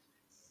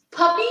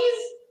 Puppies?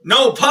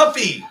 No,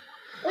 puppy.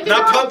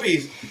 Not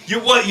puppies. You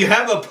what? You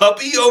have a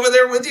puppy over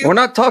there with you? We're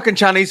not talking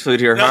Chinese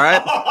food here, all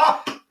right?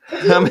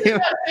 I mean,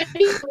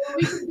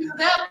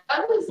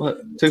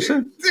 what? Too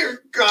soon?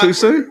 Too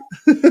soon?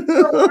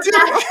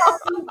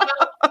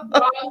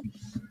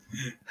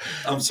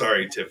 I'm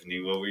sorry,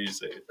 Tiffany. What were you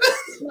saying?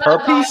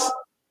 Puppies?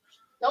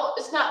 No,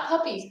 it's not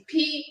puppies.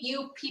 Puppies.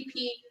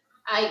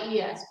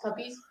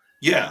 Puppies?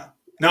 Yeah.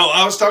 No,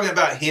 I was talking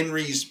about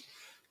Henry's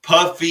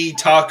Puffy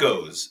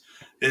Tacos.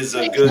 Is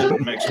a good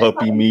Mexican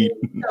puppy meat.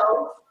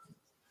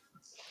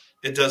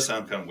 It does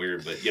sound kind of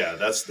weird, but yeah,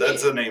 that's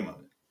the name of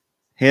it.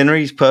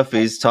 Henry's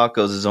Puffy's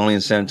Tacos is only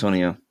in San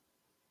Antonio.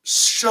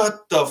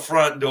 Shut the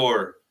front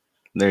door.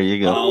 There you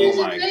go. Oh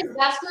my God.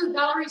 That's the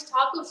Valerie's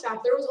Taco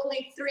Shop. There was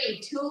only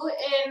 3. 2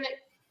 in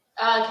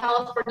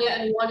California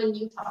and 1 in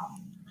Utah.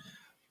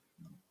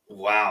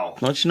 Wow.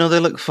 Don't you know they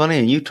look funny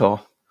in Utah?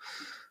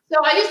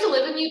 So I used to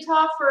live in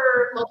Utah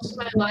for most of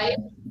my life,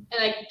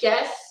 and I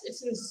guess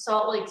it's in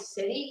Salt Lake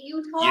City,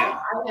 Utah.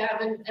 Yeah. I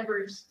haven't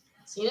ever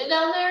seen it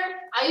down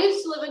there. I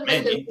used to live in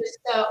like the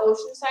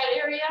Oceanside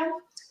area.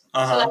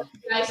 So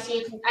I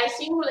seen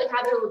where they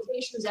had their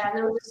locations at, and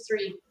there was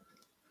 3.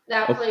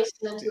 That place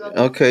and then 2 others.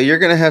 Okay, you're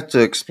going to have to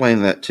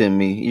explain that to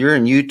me. You're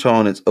in Utah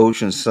and it's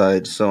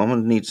Oceanside, so I'm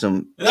going to need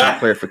some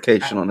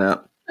clarification on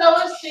that. So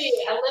let's see.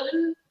 I live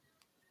in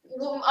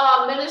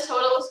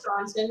Minnesota,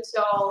 Wisconsin,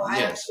 so I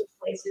have 2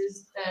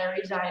 places that I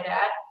reside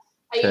at.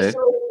 I used to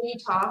live in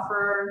Utah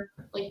for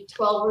like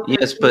 12 or 13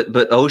 Yes,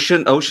 but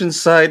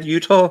Oceanside,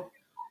 Utah?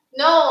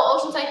 No,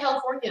 Oceanside,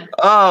 California.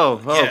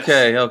 Oh,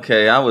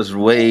 okay. I was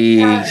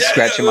way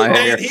scratching my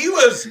head here. He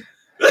was...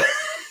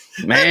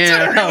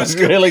 Man, I was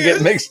really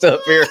getting mixed up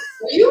here.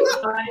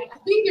 I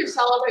think you're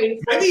celebrating.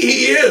 Maybe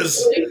he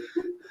is.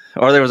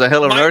 Or there was a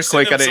hell of an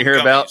earthquake I didn't hear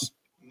about.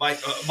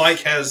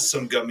 Mike has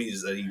some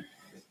gummies that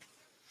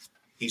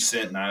he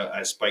sent, and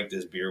I spiked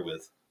his beer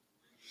with.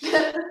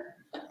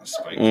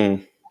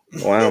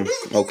 Wow.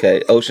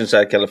 Okay.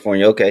 Oceanside,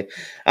 California. Okay.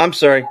 I'm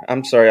sorry.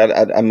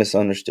 I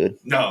misunderstood.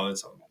 No,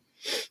 it's all good.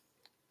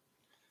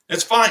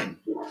 It's fine.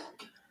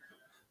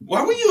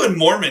 Why were you in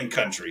Mormon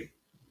country?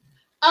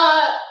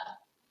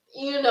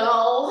 You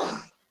know.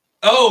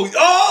 Happened.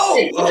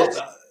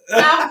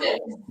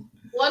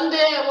 One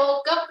day I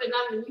woke up and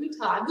I'm in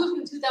Utah. I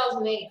moved in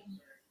 2008.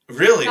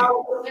 Really? I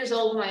was 4 years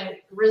old when I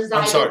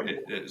resided. I'm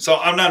sorry. So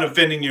I'm not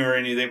offending you or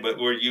anything, but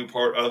were you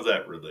part of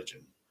that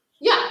religion?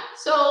 Yeah.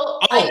 So.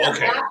 Oh,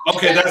 okay.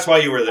 Okay, that's why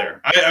you were there.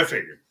 I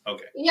figured.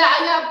 Okay. Yeah, I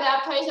got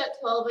baptized at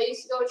 12. I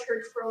used to go to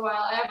church for a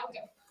while. I haven't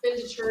been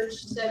to church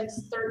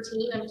since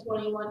 13. I'm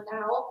 21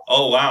 now.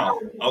 Oh, wow.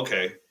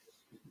 Okay.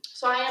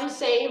 So I am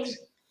saved.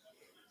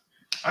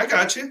 I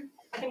got you.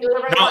 I can do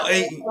whatever I want.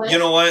 Hey, you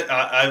know what?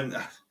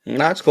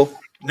 That's cool.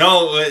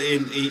 No,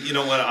 you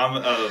know what?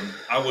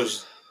 I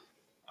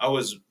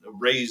was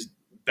raised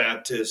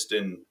Baptist,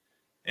 and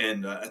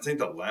I think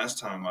the last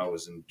time I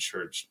was in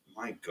church,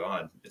 my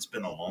God, it's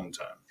been a long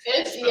time.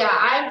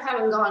 I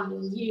haven't gone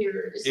in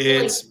years.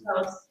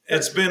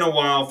 It's been a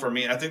while for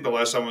me. I think the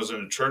last time I was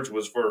in a church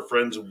was for a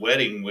friend's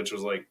wedding, which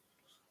was like,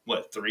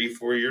 what,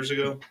 3-4 years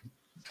ago?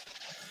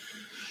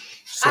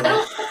 So,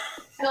 I'm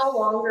no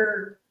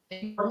longer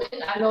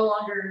Mormon. I'm no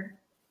longer,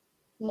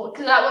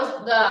 because that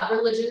was the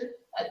religion.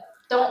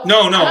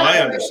 I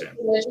understand.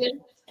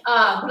 Religion,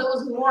 but it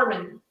was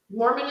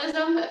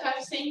Mormonism, if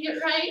I'm saying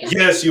it right.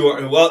 Yes, you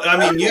are. Well,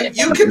 I mean,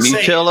 you can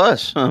say tell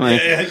us.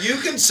 Yeah, you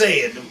can say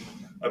it.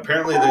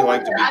 Apparently, they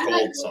like to be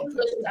called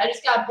something. I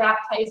just got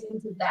baptized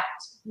into that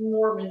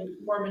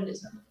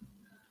Mormonism.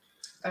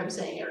 If I'm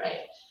saying it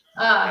right.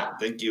 I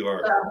think you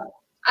are.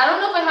 I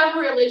don't know if I have a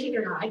religion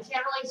or not. I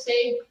can't really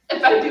say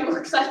if I do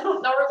because I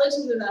don't know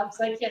religions enough.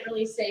 So I can't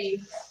really say.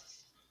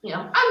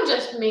 I'm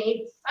just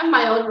me. I'm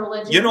my own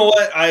religion. You know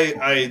what?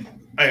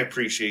 I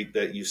appreciate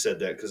that you said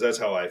that because that's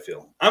how I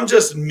feel. I'm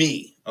just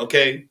me,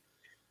 okay?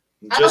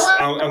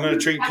 I'm going to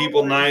treat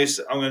people nice.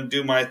 I'm going to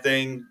do my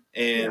thing,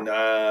 and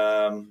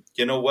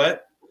you know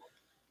what?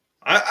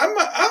 I'm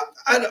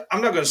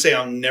not going to say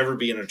I'll never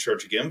be in a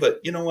church again, but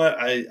you know what?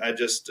 I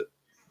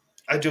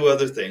do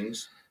other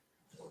things.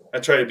 I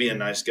try to be a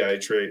nice guy.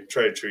 Try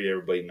to treat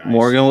everybody nice.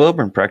 Morgan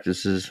Wilburn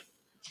practices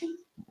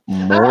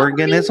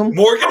Morganism.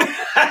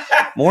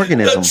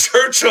 Morganism. The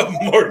Church of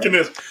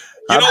Morganism.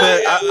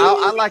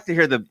 I like to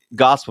hear the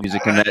gospel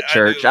music in that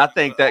church. I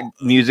think that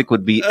music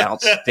would be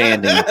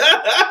outstanding.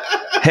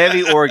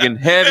 Heavy organ.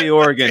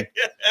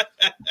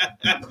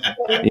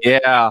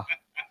 Yeah.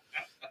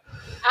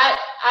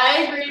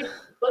 I agree with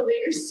what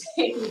you're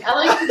saying.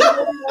 I like to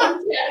go in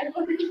one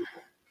category.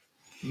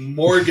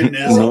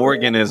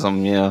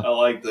 Morganism, yeah. I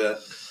like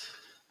that.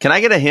 Can I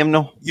get a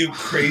hymnal? You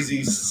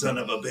crazy son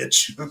of a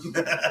bitch.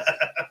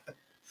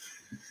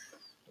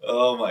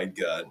 Oh, my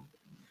God.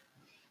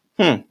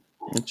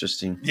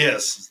 Interesting.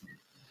 Yes.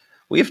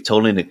 We have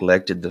totally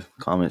neglected the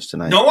comments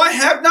tonight. No, I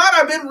have not.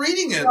 I've been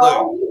reading it.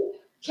 Look.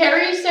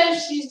 Carrie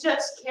says she's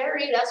just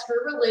Carrie. That's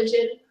her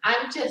religion.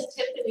 I'm just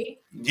Tiffany.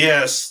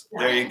 Yes.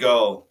 There you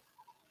go.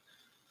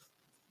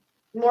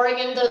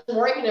 Morgan does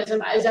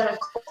Morganism. Is that a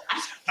cult?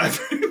 I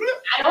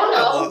don't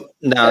know.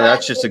 No,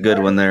 that's just a good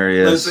one there.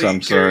 Yes,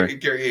 I'm sorry.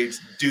 Carrie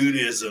hates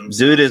dudism.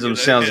 Dudism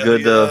sounds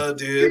good, though.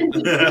 Dude.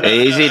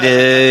 Easy,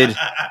 dude.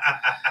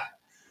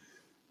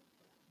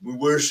 We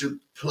worship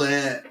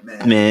plant,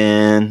 man.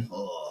 Man.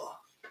 Oh.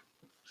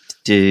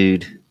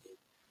 Dude.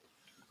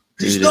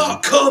 He's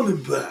not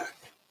coming back.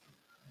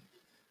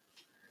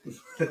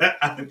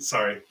 I'm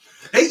sorry.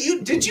 Hey,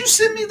 did you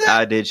send me that?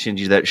 I did send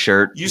you that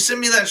shirt. You sent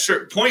me that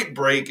shirt. Point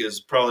Break is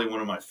probably one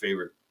of my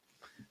favorite.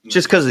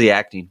 Just because of the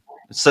acting.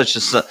 It's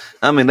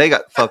they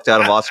got fucked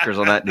out of Oscars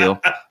on that deal.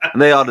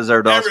 And they all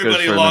deserved Oscars.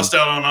 Everybody lost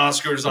out on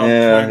Oscars on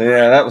Point Break.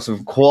 Yeah, that was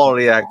some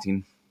quality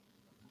acting.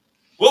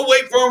 We'll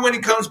wait for him when he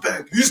comes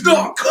back. He's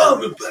not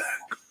coming back.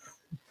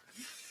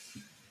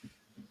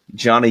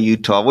 Johnny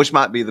Utah, which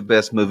might be the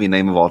best movie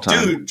name of all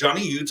time. Dude,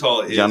 Johnny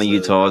Utah is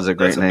a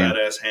great name.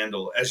 That's a badass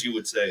handle, as you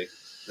would say.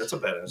 That's a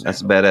badass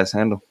That's handle. A badass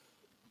handle.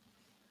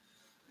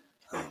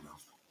 I don't know.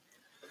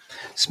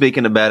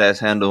 Speaking of badass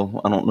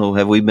handle, I don't know,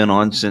 have we been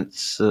on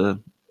since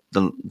the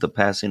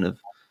passing of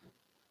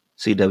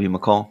C.W.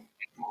 McCall?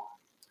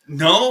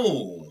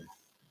 No,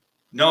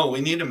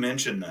 we need to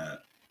mention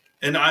that.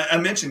 And I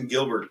mentioned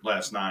Gilbert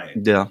last night.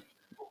 Yeah.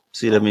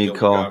 C.W.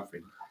 McCall,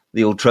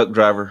 the old truck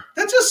driver.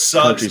 That just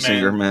sucks, country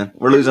singer, man.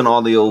 We're losing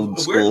all the old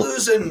school.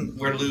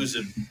 We're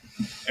losing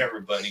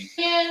everybody.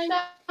 And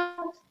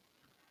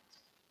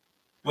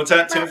what's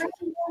that, Tiff?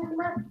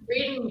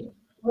 Reading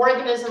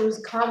Morganism's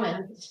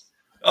comments.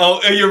 Oh,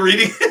 are you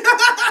reading?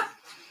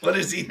 What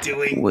is he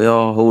doing? We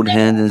all hold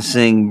hands and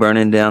sing,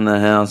 burning down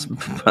the house.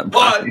 Burning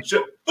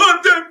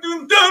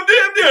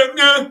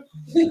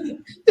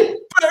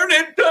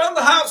down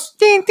the house.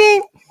 Ding,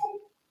 ding.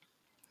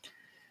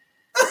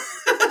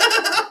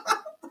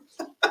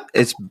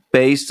 It's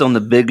based on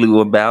the Big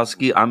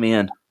Lebowski. I'm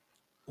in.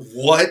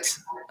 What?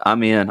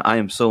 I'm in. I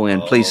am so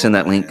in. Please send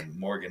that link.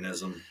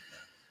 Morganism.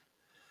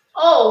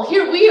 Oh,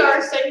 here we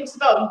are saying it's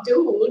about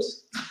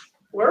dudes.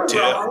 We're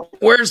wrong.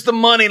 Where's the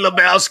money,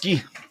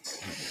 Lebowski?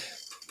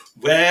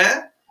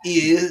 Where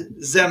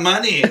is the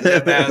money,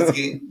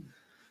 Lebowski?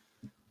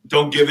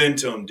 Don't give in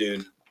to them,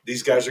 dude.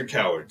 These guys are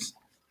cowards.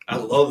 I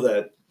love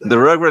that. The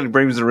rug really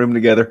brings the room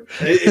together.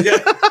 Did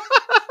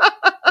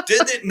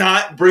it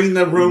not bring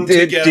the room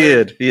together? It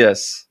did,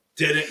 yes.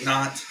 Did it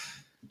not?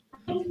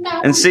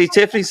 And see,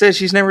 Tiffany says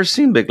she's never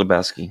seen Big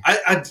Lebowski.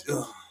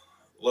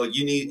 Well,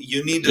 you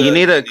need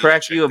to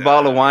crack you a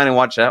bottle of wine and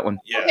watch that one.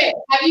 Yeah. Okay,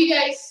 have you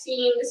guys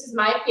seen? This is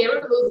my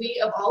favorite movie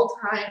of all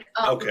time.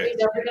 Okay.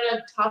 Nobody's ever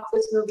gonna top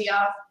this movie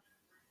off.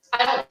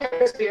 I don't care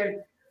if it's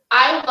weird.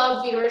 I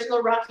love the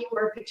original Rocky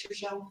Horror Picture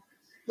Show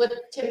with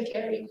Tim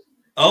Curry.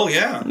 Oh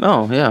yeah.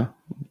 Oh yeah.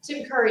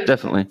 Tim Curry.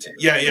 Definitely.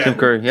 Yeah. Tim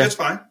Curry. Yeah. That's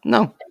fine.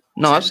 No,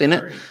 I've seen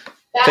it.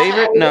 That's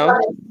Favorite? No.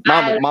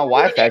 I My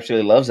wife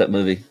actually loves that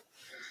movie.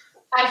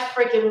 I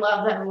freaking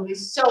love that movie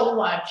so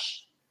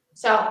much.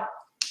 So,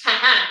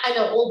 I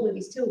know old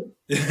movies too.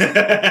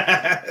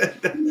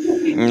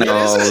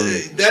 No,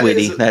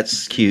 sweetie,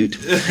 that's cute.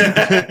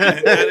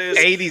 That is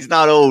 80's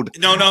not old.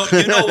 No,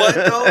 you know what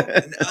though?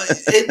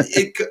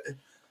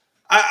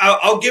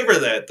 I'll give her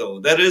that though.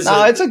 That is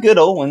it's a good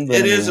old one.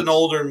 It is an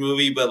older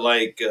movie, but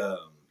like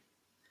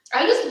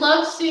I just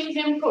love seeing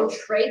him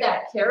portray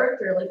that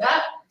character like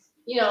that.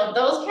 You know,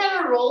 those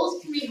kind of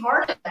roles can be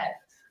hard at,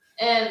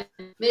 and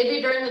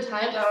maybe during the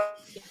time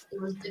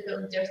it was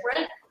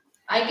different.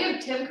 I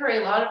give Tim Curry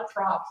a lot of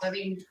props. I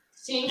mean,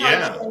 seeing how he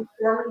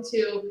transformed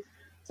into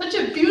such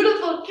a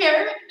beautiful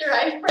character.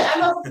 I'm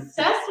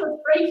obsessed with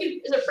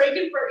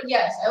Frankenfurter.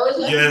 Yes, I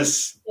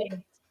was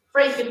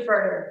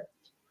Frankenfurter.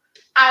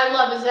 I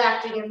love his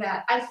acting in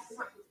that.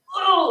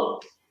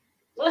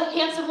 What a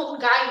handsome little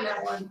guy in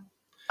that one.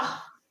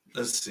 Oh.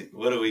 Let's see.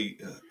 What do we?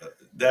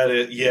 That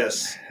is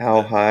yes.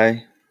 How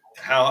high?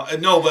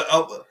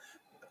 But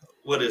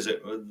what is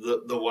it?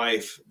 The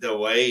wife.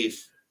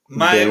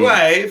 My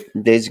wife.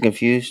 Dazed and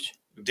Confused.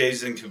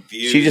 Dazed and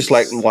Confused. She just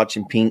liked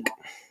watching Pink.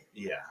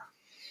 Yeah.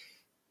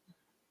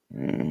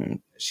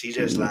 She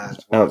just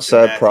liked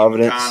Outside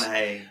Providence.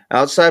 McConaughey.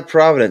 Outside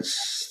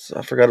Providence.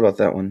 I forgot about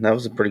that one. That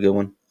was a pretty good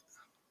one.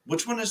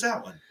 Which one is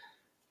that one?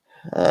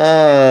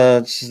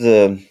 It's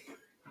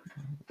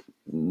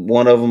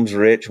one of them's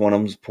rich, one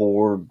of them's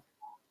poor.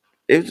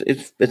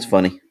 It's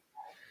funny.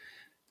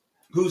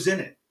 Who's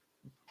in it?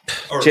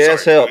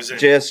 Jess help.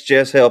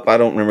 I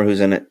don't remember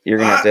who's in it. You're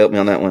gonna have to help me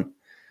on that one.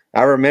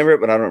 I remember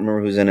it, but I don't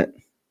remember who's in it.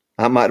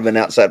 I might have been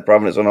Outside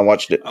Providence when I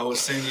watched it. I will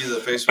send you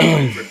the Facebook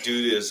link for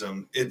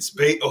Dudism.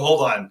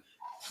 Hold on.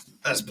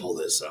 Let's pull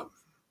this up.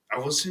 I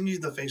will send you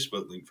the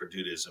Facebook link for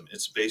Dudism.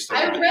 It's based on.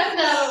 I read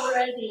that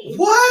already.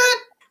 What?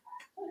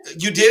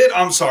 You did?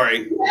 I'm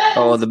sorry. Yes.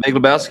 Oh, The Big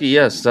Lebowski.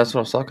 Yes, that's what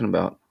I was talking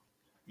about.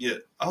 Yeah.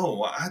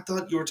 Oh, I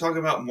thought you were talking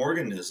about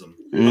Morganism.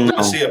 No. I want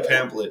to see a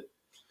pamphlet.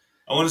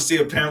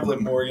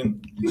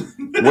 Morgan.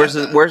 Where's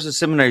the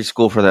seminary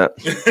school for that?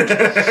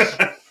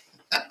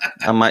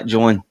 I might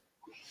join.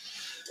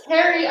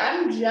 Carrie,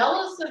 I'm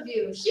jealous of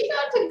you. She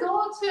got to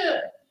go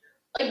to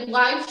like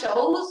live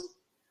shows.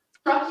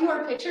 Rocky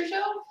Horror Picture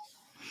Show.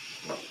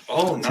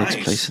 Oh, nice.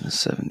 Takes place in the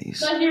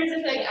 70s. But here's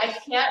the thing: I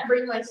can't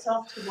bring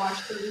myself to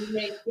watch the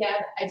remake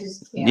yet. I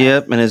just can't.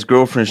 Yep, and his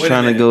girlfriend's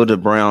trying to go to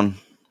Brown.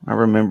 I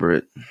remember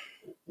it.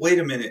 Wait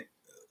a minute.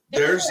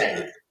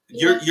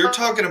 You're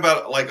talking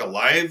about like a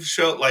live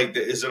show? Like,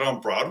 is it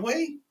on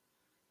Broadway?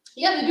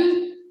 Yeah,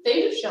 they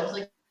do shows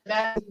like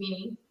that.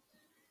 Meaning.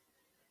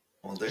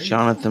 Well,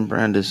 Jonathan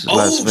Brandis'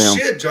 last film. Oh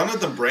shit,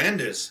 Jonathan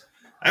Brandis.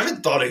 I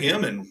haven't thought of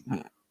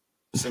him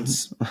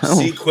since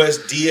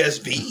Sequest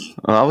DSV.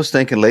 Oh, I was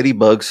thinking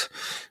Ladybugs.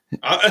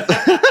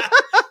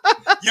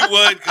 You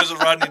would because of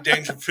Rodney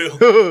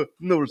Dangerfield.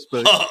 No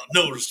respect.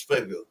 No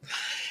respect.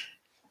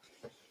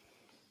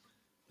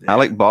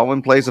 Alec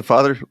Baldwin plays the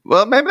father.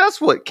 Well, maybe that's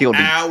what killed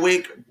him.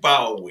 Alec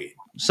Baldwin.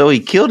 So he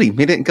killed him.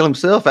 He didn't kill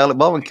himself. Alec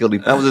Baldwin killed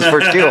him. That was his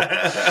first kill.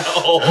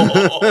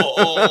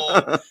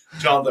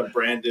 Jonathan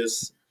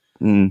Brandis.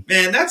 Man,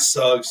 that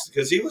sucks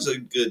because he was a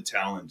good,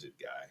 talented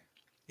guy.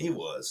 He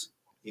was.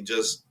 He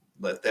just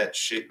let that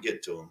shit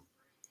get to him.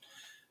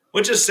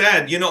 Which is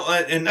sad,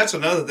 and that's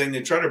another thing.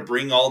 They try to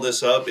bring all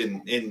this up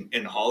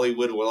in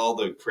Hollywood with all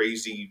the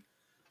crazy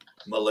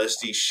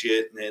molesty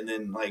shit, and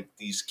then like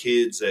these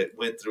kids that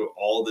went through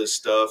all this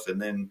stuff, and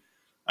then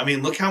I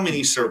mean, look how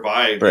many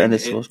survived,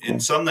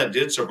 and some that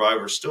did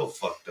survive are still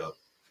fucked up.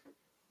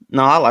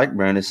 No, I like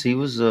Brandis. He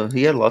was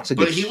he had lots of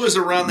good. But he was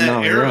around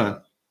that era. Yeah.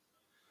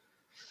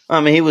 I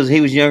mean, he was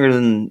younger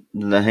than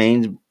the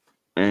Haynes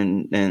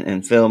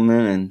and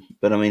Feldman,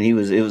 but I mean, it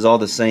was all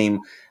the same.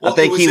 Well, I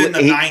think he was in the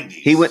 90s.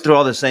 He went through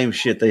all the same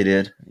shit they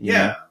did.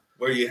 Yeah,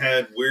 where you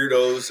had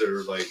weirdos that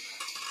are like,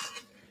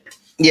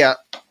 yeah.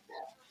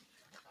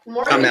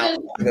 I'm out.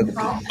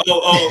 Well,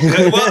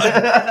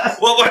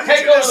 what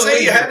did you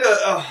say? You had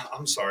to.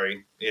 I'm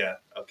sorry. Yeah.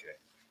 Okay.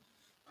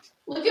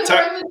 Look at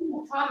what in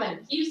the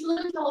comment. He used to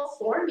live in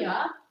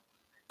California.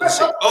 Let's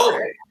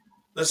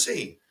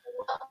see.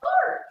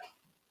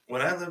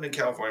 When I lived in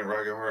California,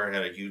 Rocky Horror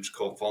had a huge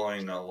cult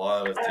following. A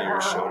lot of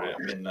theaters showed it at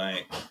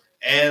midnight,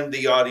 and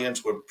the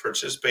audience would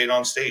participate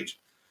on stage.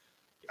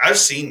 I've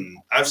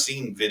seen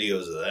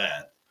videos of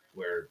that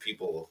where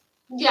people.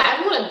 Yeah,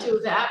 I want to do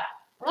that.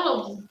 I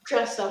want to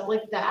dress up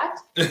like that.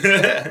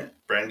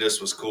 Brandis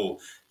was cool.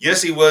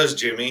 Yes, he was,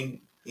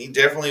 Jimmy. He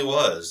definitely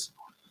was.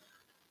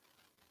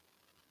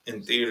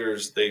 In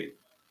theaters, they.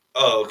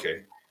 Oh,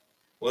 okay.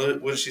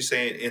 What is she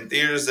saying? In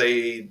theaters,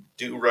 they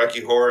do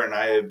Rocky Horror, and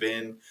I have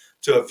been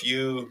to a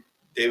few.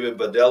 David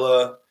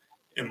Badella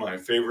And my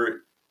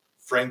favorite,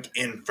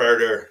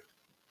 Frank-N-Furter.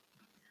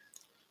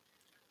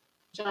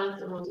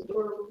 Jonathan was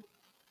adorable.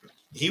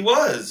 He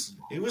was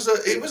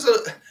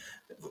a,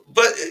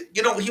 but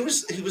you know, he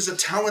was a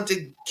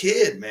talented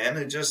kid, man.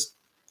 It just,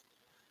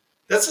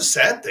 that's a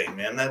sad thing,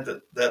 man.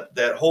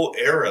 That whole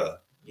era,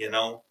 you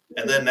know,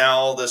 and then now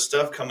all this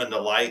stuff coming to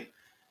light.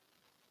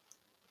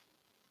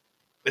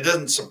 It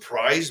doesn't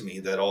surprise me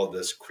that all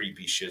this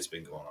creepy shit's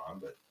been going on,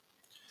 but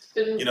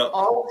you know,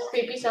 all this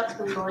creepy stuff's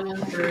been going on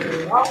for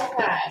a long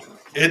time.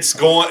 It's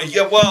going,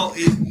 yeah. Well,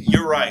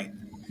 you're right.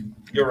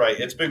 You're right.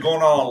 It's been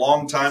going on a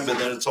long time, but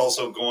then it's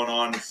also going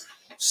on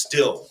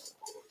still.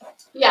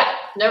 Yeah,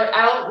 never.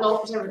 I don't know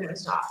if it's ever going to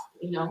stop.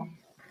 You know,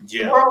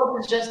 yeah. The world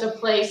is just a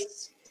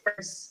place where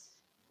it's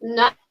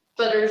not,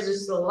 but there's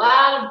just a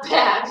lot of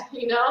bad.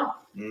 You know.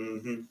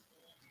 Mm-hmm.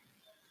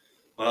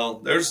 Well,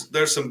 there's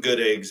some good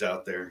eggs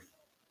out there.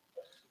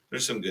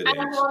 There's some good eggs.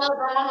 I'm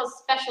on a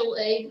special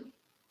egg.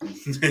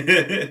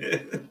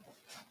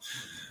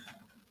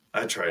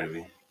 I try to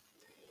be.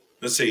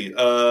 Let's see.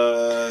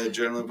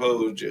 Adrenaline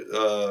Poe.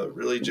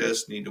 Really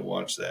just need to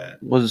watch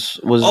that. Was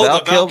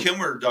the Val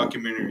Kilmer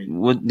documentary?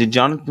 Did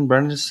Jonathan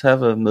Brandis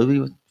have a movie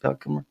with Val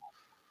Kilmer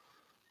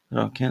that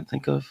I can't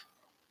think of?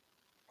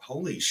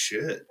 Holy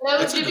shit! No,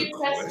 That's Jimmy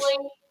Presley.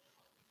 Question.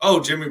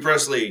 Oh, Jimmy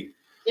Presley.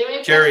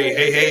 Jimmy Carrie,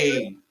 Presley.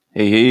 hey.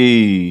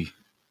 Hey.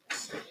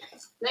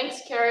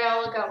 Thanks, Carrie.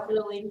 I'll look out for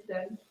the link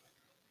then.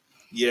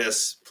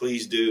 Yes,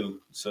 please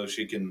do. So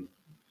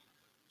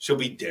she'll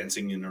be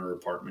dancing in her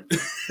apartment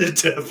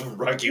to have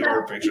Rocky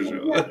Horror Picture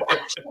Show. I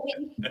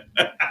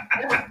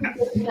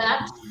think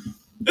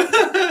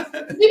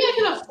I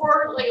can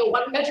afford like a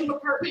 1-bedroom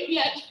apartment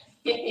yet.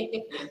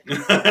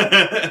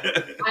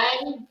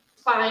 I'm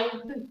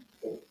fine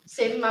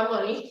saving my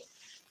money.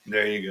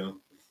 There you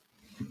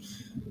go.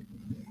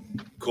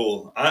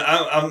 Cool.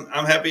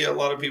 I'm happy a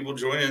lot of people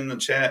joining the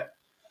chat.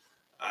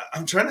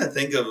 I'm trying to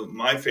think of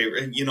my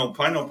favorite. You know,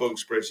 Pineapple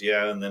Express,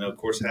 yeah, and then of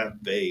course Half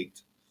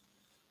Baked.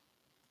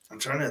 I'm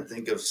trying to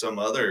think of some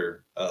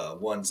other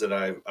ones that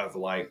I've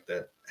liked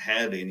that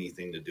had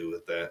anything to do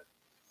with that.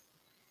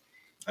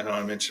 I know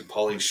I mentioned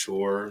Pauly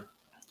Shore.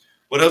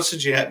 What else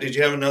did you have? Did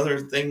you have another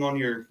thing on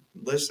your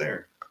list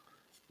there?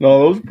 No,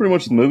 those are pretty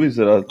much the movies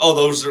that I. Oh,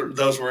 those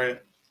were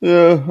it.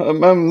 Yeah,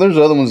 there's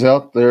other ones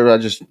out there.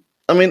 Up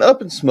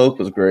in Smoke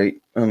was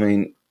great. I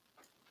mean,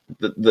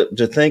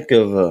 to think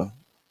of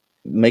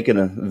making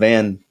a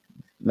van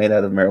made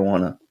out of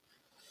marijuana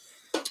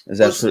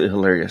is absolutely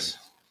hilarious.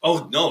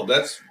 Oh no,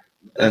 that's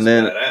and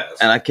then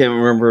badass. And I can't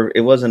remember. It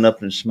wasn't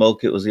Up in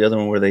Smoke. It was the other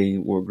one where they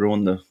were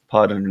growing the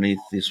pot underneath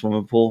the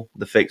swimming pool,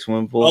 the fake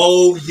swimming pool.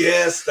 Oh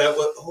yes, that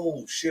was.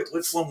 Oh shit,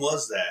 which one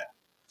was that?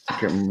 I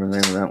can't remember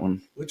the name of that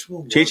one. Which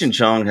one? Cheech and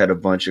Chong had a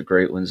bunch of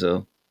great ones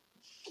though.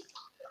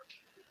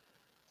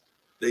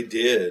 They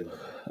did.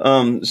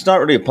 It's not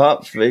really a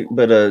pop fake,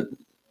 but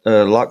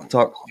Lock,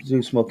 Talk,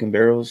 Two Smoking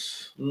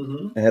Barrels.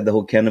 Mm-hmm. It had the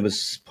whole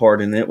cannabis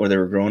part in it where they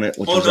were growing it,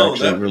 which was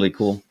actually really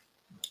cool.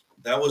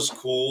 That was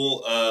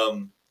cool.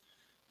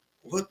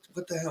 What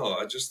the hell?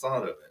 I just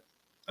thought of it.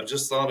 I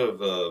just thought of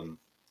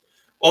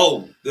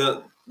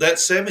that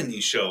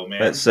 70s show,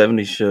 man. That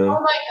 70s show.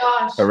 Oh my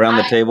gosh! Around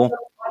the Table. I love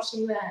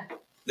watching that.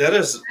 That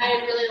is. I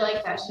really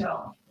like that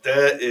show.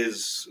 That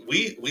is.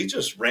 We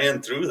just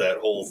ran through that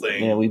whole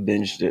thing. Yeah, we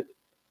binged it.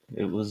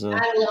 It was. I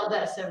love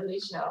that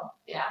 70s show.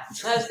 Yeah,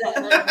 that's that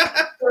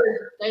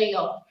third. There you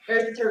go.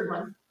 There's the third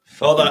one.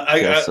 Hold on, I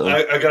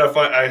gotta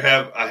find. I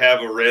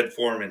have a Red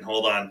Foreman.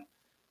 Hold on.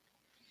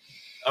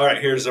 All right,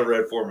 here's a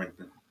Red Foreman.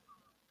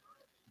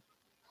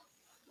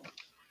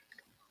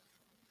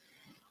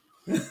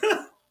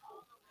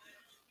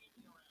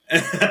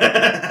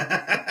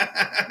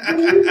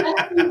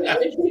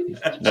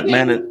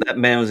 That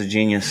man was a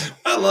genius.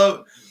 I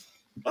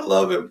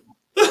love him.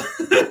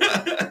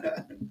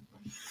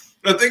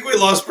 I think we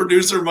lost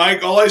producer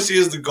Mike. All I see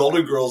is the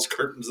Golden Girls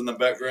curtains in the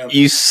background.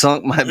 You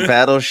sunk my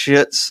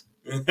battleships.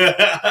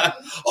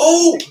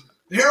 Oh,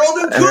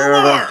 Harold and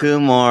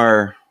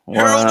Kumar. Wow.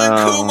 Harold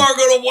and Kumar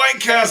go to White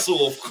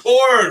Castle, of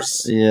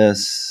course.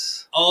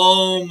 Yes.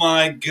 Oh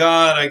my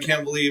God! I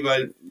can't believe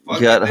I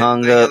got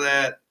hung up. Of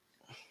that.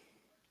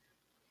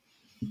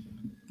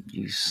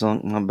 You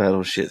sunk my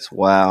battleships.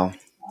 Wow.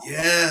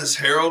 Yes,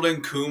 Harold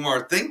and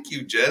Kumar. Thank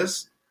you,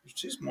 Jess.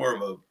 She's more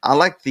of a. I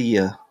like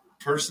the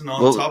person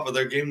on top of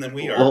their game than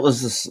we are. What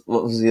was this?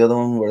 What was the other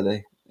one where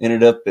they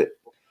ended up at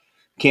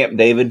Camp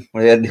David,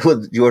 where they had to deal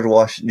with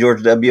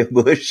George W.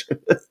 Bush?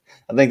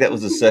 I think that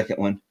was the second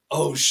one.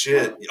 Oh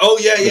shit! Oh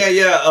yeah.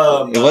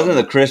 It wasn't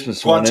the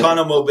Christmas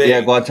Guantanamo one. Bay. Yeah,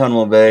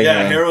 Guantanamo Bay.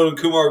 Yeah, Harold and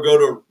Kumar go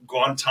to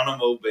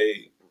Guantanamo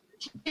Bay.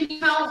 Can you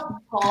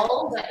count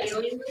Paul, the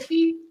alien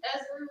movie,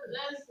 as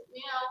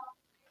you know?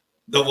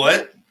 The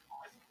what?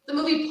 The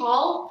movie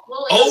Paul.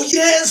 Oh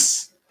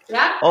yes.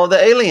 Yeah. Oh,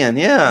 the alien.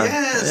 Yeah.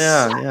 Yes.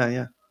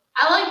 Yeah.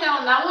 I like that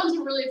one. That one's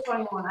a really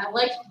funny one. I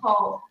like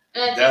Paul.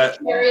 And I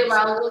think Carrie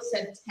Lago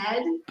said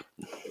Ted.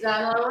 Is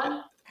that another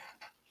one?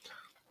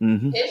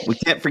 Mm-hmm. We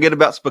can't forget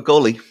about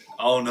Spicoli.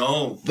 Oh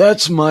no.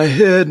 That's my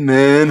head,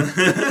 man.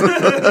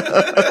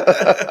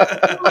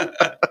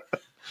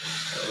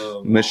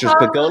 Mr.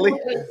 Spicoli?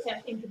 I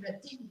can't think of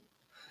it.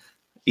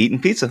 Eating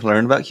pizza.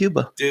 Learn about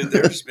Cuba. Dude,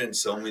 there's been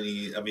so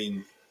many. I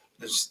mean,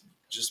 there's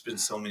just been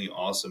so many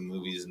awesome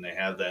movies, and they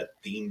have that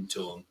theme to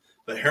them.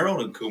 But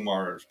Harold and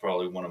Kumar is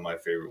probably one of my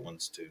favorite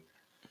ones too.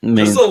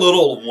 Man. Just a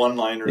little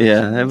one-liner.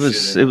 Yeah, it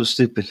was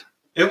stupid.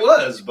 It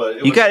was,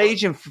 but you got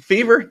Asian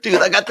fever,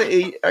 dude. I got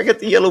the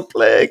yellow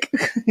plague.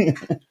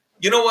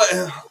 You know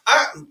what?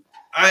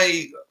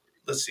 I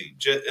let's see.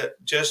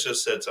 Jess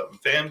just said something.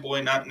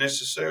 Fanboy, not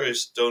necessarily a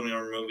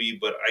stoner movie,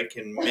 but I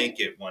can make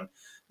it one.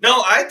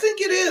 No, I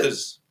think it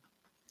is.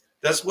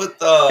 That's what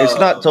the. It's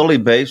not totally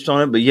based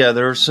on it, but yeah,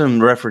 there are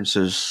some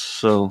references.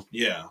 So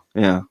yeah.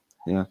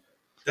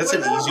 That's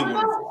an easy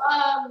one.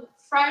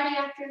 Friday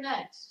After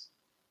Next.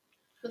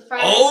 The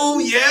Friday. Oh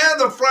yeah,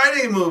 the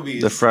Friday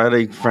movies. The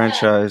Friday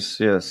franchise,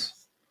 yes.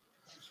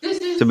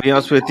 To be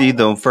honest with you,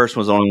 the first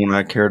one's the only one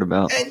I cared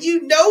about. And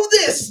you know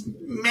this,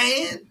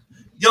 man.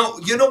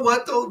 You know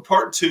what though?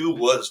 Part 2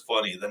 was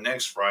funny. The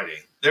next Friday,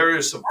 there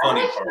is some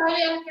funny parts.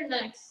 Friday After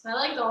Next. I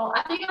like all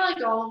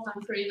of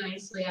them pretty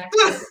nicely,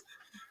 actually.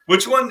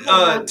 Which one,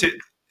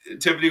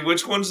 Tiffany?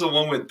 Which one's the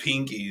one with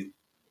Pinky?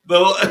 The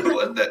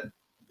one that.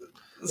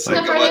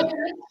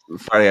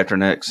 Friday After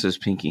Next is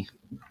Pinky.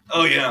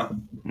 Oh yeah.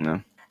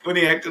 No. When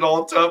he acted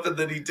all tough and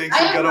then he takes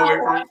the gun away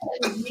from him.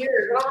 I don't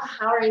know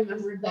how I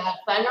remembered that,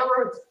 but I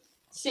remember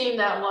seeing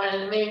that one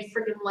and it made me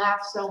freaking laugh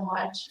so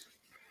much.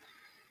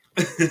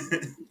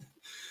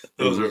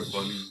 Those are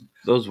funny.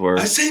 Those were.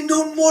 I say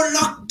no more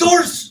locked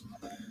doors.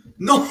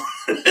 No.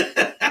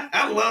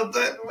 I love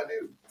that one.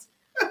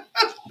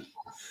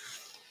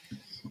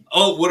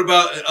 Oh, what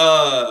about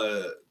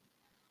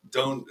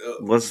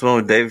what's the one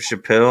with Dave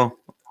Chappelle?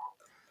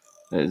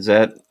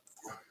 That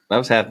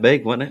was Half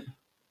Baked, wasn't it?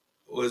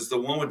 Was the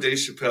one with Dave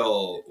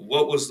Chappelle?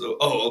 What was the?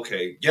 Oh,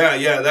 okay,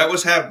 yeah, that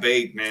was Half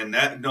Baked, man.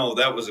 That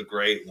was a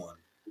great one.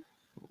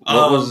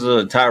 What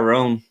was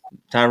Tyrone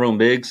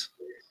Biggs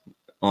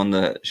on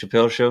the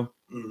Chappelle show?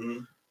 Mm-hmm.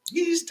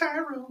 He's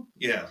Tyrone.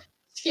 Yeah.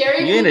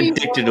 Scary. You ain't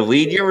addicted to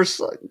weed. You ever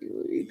saw?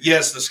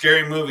 Yes, the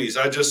Scary Movies.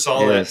 I just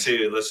saw that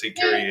too. Let's see,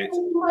 Carrie.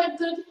 My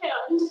good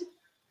hand.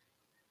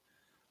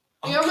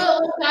 You remember the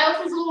little guy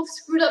with his little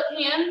screwed up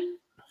hand?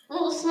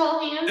 Little small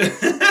hand. He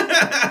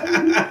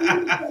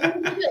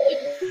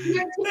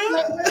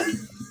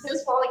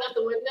was falling out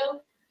the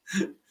window.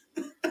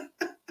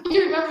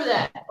 You remember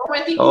that?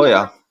 Oh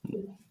yeah.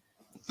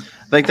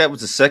 I think that was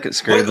the second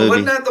Scary movie.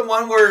 Wasn't that the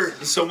one where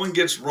someone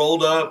gets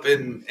rolled up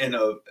in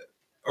a,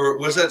 or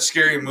was that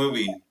Scary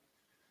Movie?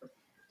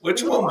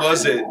 Which one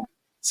was it?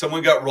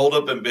 Someone got rolled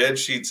up in bed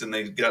sheets and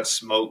they got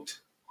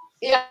smoked.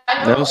 Yeah,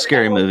 that was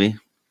Scary Movie.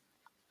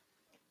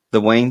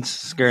 The Wayne's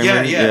Scary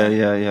Movie.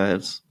 Yeah.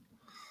 It's.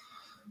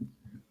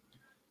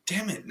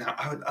 Damn it! Now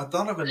I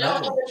thought of another. I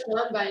don't know which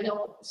one, but I know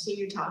what scene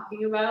you're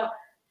talking about.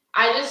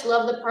 I just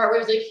love the part where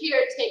he's like, "Here,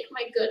 take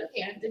my good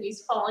hand," and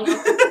he's falling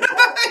off.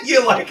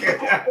 You like it?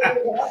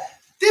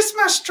 This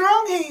my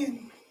strong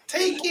hand.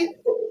 Take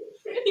it.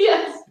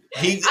 Yes.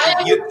 I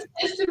have a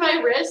fist in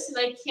my wrist, and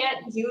I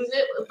can't use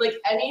it with like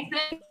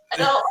anything.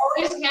 And I'll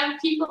always hand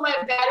people my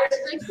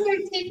batteries. Like, "Here,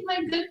 take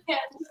my good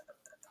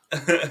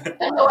hand."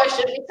 I know I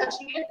shouldn't be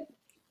touching it.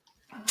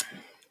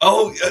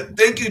 Oh,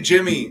 thank you,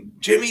 Jimmy.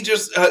 Jimmy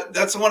just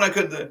that's the one I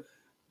could.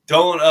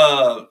 Don't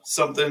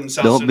something.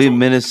 South don't Central. Be a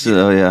menace.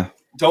 Oh yeah.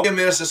 Don't be a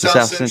menace to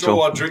South Central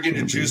while drinking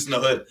your juice in the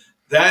hood.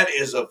 That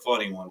is a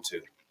funny one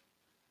too.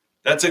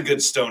 That's a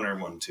good stoner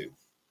one too.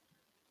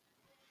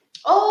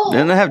 Oh.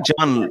 Didn't I have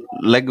John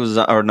Lovitz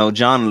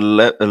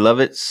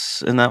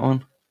in that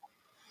one?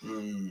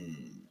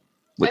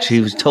 Which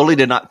he was totally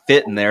did not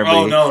fit in there,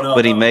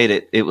 but he made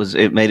it.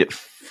 It made it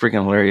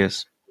freaking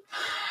hilarious.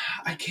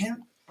 I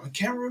can't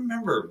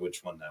remember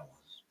which one that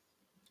was,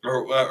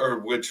 or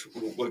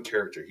what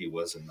character he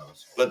was in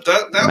those. But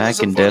that Mac was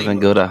a and funny Devin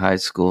movie. go to high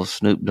school.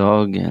 Snoop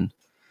Dogg and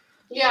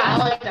yeah, I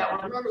like that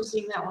one. I remember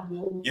seeing that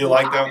one. You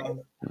like that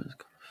one?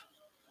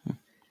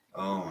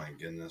 Oh my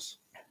goodness.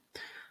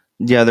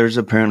 Yeah, there's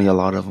apparently a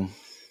lot of them.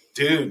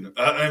 Dude,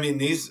 I mean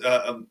these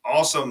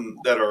awesome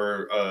that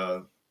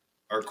are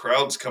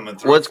crowds coming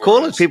through. What's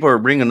cool is people are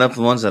bringing up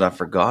the ones that I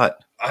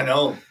forgot. I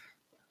know.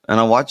 And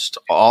I watched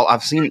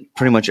I've seen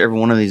pretty much every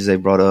one of these they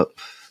brought up.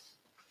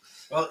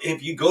 Well,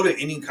 if you go to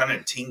any kind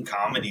of teen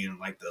comedy in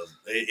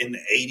in the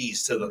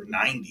 80s to the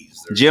 90s.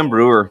 Jim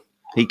Brewer,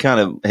 he kind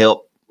of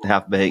helped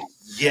Half Baked.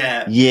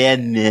 Yeah. Yeah,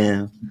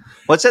 no.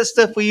 What's that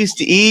stuff we used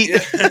to eat? No,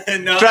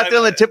 it's right there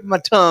on the tip of my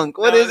tongue.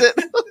 What is it?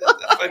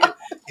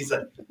 He's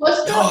like,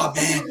 what's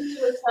man.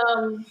 With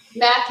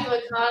Matthew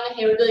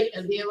McConaughey would be like,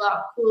 it'd be a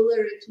lot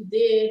cooler if you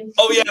did.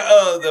 Oh yeah,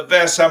 the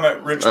Fast Time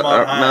at Richmond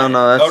High.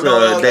 No,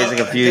 that's Days of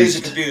Confused. Days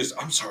of Confused.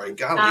 I'm sorry,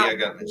 golly, I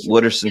got this.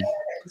 Wooderson,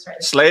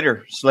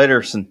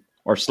 Slaterson,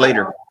 or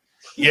Slater.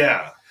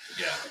 Yeah.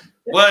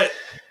 What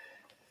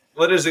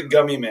is it,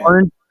 Gummy Man?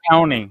 Orange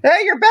County.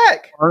 Hey, you're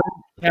back. Orange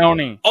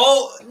County.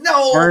 Oh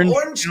no,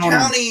 Orange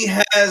County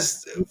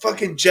has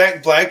fucking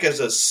Jack Black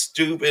as a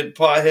stupid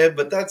pothead,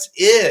 but that's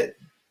it.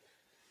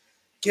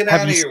 Get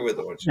out of here with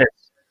Orange.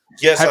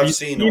 Yes, I've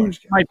seen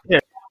Orange County. My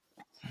Pit?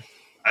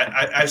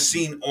 I've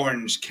seen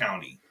Orange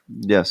County.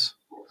 Yes.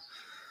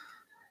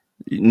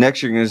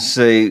 Next, you're going to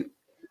say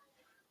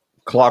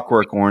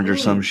Clockwork Orange or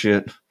some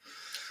shit.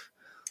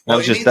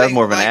 That's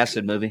more of an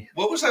acid movie.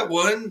 What was that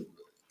one?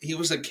 He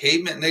was a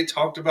caveman, and they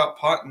talked about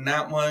pot in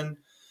that one.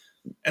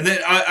 And then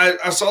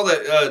I saw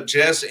that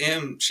Jess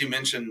M. She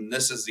mentioned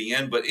This Is the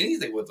End, but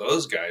anything with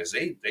those guys,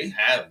 they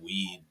have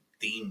weed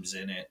themes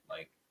in it.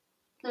 Like,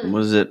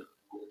 was it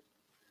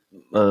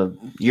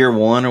Year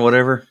One or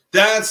whatever?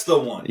 That's the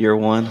one. Year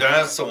One.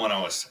 That's the one I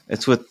was.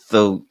 It's with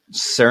the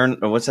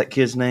CERN. Or what's that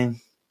kid's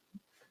name?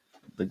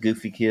 The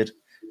goofy kid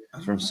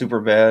from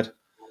Superbad.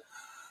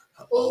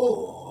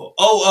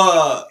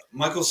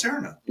 Michael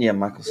Cera. Yeah,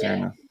 Michael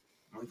Cera.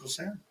 Michael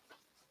Cera.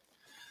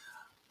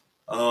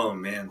 Oh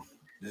man.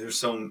 There's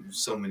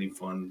so many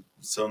fun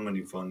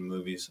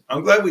movies.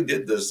 I'm glad we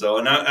did this though,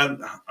 and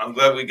I'm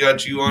glad we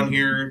got you on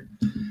here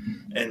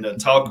and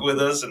talk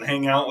with us and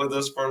hang out with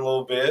us for a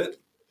little bit.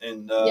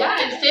 And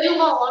it stayed a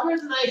lot longer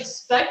than I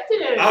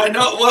expected. I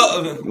know.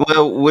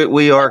 Well,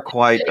 we are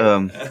quite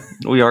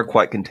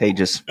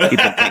contagious. People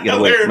can't get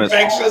away from us.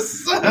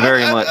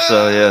 Very much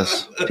so.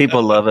 Yes,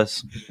 people love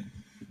us.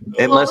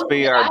 It must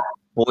be our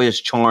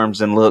boyish charms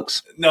and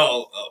looks.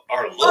 No,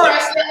 our looks. All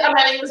right, I'm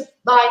ending this.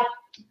 Bye.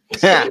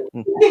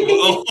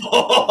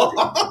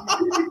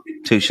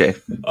 Touche.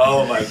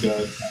 Oh my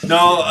god.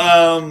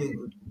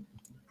 No,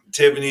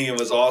 Tiffany, it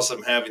was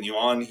awesome having you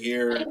on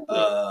here.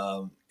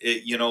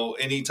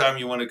 Anytime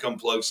you want to come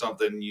plug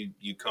something,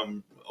 you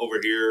come over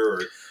here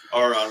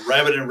or on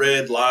Rabbit and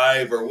Red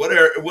Live or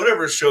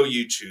whatever show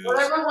you choose.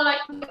 Whatever one I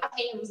can get my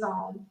hands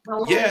on.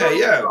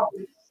 Yeah.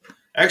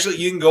 Actually,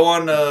 you can go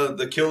on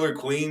the Killer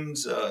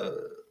Queens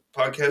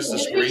podcast. The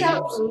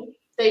Screams.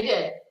 They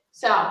did.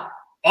 So.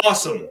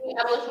 Awesome.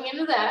 I'm looking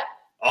into that.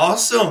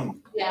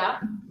 Awesome. Yeah.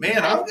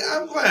 Man,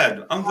 I'm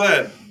glad. I'm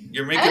glad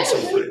you're making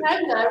some footage. I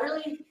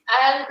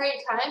had a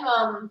great time.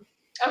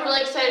 I'm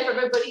really excited for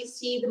everybody to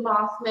see the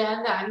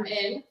Mothman that I'm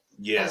in.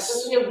 Yes.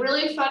 It's going to be a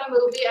really fun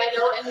movie. I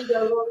know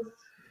Indiegogo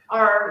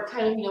are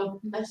kind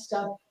of messed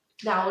up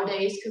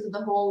nowadays because of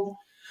the whole.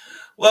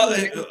 Well,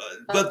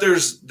 but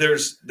there's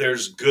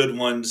good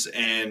ones,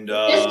 and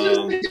that's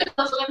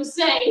what I'm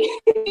saying.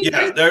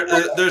 Yeah,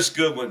 there's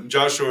good ones.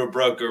 Joshua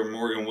Brucker,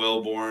 Morgan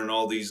Wellborn,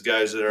 all these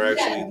guys that are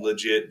actually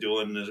legit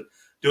doing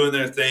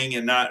their thing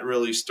and not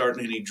really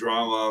starting any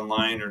drama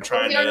online or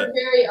trying to. They're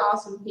very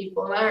awesome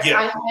people, and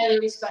I highly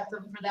respect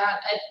them for that.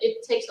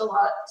 It takes a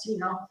lot to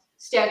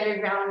stand your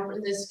ground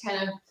in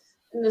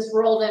this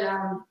world, and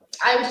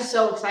I'm just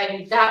so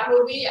excited. That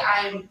movie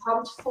I'm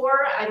pumped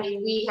for. I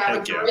mean, we have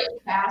a great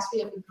cast.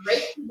 We have a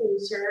great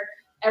producer.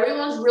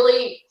 Everyone's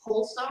really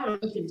wholesome.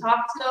 You can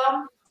talk to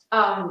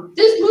them.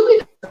 This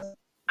movie,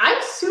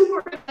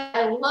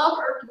 I love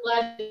urban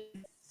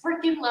legends.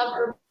 Freaking love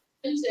urban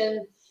legends,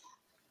 and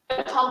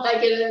I'm pumped I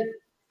get to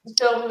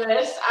film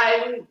this.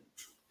 I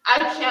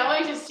can't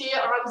wait to see it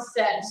on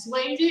set. Just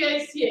wait till you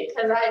guys see it,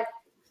 because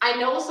I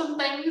know some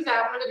things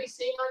that I'm going to be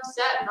seeing on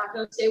set. I'm not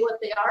going to say what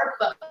they are,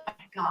 but oh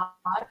my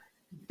God,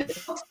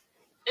 it's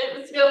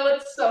going to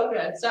look so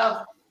good.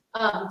 So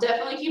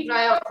definitely keep an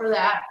eye out for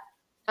that.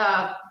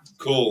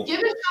 Cool. Give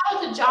a shout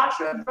out to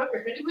Joshua Brooker.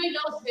 If anybody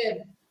knows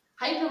him,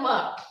 hype him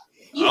up.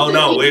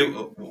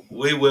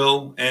 We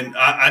will, and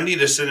I need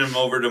to send him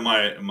over to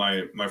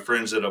my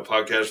friends at A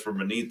Podcast from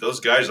Beneath.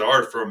 Those guys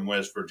are from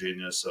West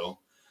Virginia, so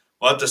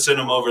we'll have to send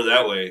them over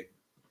that way.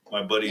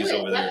 My buddies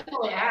over there.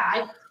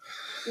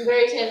 I'm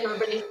very excited for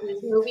everybody for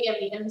this movie and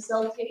the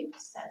Incel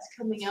tapes. That's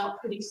coming out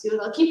pretty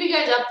soon. I'll keep you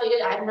guys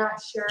updated. I'm not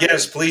sure.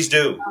 Yes, please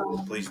do.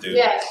 Please do.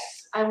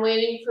 Yes, I'm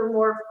waiting for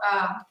more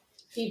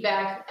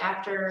feedback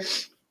after.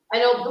 I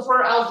know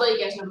before, I'll let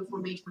you guys know before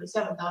May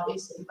 27th,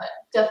 obviously, but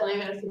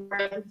definitely going to figure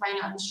out if I can find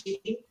out on the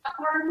streaming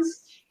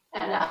platforms.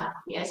 And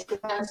yes,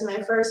 that's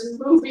my first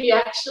movie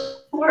actually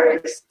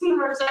works.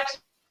 First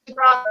actually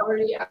brought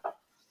already out.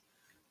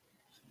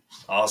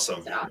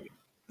 Awesome. So,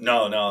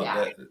 no.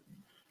 Yeah.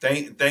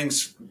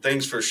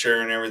 Thanks for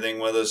sharing everything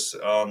with us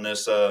on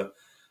this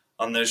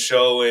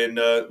show. And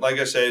like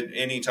I said,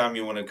 anytime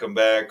you want to come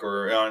back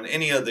or on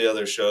any of the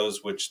other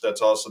shows, which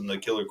that's awesome. The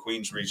Killer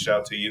Queens reached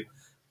out to you.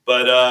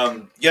 But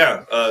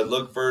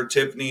look for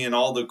Tiffany and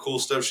all the cool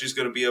stuff she's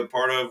going to be a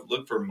part of.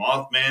 Look for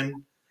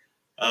Mothman.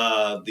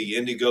 The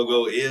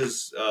Indiegogo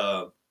is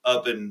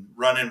up and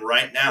running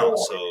right now,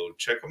 so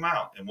check them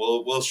out, and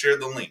we'll share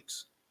the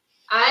links.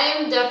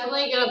 I'm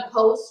definitely gonna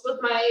post with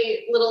my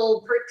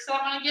little perks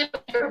I'm gonna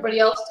get everybody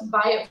else to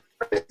buy it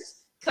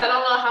first. Cause I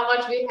don't know how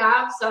much we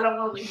have, so I don't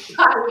want to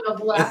buy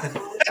what's left.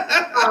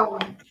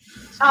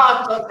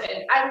 I'm so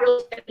excited. I'm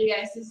really excited you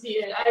guys to see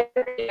it. I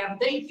really am.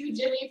 Thank you,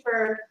 Jimmy,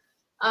 for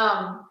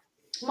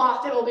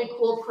Mothman will be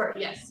cool. Of course,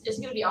 yes, it's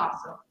gonna be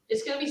awesome.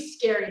 It's gonna be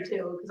scary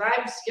too, because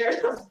I'm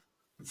scared of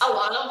a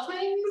lot of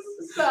things.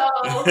 So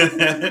I'm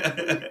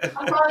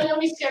probably gonna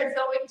be scared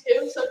filming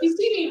too. So if you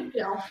see me,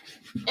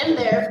 in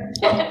there,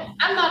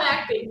 I'm not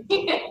acting.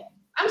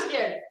 I'm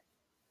scared.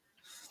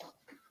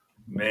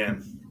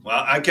 Man.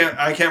 Well, I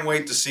can't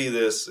wait to see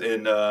this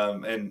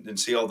and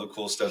see all the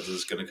cool stuff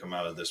that's going to come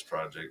out of this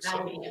project.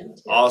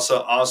 So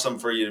awesome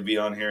for you to be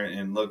on here,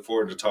 and look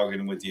forward to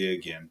talking with you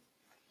again.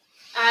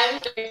 I'm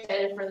very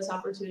excited for this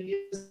opportunity.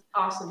 It was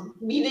awesome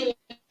meeting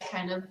you,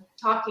 kind of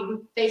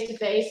talking face to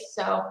face.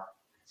 So,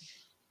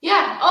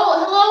 yeah.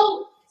 Oh,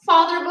 hello,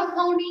 Father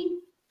Mahoney.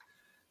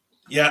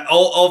 Yeah,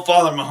 old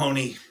Father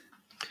Mahoney.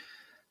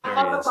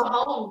 Father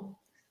Mahoney.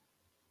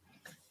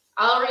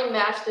 I'll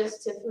rematch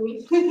this,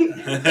 Tiffany.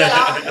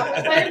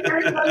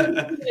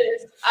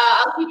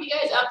 I'll keep you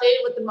guys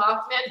updated with the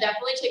Mothman.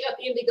 Definitely check out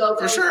the Indiegogo.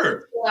 For sure.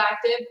 It's still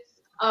active.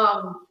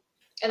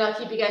 And I'll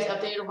keep you guys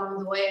updated along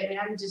the way. I mean,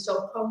 I'm just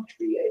so pumped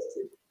for you guys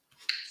to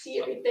see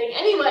everything.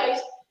 Anyways,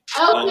 I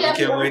hope we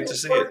can't wait to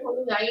see it.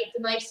 Night.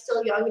 The night's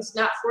still young. It's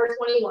not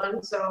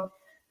 4:21, so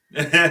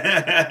you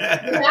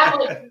have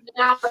like an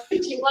hour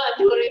if you want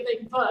to do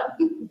anything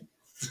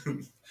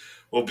fun.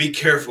 Well, be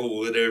careful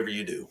whatever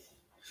you do.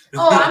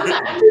 Oh,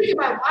 I'm drinking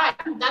my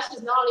wine. That's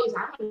as naughty as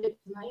I'm gonna do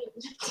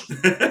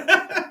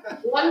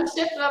tonight. One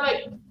sip and I'm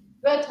like,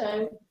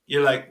 bedtime.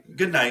 You're like,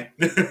 good night.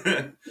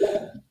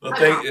 Well,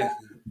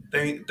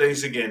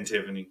 thanks again,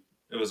 Tiffany.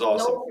 It was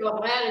awesome. No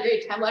problem. I had a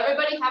great time. Well,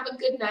 everybody have a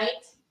good night.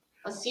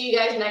 I'll see you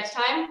guys next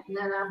time, and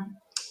then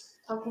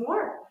talk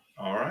more.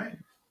 All right.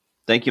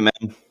 Thank you,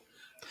 ma'am.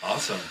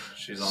 Awesome.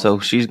 She's awesome. So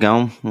she's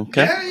gone.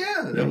 Okay.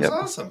 Yeah. That was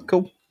awesome.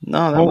 Cool.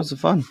 No, that was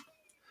fun.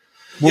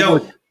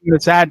 Yo. The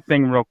sad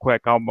thing real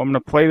quick. I'm going to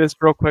play this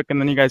real quick,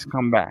 and then you guys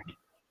come back.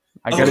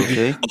 I gotta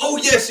okay. Oh,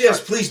 yes,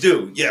 please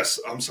do.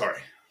 Yes, I'm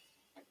sorry.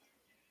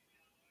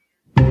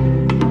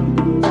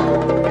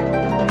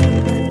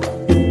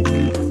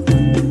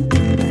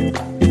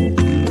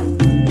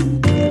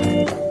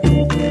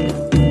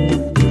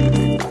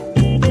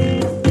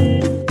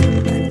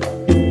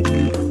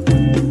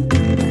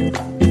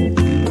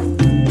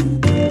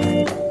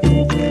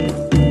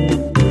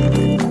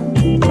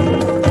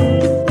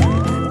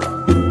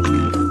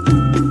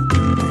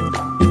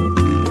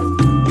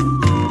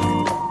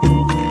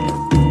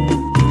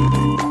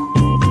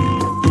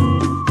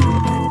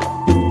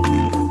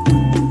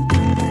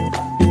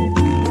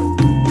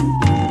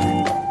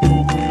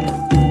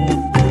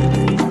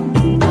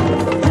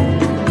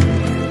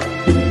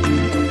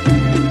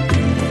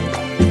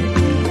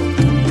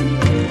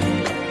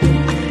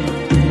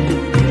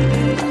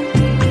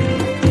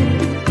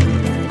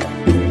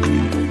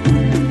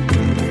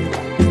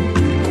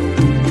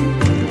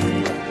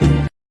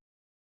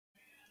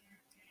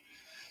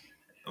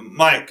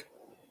 Mike.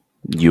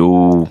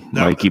 Yo,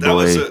 Mikey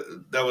boy.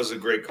 That was a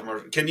great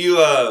commercial. Can you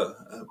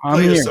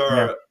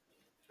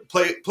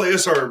play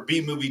us our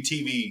B Movie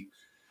TV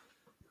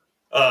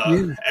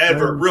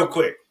advert real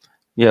quick?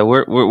 Yeah,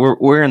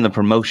 we're in the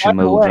promotion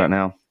mode right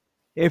now.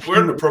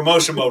 We're in the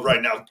promotion mode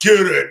right now. Get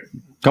it.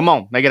 Come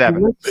on, make it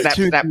happen.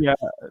 Snap.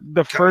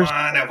 The first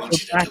I want you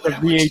to do it.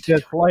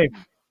 VHS Life.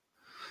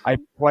 I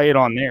play it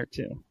on there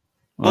too.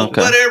 Well,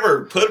 Okay.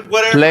 whatever. Put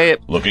whatever. Play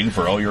it. Looking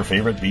for all your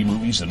favorite B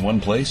movies in one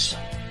place?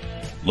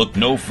 Look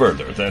no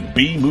further than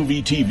B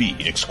Movie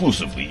TV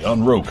exclusively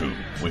on Roku.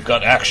 We've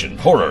got action,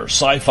 horror,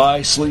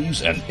 sci-fi,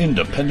 sleaze, and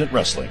independent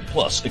wrestling,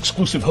 plus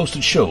exclusive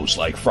hosted shows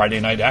like Friday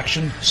Night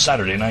Action,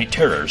 Saturday Night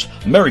Terrors,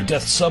 Merry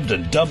Death subbed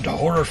and dubbed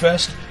Horror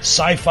Fest,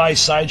 Sci-Fi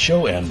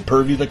Sideshow, and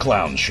Pervy the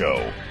Clown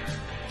Show.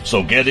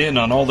 So get in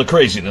on all the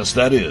craziness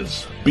that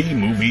is B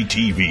Movie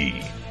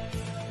TV.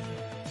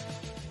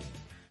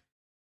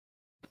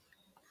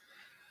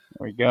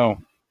 There we go.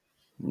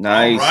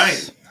 Nice. All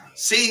right.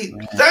 See,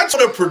 that's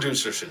what a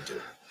producer should do.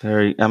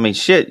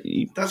 Shit.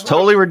 You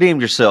totally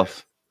redeemed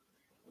yourself.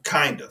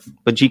 Kind of.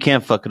 But you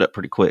can fuck it up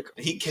pretty quick.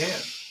 He can.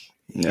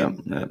 Yeah.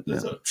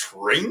 It's a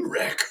train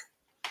wreck.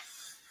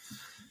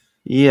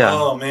 Yeah.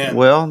 Oh man.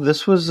 Well,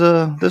 this was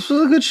a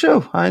good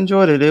show. I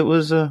enjoyed it. It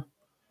was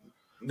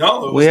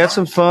we had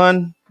some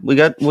fun. We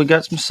got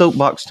some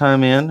soapbox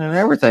time in and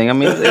everything. I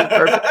mean,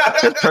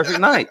 it's a perfect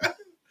night.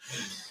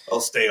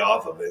 I'll stay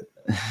off of it.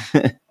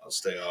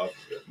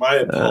 My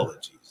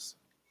apologies.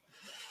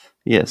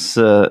 Yes.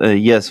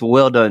 Yes.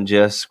 Well done,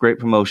 Jess. Great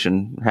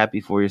promotion.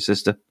 Happy for you,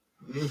 sister.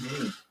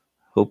 Mm-hmm.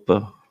 Hope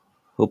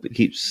it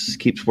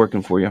keeps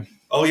working for you.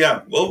 Oh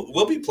yeah,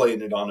 we'll be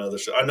playing it on other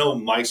shows. I know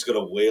Mike's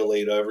gonna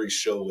waylay every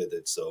show with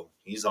it, so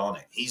he's on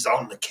it. He's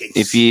on the case.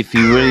 If you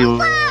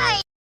really,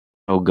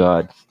 oh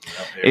God,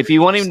 if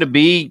you want him to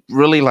be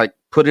really like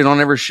put it on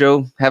every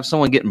show, have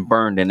someone getting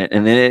burned in it,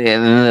 and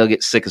then they'll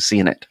get sick of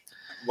seeing it.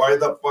 Why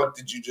the fuck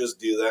did you just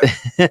do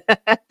that?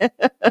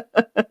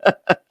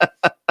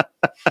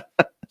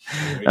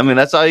 I mean,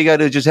 that's all you got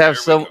to do.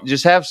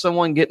 Just have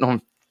someone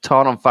getting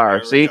taught on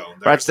fire. See,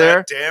 right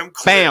there,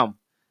 bam,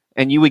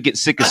 and you would get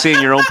sick of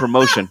seeing your own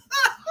promotion.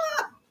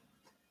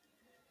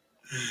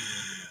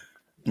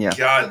 Yeah.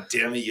 God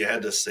damn it, you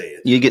had to say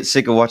it. You get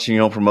sick of watching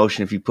your own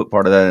promotion if you put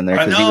part of that in there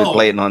because he would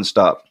play it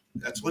nonstop.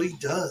 That's what he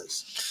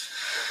does.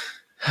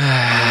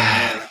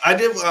 I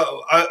did.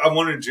 I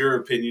wanted your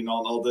opinion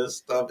on all this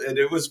stuff, and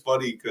it was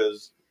funny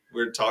because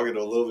we're talking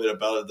a little bit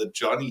about the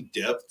Johnny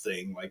Depp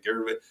thing. Like,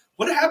 everybody,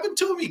 what happened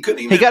to him? He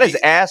couldn't even. He got his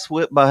ass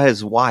whipped by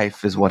his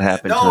wife. Is what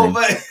happened to him.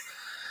 But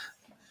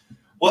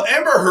well,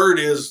 Amber Heard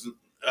is.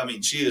 I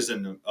mean, she is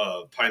in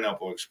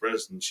Pineapple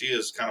Express, and she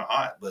is kind of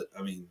hot. But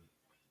I mean,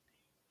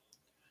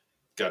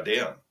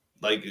 goddamn.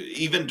 Like,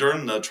 even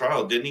during the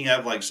trial, didn't he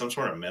have like some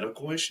sort of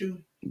medical issue?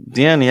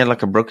 Yeah, and he had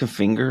like a broken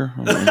finger.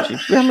 She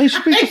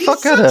beat the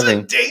fuck out of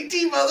him.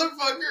 Dainty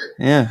motherfucker.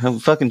 Yeah,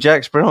 fucking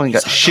Jack Sparrow ain't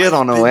got shit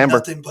on no Amber.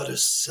 Nothing but a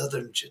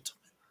Southern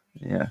gentleman.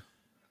 Yeah.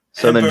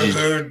 Amber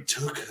Heard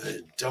took a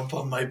dump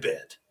on my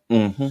bed.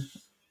 Mm-hmm.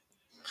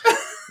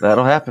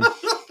 That'll happen.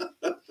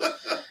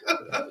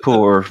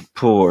 Poor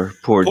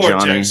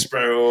Johnny. Jack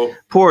Sparrow.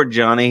 Poor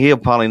Johnny. He'll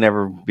probably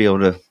never be able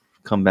to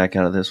come back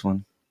out of this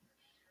one.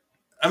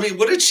 I mean,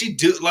 what did she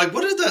do? Like,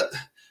 what did the...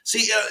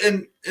 See,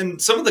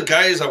 and some of the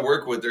guys I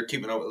work with, they're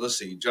keeping up. Let's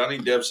see, Johnny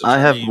Depp's attorney. I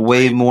have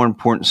way more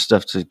important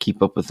stuff to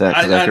keep up with that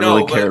because I can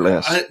really care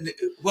less.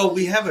 Well,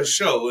 we have a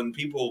show, and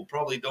people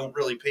probably don't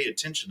really pay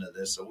attention to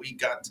this, so we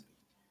got to.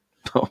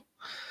 Oh.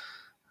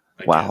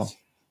 Wow. Guess.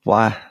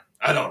 Why?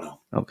 I don't know.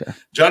 Okay.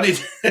 Johnny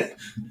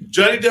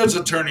Depp's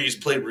attorneys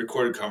played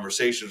recorded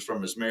conversations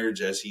from his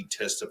marriage as he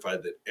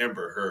testified that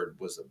Amber Heard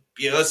was a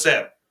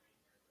BSF.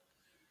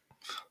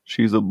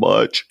 She's a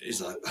butch.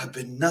 He's like, I've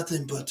been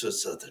nothing but a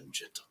Southern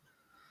gentleman.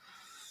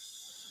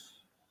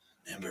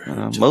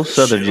 Most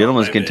Southern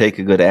gentlemen can take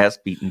a good ass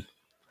beating.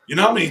 You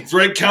know how many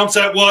thread counts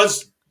that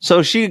was?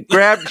 So she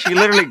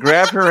literally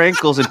grabbed her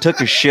ankles and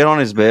took a shit on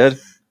his bed.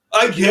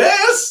 I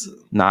guess.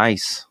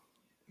 Nice.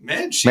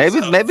 Man,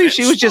 maybe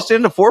she was just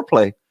into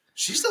foreplay.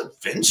 She's a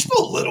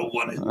vengeful little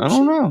one. I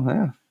don't know.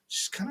 Yeah.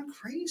 She's kind of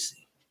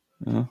crazy.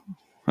 Yeah.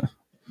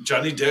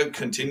 Johnny Depp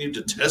continued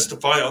to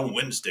testify on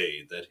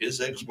Wednesday that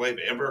his ex-wife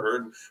Amber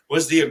Heard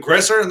was the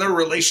aggressor in their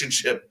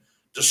relationship,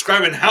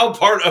 describing how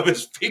part of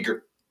his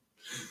figure.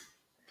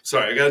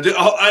 Sorry, I gotta do.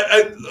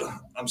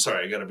 I'm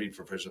sorry, I gotta be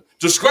professional.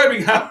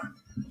 Describing how.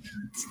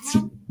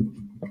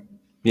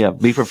 Yeah,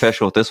 be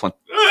professional with this one.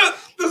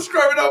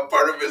 Describing how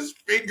part of his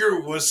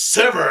finger was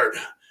severed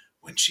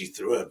when she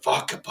threw a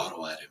vodka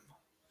bottle at him.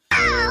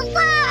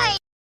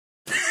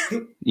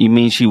 You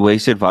mean she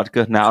wasted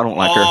vodka? Now I don't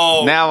like her.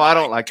 Now I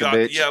don't like the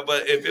bitch. Yeah,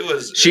 but if it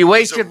was... She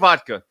wasted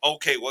vodka.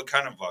 Okay, what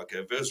kind of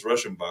vodka? If it was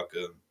Russian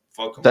vodka,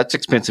 fuck them. That's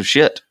expensive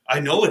shit. I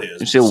know it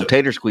is. It's the old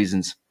tater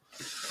squeezins.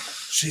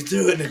 She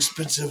threw an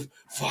expensive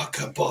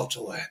vodka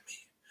bottle at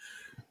me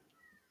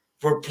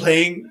for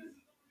playing...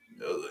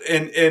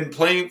 And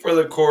playing for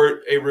the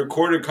court a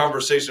recorded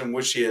conversation in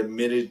which she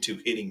admitted to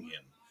hitting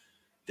him.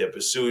 Depp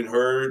is suing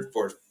her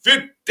for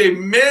 $50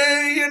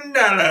 million.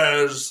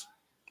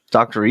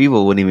 Dr.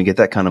 Evil wouldn't even get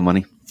that kind of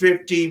money.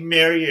 $50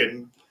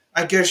 million.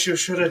 I guess you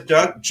should have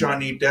ducked,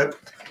 Johnny Depp.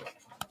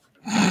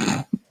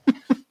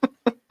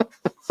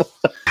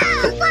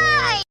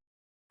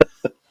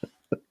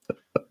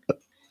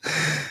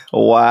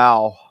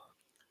 Wow.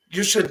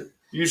 You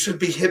should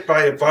be hit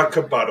by a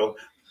vodka bottle.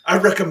 I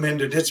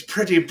recommend it. It's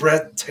pretty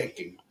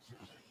breathtaking.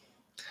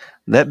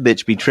 That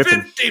bitch be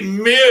tripping.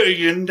 $50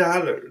 million.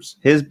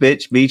 His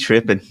bitch be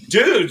tripping.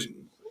 Dude,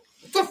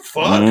 what the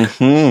fuck?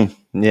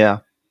 Mm-hmm. Yeah.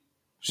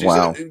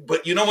 Wow.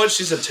 But you know what?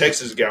 She's a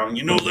Texas gal. And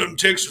you know them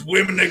Texas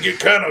women, they get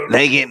kind of...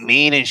 They get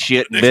mean and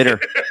shit and bitter.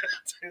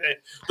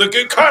 They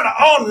get kind of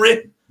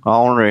ornery.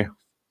 Ornery.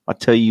 I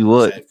tell you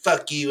what. Say,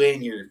 fuck you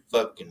and your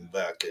fucking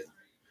vodka.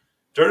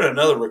 During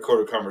another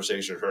recorded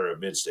conversation, her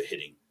admits to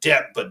hitting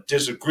Depp, but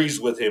disagrees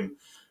with him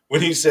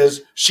when he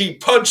says she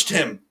punched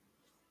him.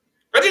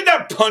 I did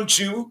not punch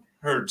you,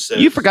 Heard says.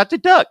 You forgot to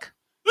duck.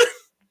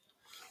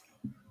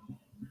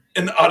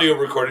 In the audio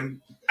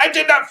recording, I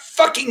did not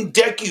fucking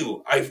deck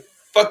you. I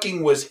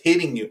fucking was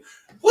hitting you.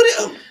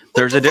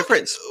 There's a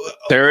difference.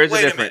 There is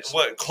a difference.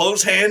 What,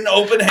 closed hand,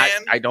 open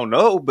hand? I don't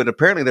know, but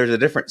apparently there's a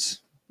difference.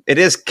 It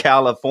is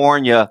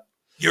California.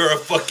 You're a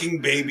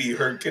fucking baby,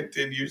 Heard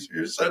continues.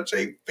 You're such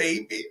a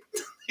baby.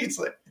 He's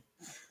like...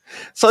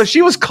 So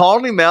she was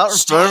calling him out in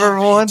front of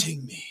everyone?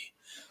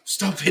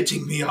 Stop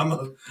hitting me. I'm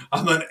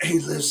an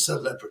A-list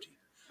celebrity.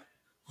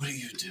 What are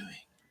you doing?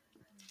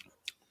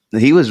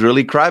 He was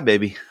really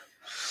crybaby.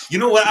 You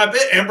know what? I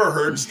bet Amber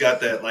Heard's got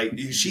that. Like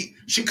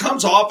she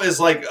comes off as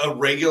like a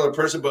regular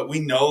person, but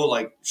we know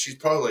like she's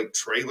probably like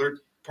trailer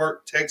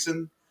park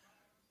Texan.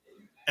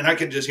 And I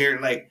can just hear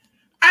it like,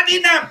 I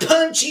did not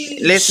punch you.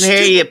 Listen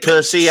here, you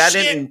pussy. I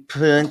didn't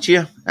punch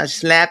you. I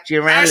slapped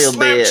you around a little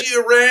bit. I slapped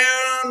you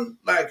around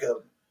like a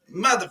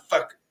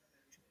motherfucker.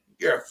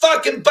 You're a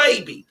fucking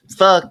baby.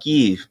 Fuck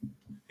you.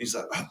 He's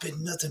like, I've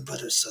been nothing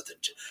but a Southern.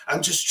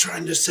 I'm just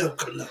trying to sell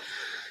cologne.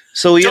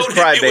 So he is Don't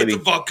hit me with crybaby.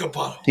 the vodka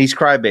bottle. He's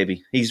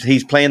crybaby.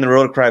 He's playing the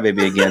role of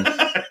crybaby again.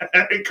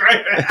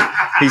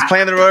 He's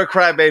playing the role of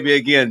crybaby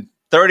again.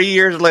 30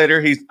 years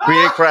later, he's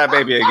being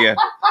crybaby again.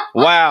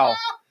 Wow.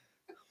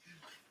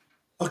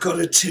 I got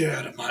a tear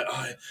out of my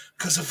eye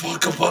because a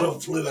vodka bottle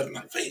flew out of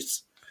my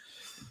face.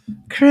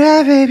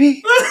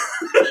 Crybaby.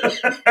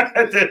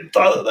 I didn't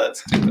thought of that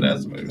stupid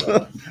ass movie.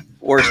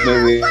 Worst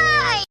movie.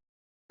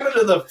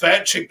 happened to the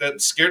fat chick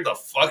that scared the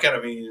fuck out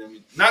of me? I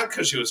mean, not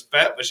because she was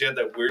fat, but she had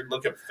that weird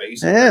looking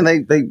face. Yeah, and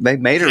they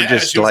made her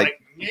just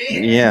like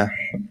yeah.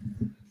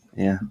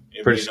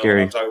 Pretty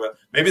scary. What I'm talking about.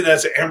 Maybe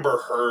that's Amber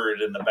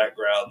Heard in the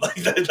background. Like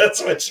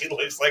that's what she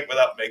looks like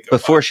without makeup.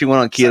 Before she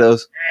went on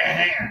ketos.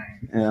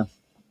 Yeah.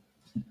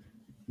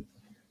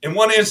 In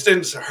one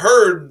instance,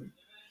 Heard's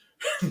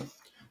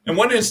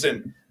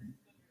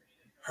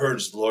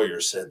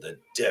lawyer said that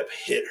Depp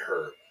hit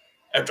her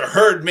after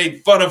Heard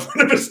made fun of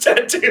one of his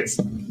tattoos.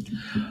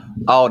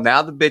 Oh,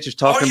 now the bitch is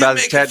talking about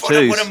his tattoos.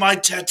 Fun of one of my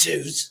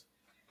tattoos.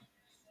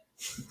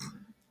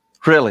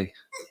 Really?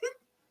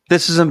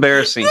 This is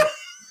embarrassing.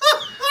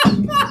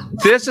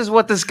 This is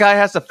what this guy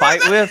has to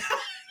fight with.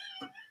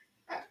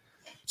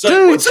 So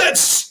dude, what's that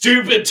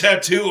stupid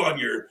tattoo on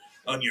your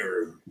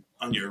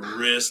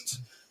wrist?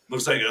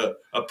 Looks like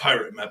a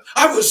pirate map.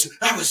 I was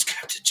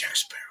Captain Jack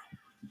Sparrow.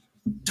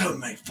 Don't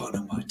make fun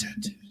of my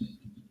tattoos.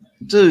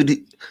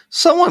 Dude,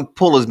 someone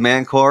pull his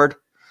man card.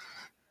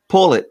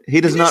 Pull it.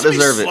 He does not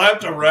deserve it.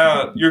 Slapped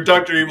around. Your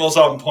Dr. Evil's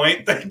on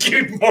point. Thank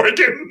you,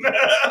 Morgan.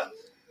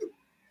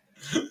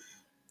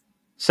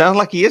 Sounds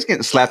like he is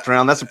getting slapped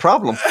around. That's a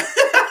problem.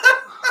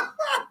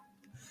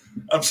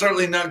 I'm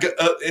certainly not going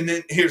and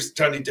then here's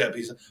Johnny Depp.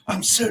 He's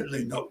I'm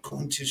certainly not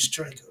going to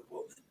strike a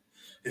woman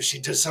if she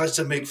decides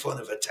to make fun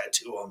of a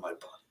tattoo on my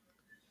body.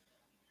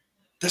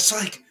 That's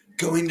like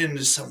going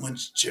into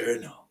someone's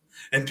journal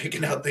and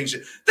picking out things.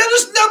 That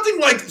is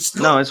nothing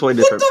like... No, it's way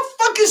different. What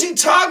the fuck is he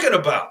talking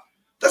about?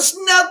 That's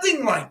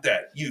nothing like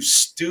that, you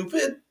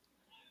stupid.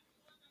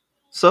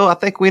 So I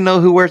think we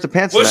know who wears the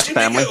pants in that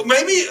family.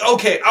 Maybe,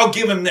 okay, I'll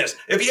give him this.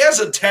 If he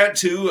has a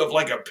tattoo of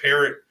like a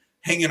parrot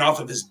hanging off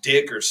of his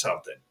dick or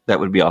something. That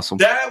would be awesome.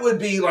 That would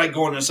be like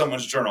going to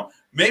someone's journal.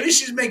 Maybe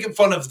she's making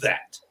fun of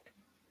that.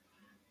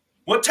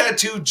 What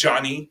tattoo,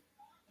 Johnny?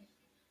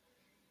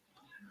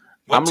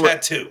 What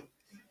tattoo?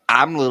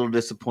 I'm a little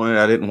disappointed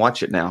I didn't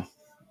watch it now.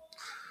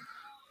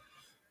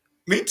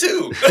 Me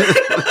too.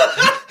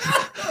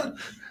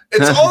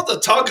 It's all the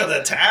talk of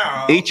the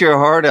town. Eat your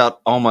heart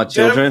out, all my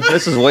children.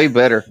 This is way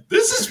better.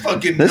 This is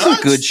fucking nuts. This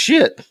is good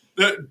shit.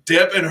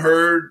 Depp and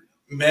Heard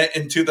met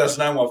in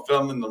 2009 while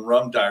filming The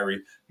Rum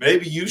Diary.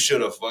 Maybe you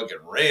should have fucking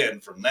ran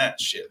from that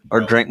shit.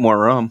 Bro. Or drank more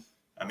rum.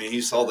 I mean,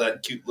 he saw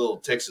that cute little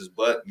Texas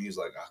butt, and he's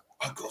like,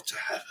 I'll go to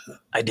have her.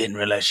 I didn't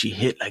realize she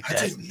hit like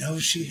that. I didn't know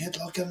she hit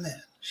like a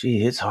man. She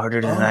hits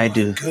harder than I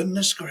do.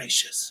 Goodness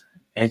gracious.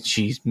 And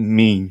she's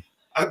mean.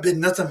 I've been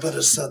nothing but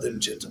a Southern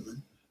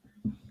gentleman.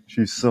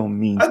 She's so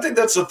mean. I think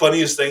that's the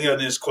funniest thing in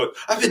his quote.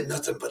 I've been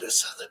nothing but a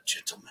Southern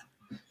gentleman.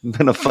 You've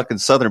been a fucking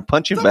Southern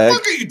punching the bag.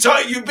 Fuck are you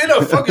talking? You've been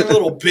a fucking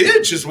little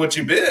bitch is what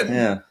you've been.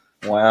 Yeah.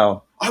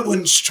 Wow. I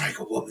wouldn't strike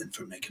a woman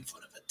for making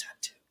fun of a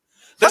tattoo.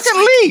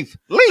 Fucking leave.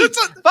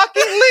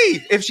 Fucking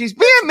leave. If she's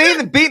being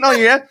mean and beating on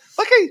your ass,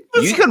 fucking,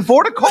 you can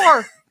afford a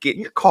car. Get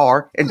in your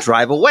car and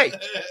drive away.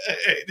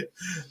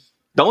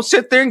 Don't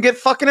sit there and get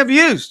fucking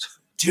abused.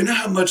 Do you know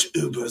how much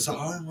Ubers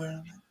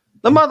are?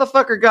 The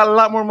motherfucker got a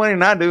lot more money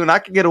than I do, and I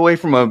can get away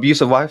from an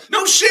abusive wife.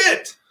 No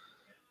shit.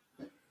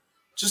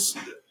 Just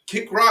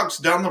kick rocks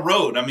down the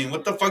road. I mean,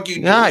 what the fuck are you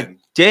doing? God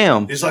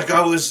damn. He's like,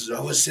 I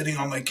was sitting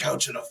on my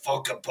couch and a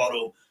vodka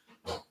bottle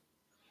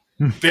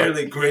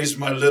barely grazed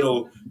my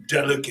little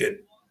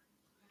delicate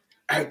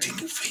acting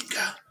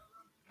finger.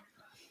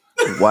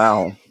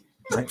 Wow.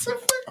 I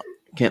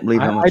can't believe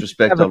how much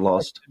respect I've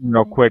lost.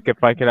 Real quick,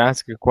 if I could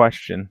ask a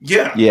question.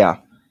 Yeah. Yeah.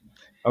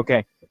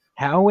 Okay.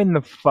 How in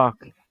the fuck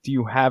do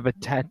you have a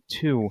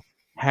tattoo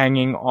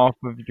hanging off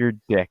of your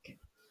dick?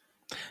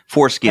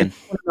 Foreskin.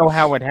 I don't know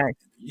how it hangs.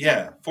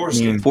 Yeah,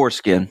 foreskin.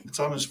 Foreskin. It's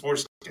on his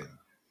foreskin.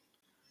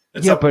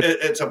 It's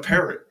a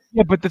parrot.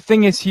 Yeah, but the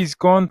thing is, he's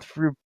gone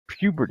through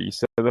puberty,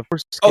 so the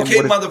foreskin. Okay,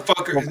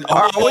 motherfucker.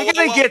 Are we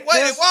gonna get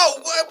this?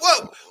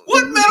 Whoa!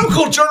 What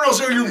medical journals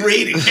are you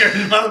reading here,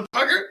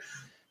 motherfucker?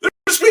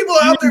 There's people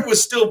out there with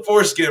still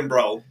foreskin,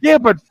 bro. Yeah,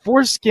 but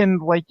foreskin,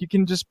 like, you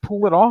can just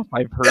pull it off,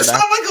 I've heard. It's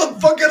not like a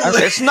fucking...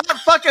 It's not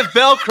fucking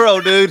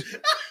Velcro, dude.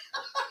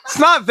 It's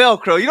not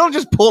Velcro. You don't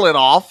just pull it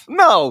off.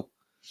 No.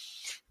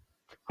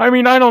 I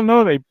mean, I don't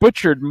know. They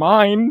butchered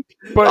mine,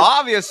 but...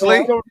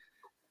 Obviously.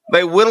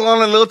 They whittle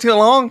on it a little too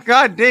long.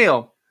 God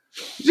damn.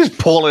 Just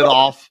pull it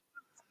off.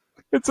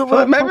 It's a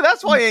little... Maybe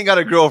that's why you ain't got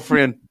a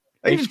girlfriend.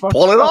 They just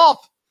pull it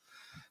off.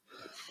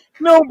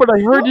 No, but I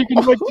heard you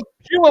can, like, just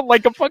peel it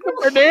like a fucking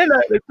banana.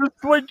 It's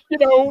just like, you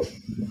know,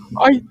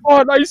 I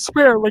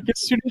swear, like,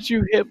 as soon as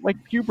you hit, like,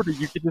 puberty,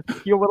 you can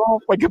just peel it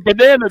off like a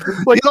banana.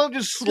 Just, like, you don't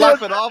just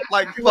slap it off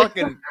like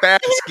fucking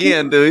fat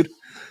skin, dude.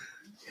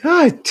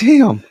 God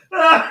damn.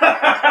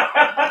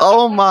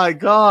 Oh, my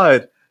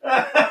God.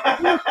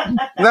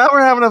 Now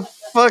we're having a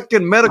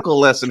fucking medical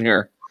lesson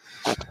here.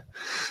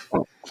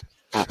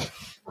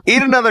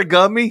 Eat another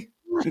gummy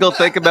and go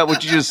think about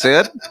what you just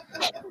said.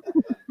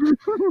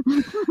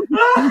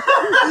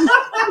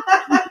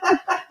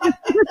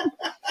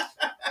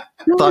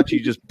 Thought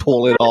you just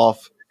pull it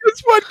off.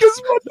 Guess what?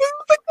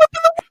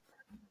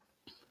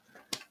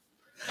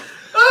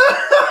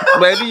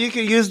 Maybe you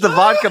can use the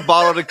vodka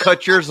bottle to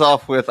cut yours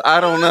off with. I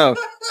don't know.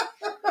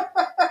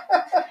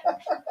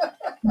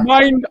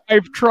 Mine,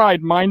 I've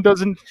tried. Mine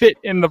doesn't fit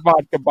in the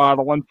vodka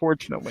bottle,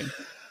 unfortunately.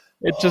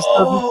 It just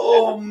doesn't.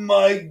 Oh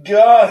my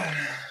god!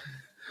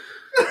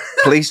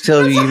 Please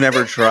tell me you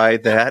never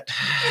tried that.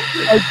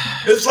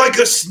 It's like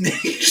a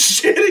snake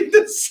shedding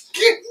the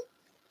skin.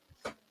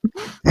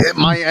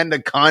 My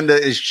anaconda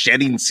is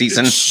shedding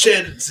season. It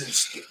sheds its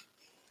skin.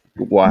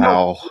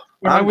 Wow.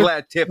 When I'm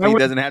glad Tiffany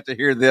doesn't have to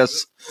hear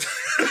this.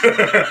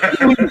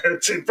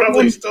 She's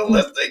probably still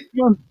listening.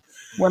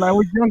 When I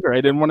was younger, I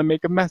didn't want to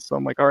make a mess. So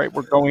I'm like, all right,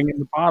 we're going in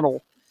the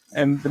bottle.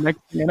 And the next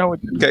thing you know,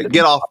 it's Okay,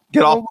 get off.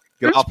 Get off.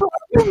 Get off.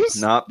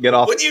 No, get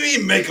off. What do you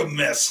mean make a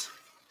mess?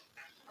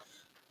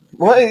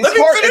 Well,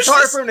 it's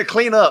hard this. for him to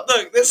clean up.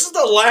 Look, this is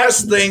the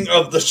last thing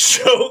of the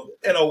show,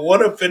 and I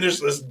want to finish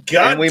this.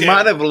 And we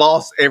might have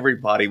lost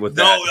everybody with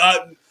that. No,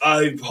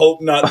 I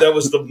hope not. That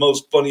was the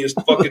most funniest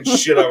fucking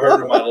shit I've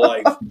heard in my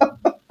life.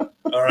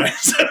 All right.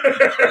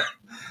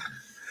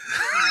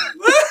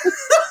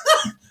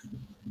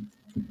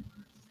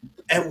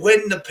 And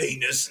when the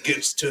penis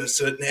gets to a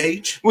certain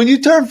age, when you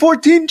turn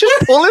 14,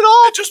 just pull it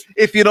off.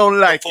 If you don't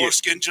like the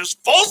foreskin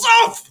just falls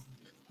off.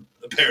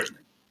 Apparently.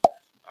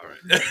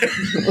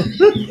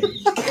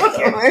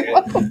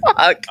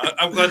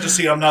 I'm glad to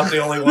see I'm not the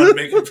only one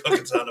making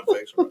fucking sound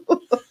effects.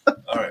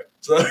 All right.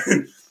 So,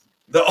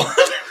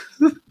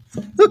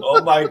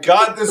 oh my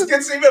god, this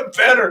gets even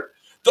better.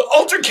 The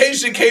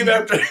altercation came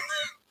after.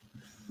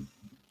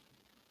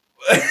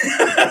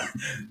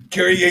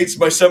 Carrie Yates,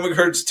 my stomach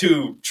hurts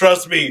too.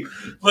 Trust me.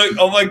 Like,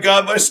 oh my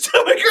god, my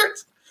stomach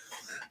hurts.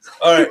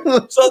 All right.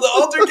 So the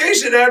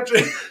altercation after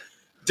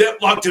Depp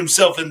locked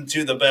himself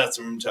into the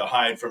bathroom to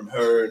hide from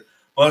her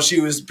while she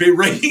was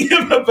berating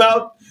him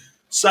about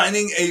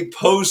signing a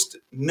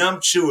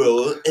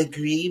post-nuptial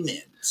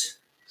agreement.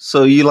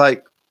 So you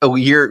like a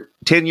year,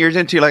 10 years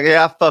into, you're like,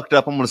 yeah, I fucked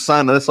up. I'm going to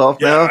sign this off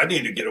now. I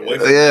need to get away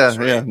from this.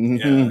 Right? Yeah.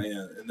 Mm-hmm.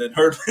 Yeah. And then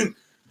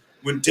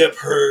when Depp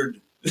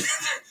heard, this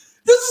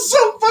is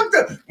so fucked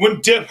up.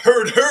 When Depp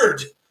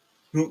heard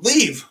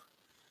leave,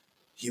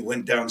 he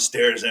went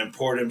downstairs and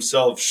poured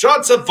himself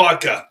shots of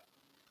vodka.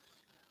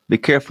 Be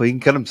careful, he can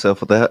cut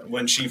himself with that.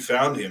 When she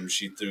found him,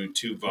 she threw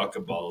 2 vodka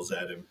balls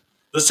at him.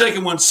 The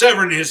second one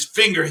severing his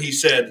finger, he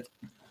said.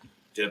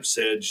 Depp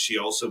said she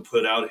also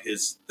put out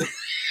his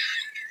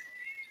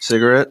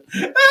cigarette.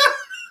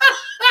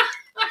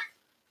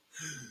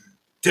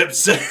 Depp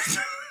said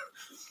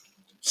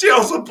she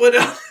also put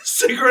out a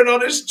cigarette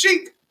on his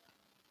cheek.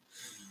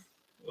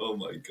 Oh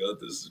my god,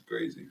 this is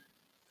crazy.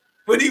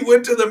 When he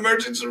went to the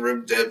emergency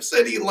room, Depp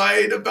said he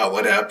lied about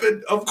what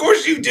happened. Of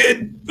course you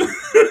did.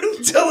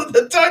 Telling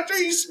the doctor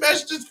he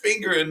smashed his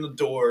finger in the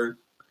door.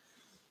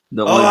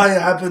 I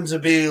happen to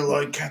be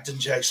like Captain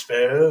Jack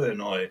Sparrow,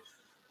 and I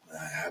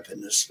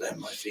happened to slam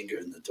my finger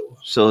in the door.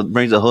 So it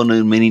brings a whole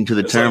new meaning to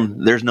the term.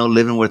 Like, there's no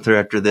living with her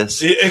after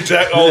this.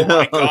 Exactly. Oh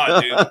my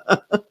god,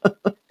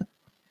 dude.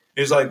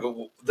 He's like,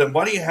 then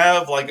why do you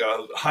have like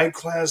a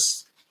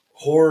high-class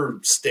horror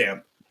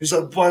stamp? He's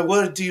like, why?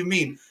 What do you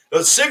mean?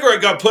 A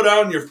cigarette got put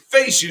out on your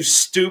face, you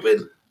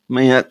stupid.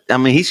 Man, I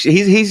mean,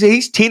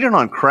 he's teetering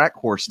on crack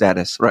horse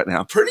status right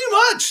now. Pretty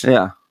much.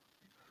 Yeah.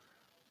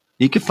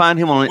 You can find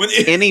him on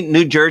any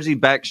New Jersey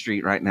back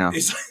street right now.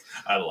 He's like,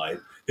 I lied.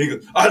 He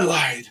goes, I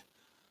lied.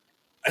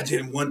 I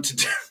didn't want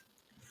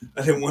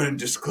to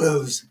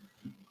disclose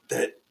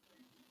that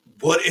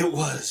what it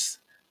was.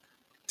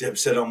 Deb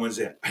said on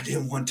Wednesday, I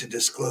didn't want to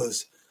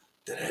disclose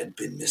that I had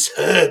been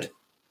misheard.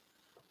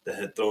 That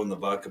had thrown the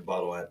vodka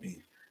bottle at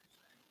me.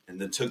 And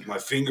then took my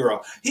finger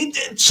off. He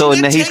did. So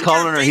he's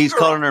calling her. He's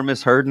calling her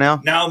Miss Heard now.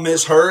 Now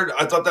Miss Heard.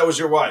 I thought that was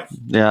your wife.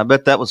 Yeah, I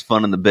bet that was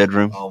fun in the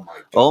bedroom. Oh my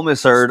god. Oh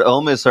Miss Heard.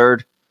 Oh Miss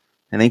Heard.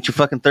 And ain't your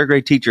fucking 3rd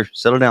grade teacher.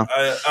 Settle down.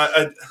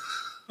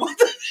 What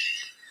the?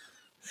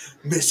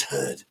 Miss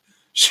Heard.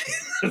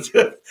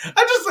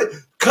 I just like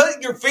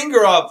cut your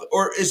finger off,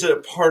 or is it a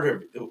part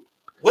of?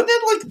 Wasn't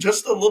it like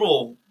just a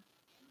little?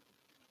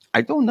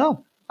 I don't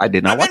know. I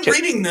did not watch it. I've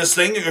been reading this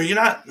thing. Are you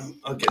not?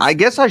 Okay. I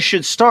guess I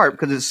should start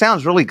because it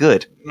sounds really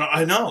good. No,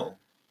 I know.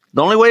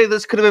 The only way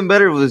this could have been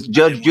better was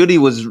Judge Judy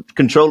was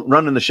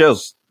running the show.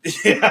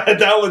 Yeah,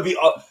 that would be.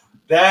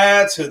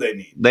 That's who they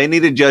need. They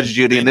needed Judge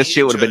Judy, and this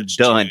shit would have been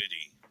done.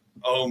 Judy.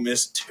 Oh,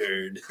 Miss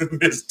Turd,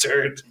 Miss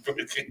Turd.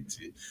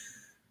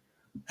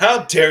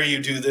 How dare you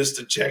do this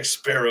to Jack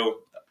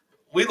Sparrow?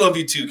 We love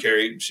you too,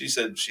 Carrie. She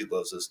said she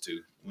loves us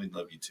too. We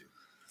love you too.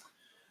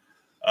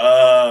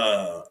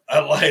 I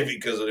lied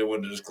because I didn't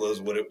want to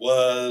disclose what it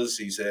was.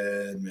 He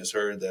said,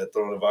 misheard that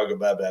throwing a vodka,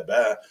 blah, blah,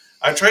 blah.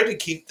 I tried to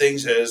keep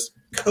things as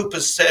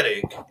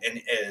copacetic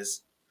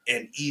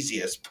and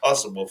easy as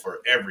possible for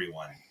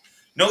everyone.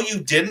 No, you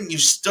didn't. You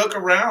stuck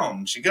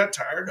around. She got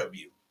tired of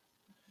you.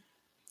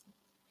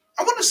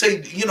 I want to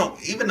say,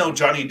 even though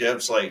Johnny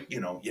Depp's like,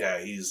 yeah,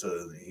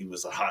 he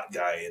was a hot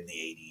guy in the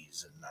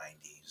 80s and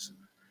 90s. And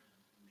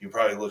he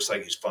probably looks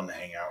like he's fun to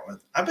hang out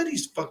with. I bet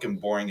he's fucking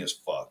boring as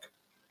fuck.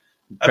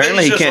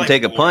 Apparently, he can't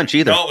take a punch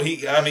either. No, this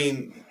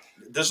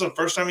is the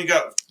first time he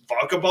got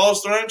vodka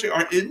balls thrown at you.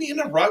 Isn't he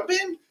in a rock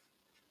band?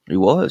 He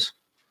was.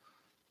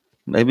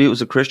 Maybe it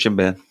was a Christian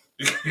band.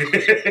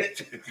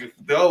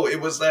 No,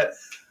 it was that.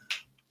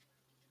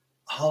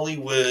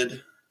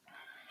 Hollywood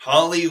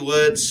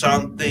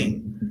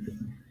something.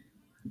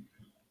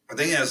 I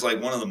think it has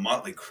like one of the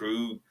Motley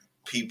Crue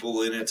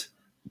people in it.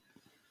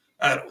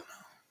 I don't know.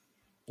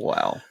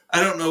 Wow.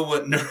 I don't know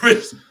what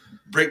nervous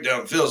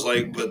breakdown feels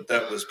like, but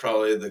that was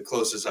probably the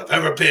closest I've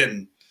ever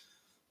been.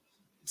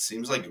 It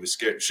seems like it was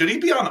scary. Should he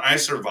be on I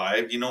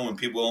Survived? You know, when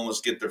people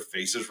almost get their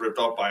faces ripped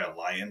off by a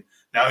lion.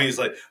 Now he's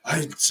like,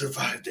 I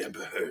survived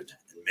Amber Heard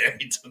and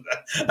married to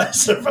that. I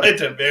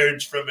survived a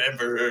marriage from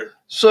Amber Heard.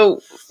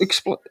 So,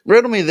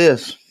 riddle me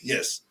this.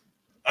 Yes.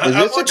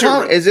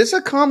 Is this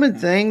a common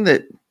thing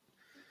that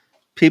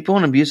people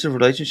in abusive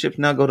relationships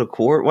now go to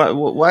court?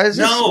 Why is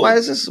this? No. Why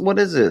is this? What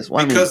is this?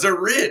 Because they're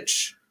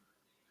rich.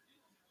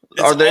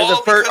 Are they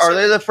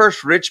the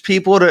first rich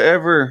people to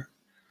ever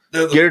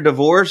get a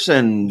divorce?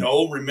 And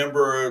no,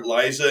 remember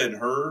Liza and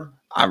her?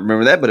 I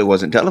remember that, but it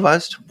wasn't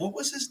televised. What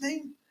was his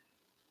name?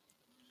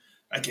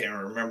 I can't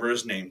remember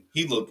his name.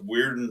 He looked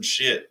weird and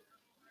shit.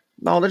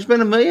 No, there's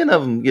been a million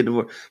of them get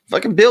divorced.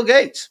 Fucking Bill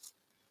Gates.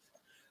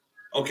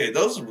 Okay,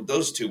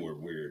 those two were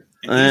weird.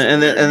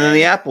 And then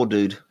the Apple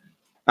dude.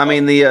 I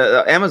mean the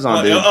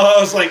Amazon dude. I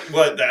was like,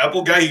 what? The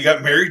Apple guy? He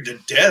got married to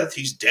death.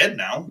 He's dead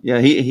now. Yeah,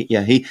 he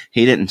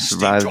didn't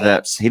survive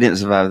that. He didn't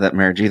survive that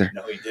marriage either.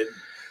 No, he didn't.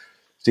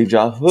 Steve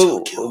Jobs.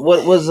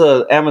 What was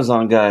the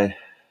Amazon guy?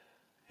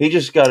 He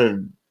just got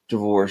a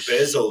divorce.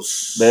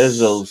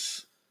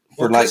 Bezos.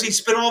 Because he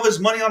spent all of his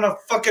money on a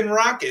fucking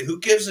rocket. Who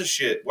gives a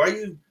shit? Why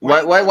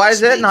is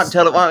that not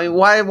televised? I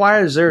mean, why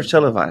is theirs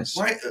televised?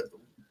 Why?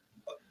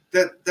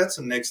 That's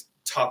the next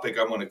topic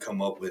I want to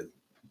come up with.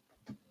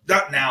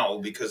 Not now,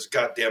 because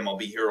goddamn, I'll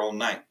be here all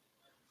night.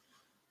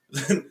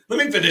 Let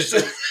me finish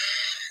this.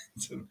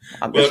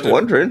 I'm just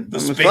wondering.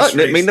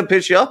 Didn't mean to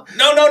piss you off.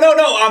 No.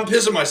 I'm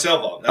pissing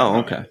myself off. Oh,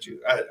 okay.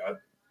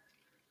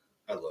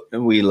 I love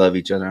you. We love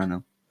each other. I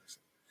know.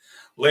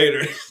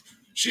 Later,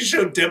 she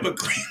showed Deb a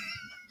clean.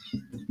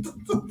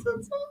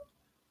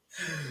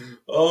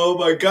 Oh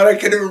my god, I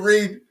can't even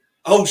read.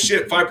 Oh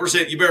shit,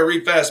 5%. You better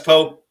read fast,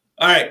 Poe.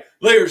 All right.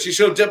 Later, she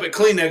showed Deb a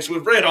Kleenex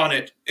with red on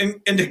it,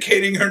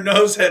 indicating her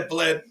nose had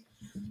bled.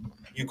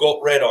 You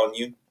got red on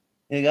you.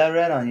 You got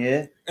red on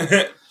you.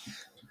 After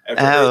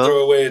they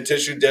threw away a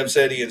tissue, Deb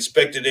said he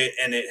inspected it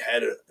and it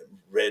had a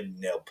red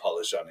nail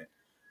polish on it.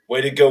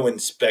 Way to go,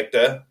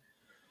 Inspector.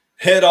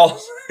 Heard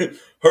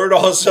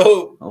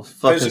also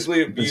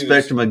physically abused.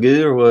 Inspector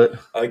Magoo or what?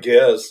 I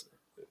guess.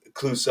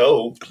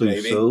 Clouseau.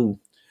 Maybe.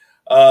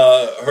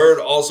 Heard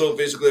also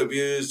physically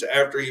abused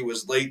after he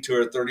was late to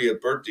her 30th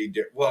birthday.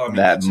 Well, I mean,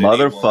 that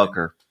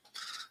motherfucker.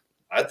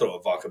 I'd throw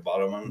a vodka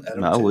bottom at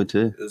him. I would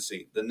too. Let's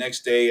see. The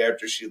next day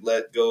after she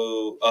left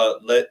to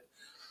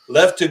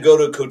go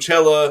to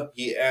Coachella,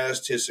 he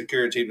asked his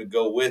security to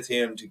go with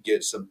him to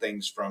get some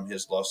things from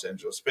his Los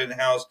Angeles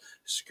penthouse.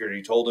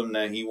 Security told him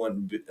that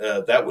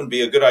that wouldn't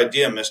be a good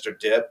idea, Mr.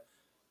 Depp.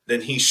 Then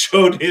he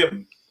showed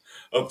him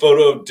a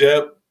photo of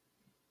Depp.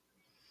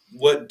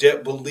 What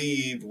Depp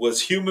believed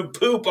was human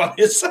poop on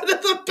his side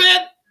of the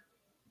bed.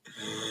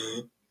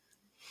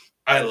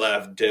 I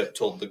laughed, Depp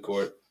told the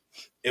court.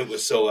 It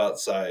was so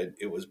outside,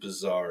 it was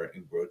bizarre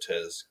and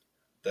grotesque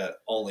that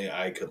only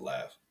I could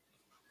laugh.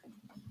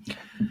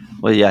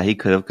 Well, yeah, he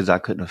could have, because I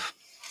couldn't have.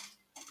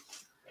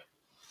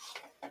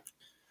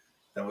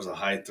 That was a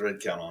high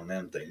thread count on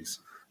them things.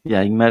 Yeah,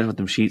 you can imagine what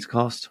them sheets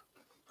cost.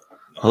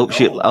 I hope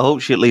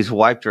she at least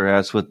wiped her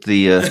ass with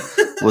the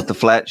with the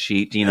flat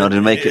sheet,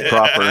 to make it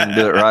proper and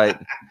do it right.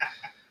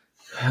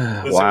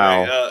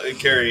 Wow.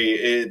 Carrie,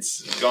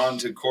 it's gone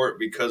to court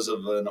because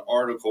of an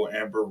article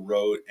Amber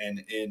wrote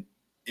and it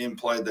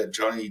implied that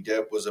Johnny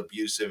Depp was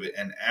abusive.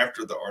 And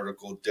after the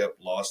article, Depp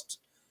lost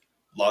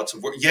lots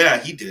of work. Yeah,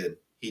 he did.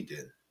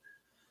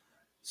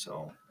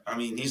 So, I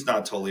mean, he's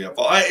not totally at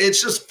fault.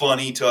 It's just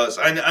funny to us.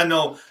 I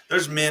know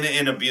there's men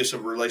in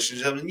abusive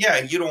relationships. And yeah,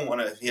 you don't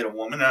want to hit a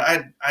woman.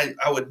 I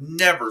would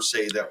never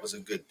say that was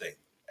a good thing.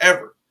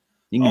 Ever.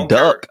 You can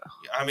duck.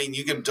 I mean,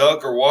 you can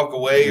duck or walk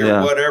away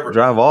or whatever.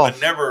 Drive off.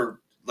 But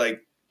never,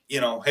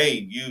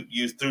 hey,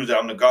 you threw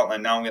down the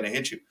gauntlet. Now I'm going to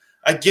hit you.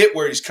 I get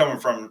where he's coming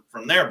from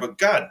there. But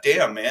god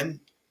damn,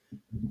 man.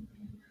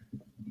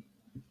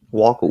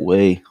 Walk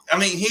away. I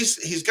mean,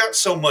 he's got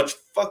so much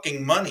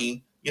fucking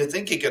money. You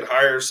think he could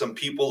hire some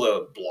people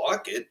to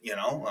block it,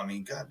 I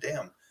mean,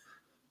 goddamn.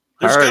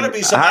 There's got to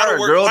be some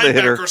out-of-work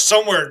linebacker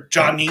somewhere,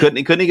 Johnny.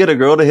 Couldn't he get a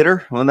girl to hit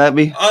her? Wouldn't that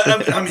be?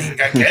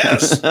 I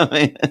guess.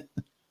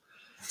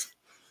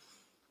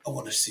 I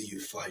want to see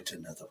you fight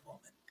another woman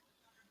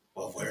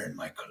while wearing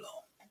my cologne.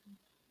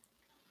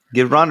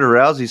 Give Ronda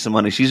Rousey some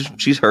money.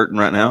 She's hurting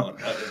right now.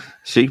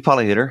 She could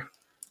probably hit her.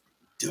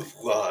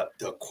 What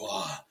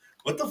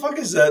the fuck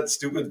is that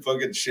stupid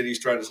fucking shit he's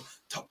trying to say?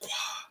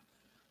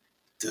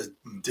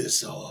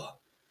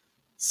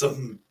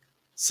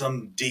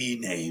 Some D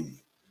name.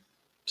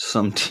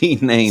 Some D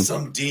name.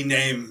 Some D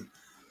name.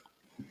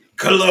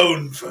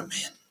 Cologne for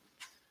men.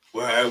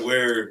 Where I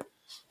wear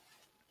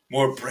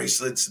more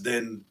bracelets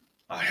than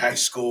a high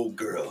school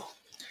girl.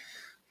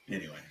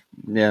 Anyway.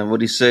 Yeah,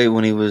 what'd he say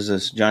when he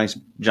was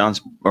John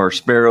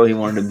Sparrow? He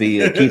wanted to be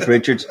Keith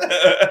Richards.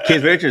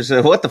 Keith Richards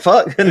said, "What the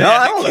fuck? No,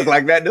 I don't look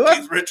like that, do I?"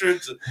 Keith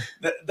Richards.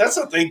 That's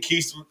the thing.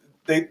 Keith.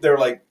 They're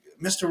like,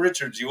 Mr.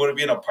 Richards, you want to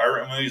be in a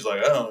pirate movie? He's like,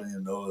 I don't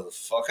even know the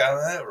fuck out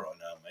of that right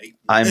now, mate.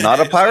 I'm not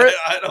a pirate.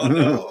 I don't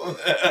know.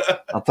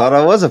 I thought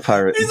I was a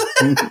pirate.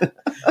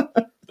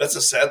 That's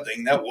a sad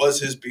thing. That was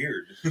his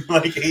beard.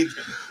 Like he.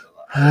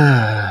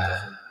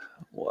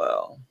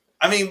 Wow.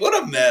 I mean,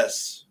 what a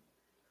mess.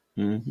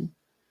 Mm-hmm.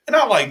 And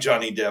I like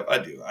Johnny Depp. I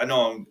do. I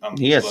know I'm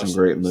he has some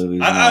great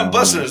movies. I'm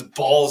busting his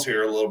balls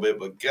here a little bit,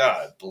 but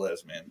God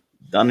bless, man.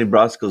 Donnie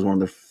Brasco is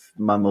one of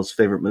my most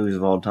favorite movies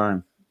of all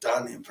time.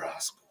 Donnie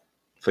Brasco.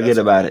 Forget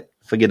about it.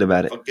 Forget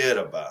about it. Forget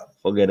about it.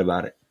 Forget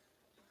about it.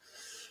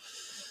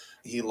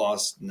 He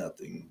lost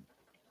nothing.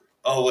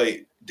 Oh,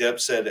 wait. Depp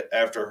said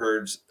after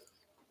Heard's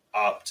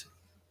opt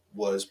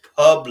was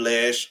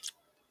published,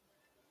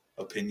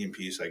 opinion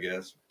piece, I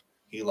guess,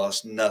 he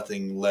lost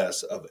nothing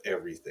less of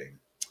everything.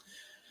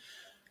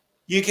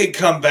 You can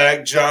come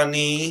back,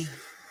 Johnny.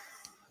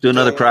 Do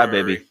another cry,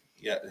 baby.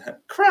 Yeah.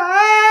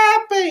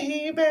 Cry,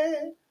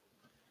 baby.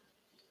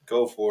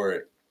 Go for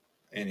it.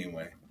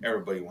 Anyway,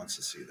 everybody wants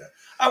to see that.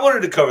 I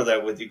wanted to cover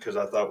that with you because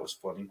I thought it was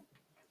funny.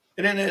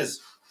 And it is.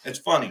 It's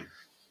funny.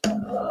 You gotta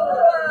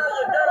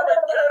be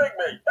kidding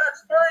me.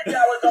 That's 3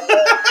 gallons of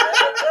bullshit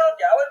and 2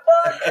 gallons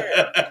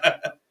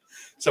bullshit.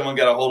 Someone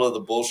got a hold of the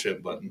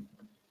bullshit button.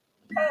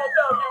 Oh,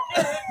 no,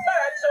 you getting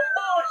mad some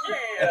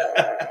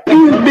bullshit.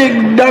 You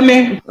big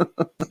dummy.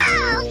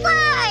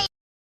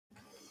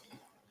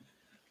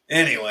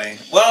 Anyway,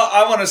 well,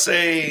 I want to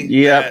say,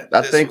 yeah,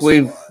 I think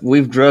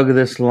we've drug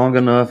this long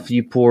enough.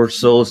 You poor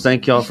souls.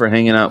 Thank y'all for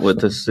hanging out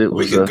with us.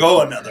 We could go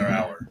another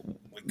hour.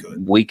 We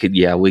could. We could.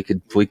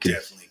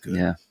 Definitely could.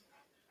 Yeah,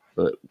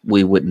 but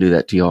we wouldn't do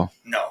that to y'all.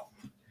 No.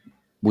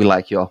 We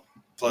like y'all.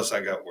 Plus,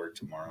 I got work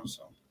tomorrow,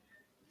 so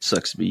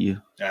sucks to be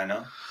you. I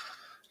know.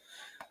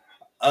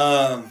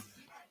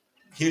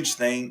 Huge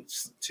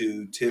thanks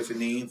to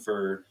Tiffany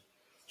for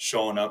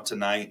showing up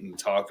tonight and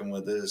talking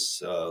with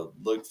us.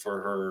 Look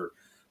for her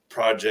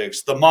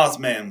projects, The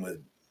Mothman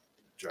with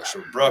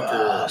Joshua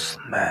Brucker.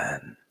 The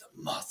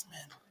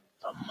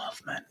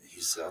Mothman.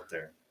 He's out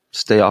there.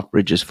 Stay off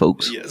bridges,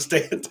 folks. Yeah,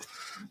 stay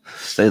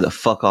the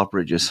fuck off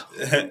bridges.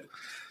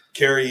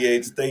 Carrie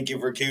Yates, thank you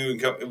for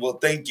queuing. Well,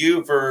 thank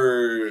you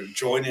for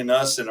joining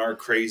us in our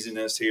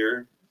craziness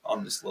here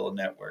on this little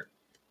network.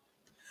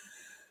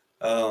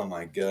 Oh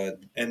my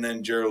God. And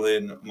then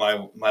Geraldine,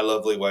 my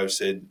lovely wife,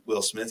 said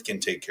Will Smith can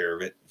take care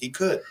of it. He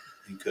could.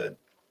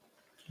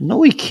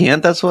 No, he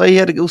can't. That's why he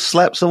had to go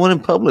slap someone in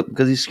public,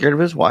 because he's scared of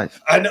his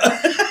wife. I know.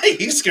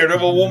 He's scared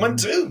of a woman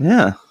too.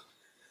 Yeah.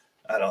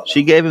 I don't know.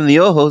 She gave him the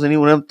ojos and he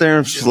went up there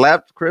and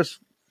slapped Chris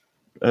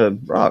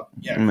Rock.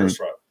 Yeah, Chris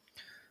Rock.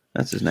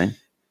 That's his name.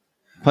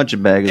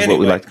 Punching bag is what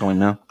we like to call him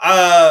now.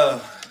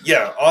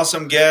 Yeah,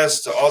 awesome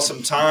guest,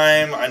 awesome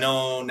time. I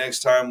know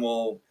next time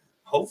we'll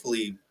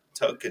hopefully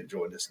Tug could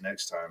join us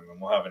next time and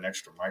we'll have an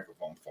extra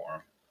microphone for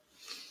him.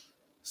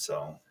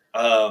 So,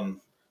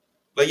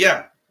 but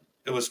yeah,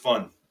 it was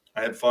fun.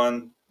 I had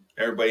fun.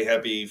 Everybody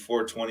happy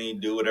 420.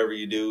 Do whatever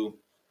you do.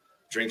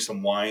 Drink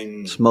some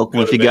wine. Smoke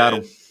them if you got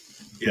them.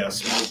 Yeah,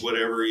 smoke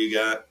whatever you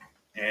got.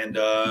 And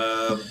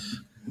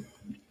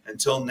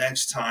until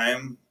next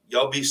time,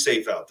 y'all be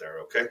safe out there,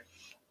 okay?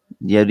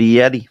 Yeti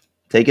Yeti.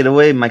 Take it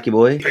away, Mikey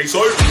boy. Peace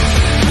out.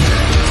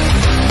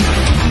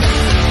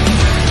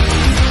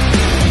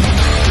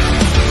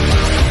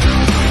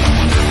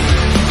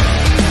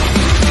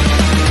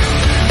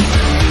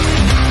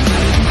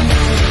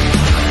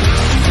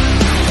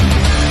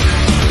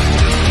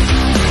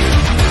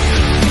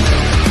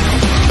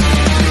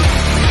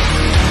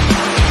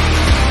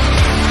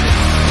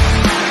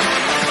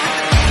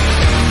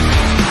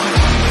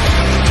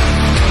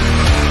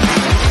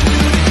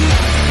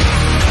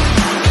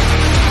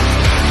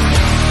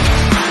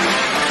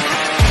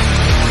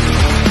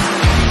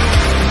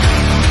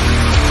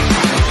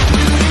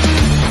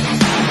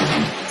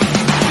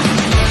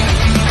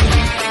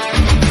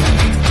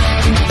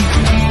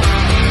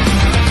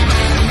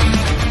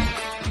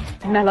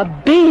 Smell a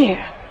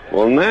beer.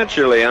 Well,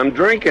 naturally, I'm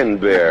drinking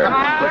beer.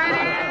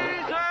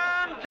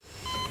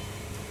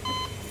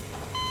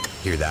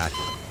 Hear that?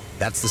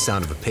 That's the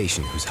sound of a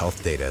patient whose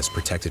health data is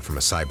protected from a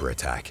cyber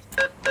attack.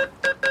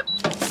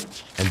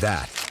 And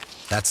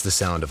that's the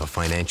sound of a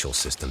financial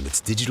system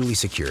that's digitally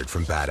secured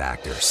from bad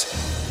actors.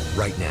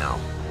 Right now,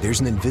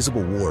 there's an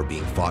invisible war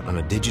being fought on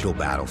a digital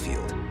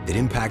battlefield that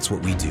impacts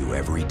what we do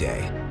every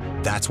day.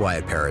 That's why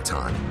at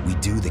Peraton, we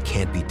do the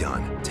can't be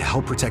done to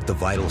help protect the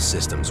vital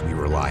systems we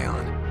rely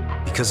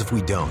on. Because if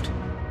we don't,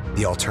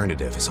 the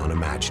alternative is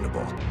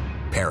unimaginable.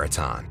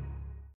 Peraton.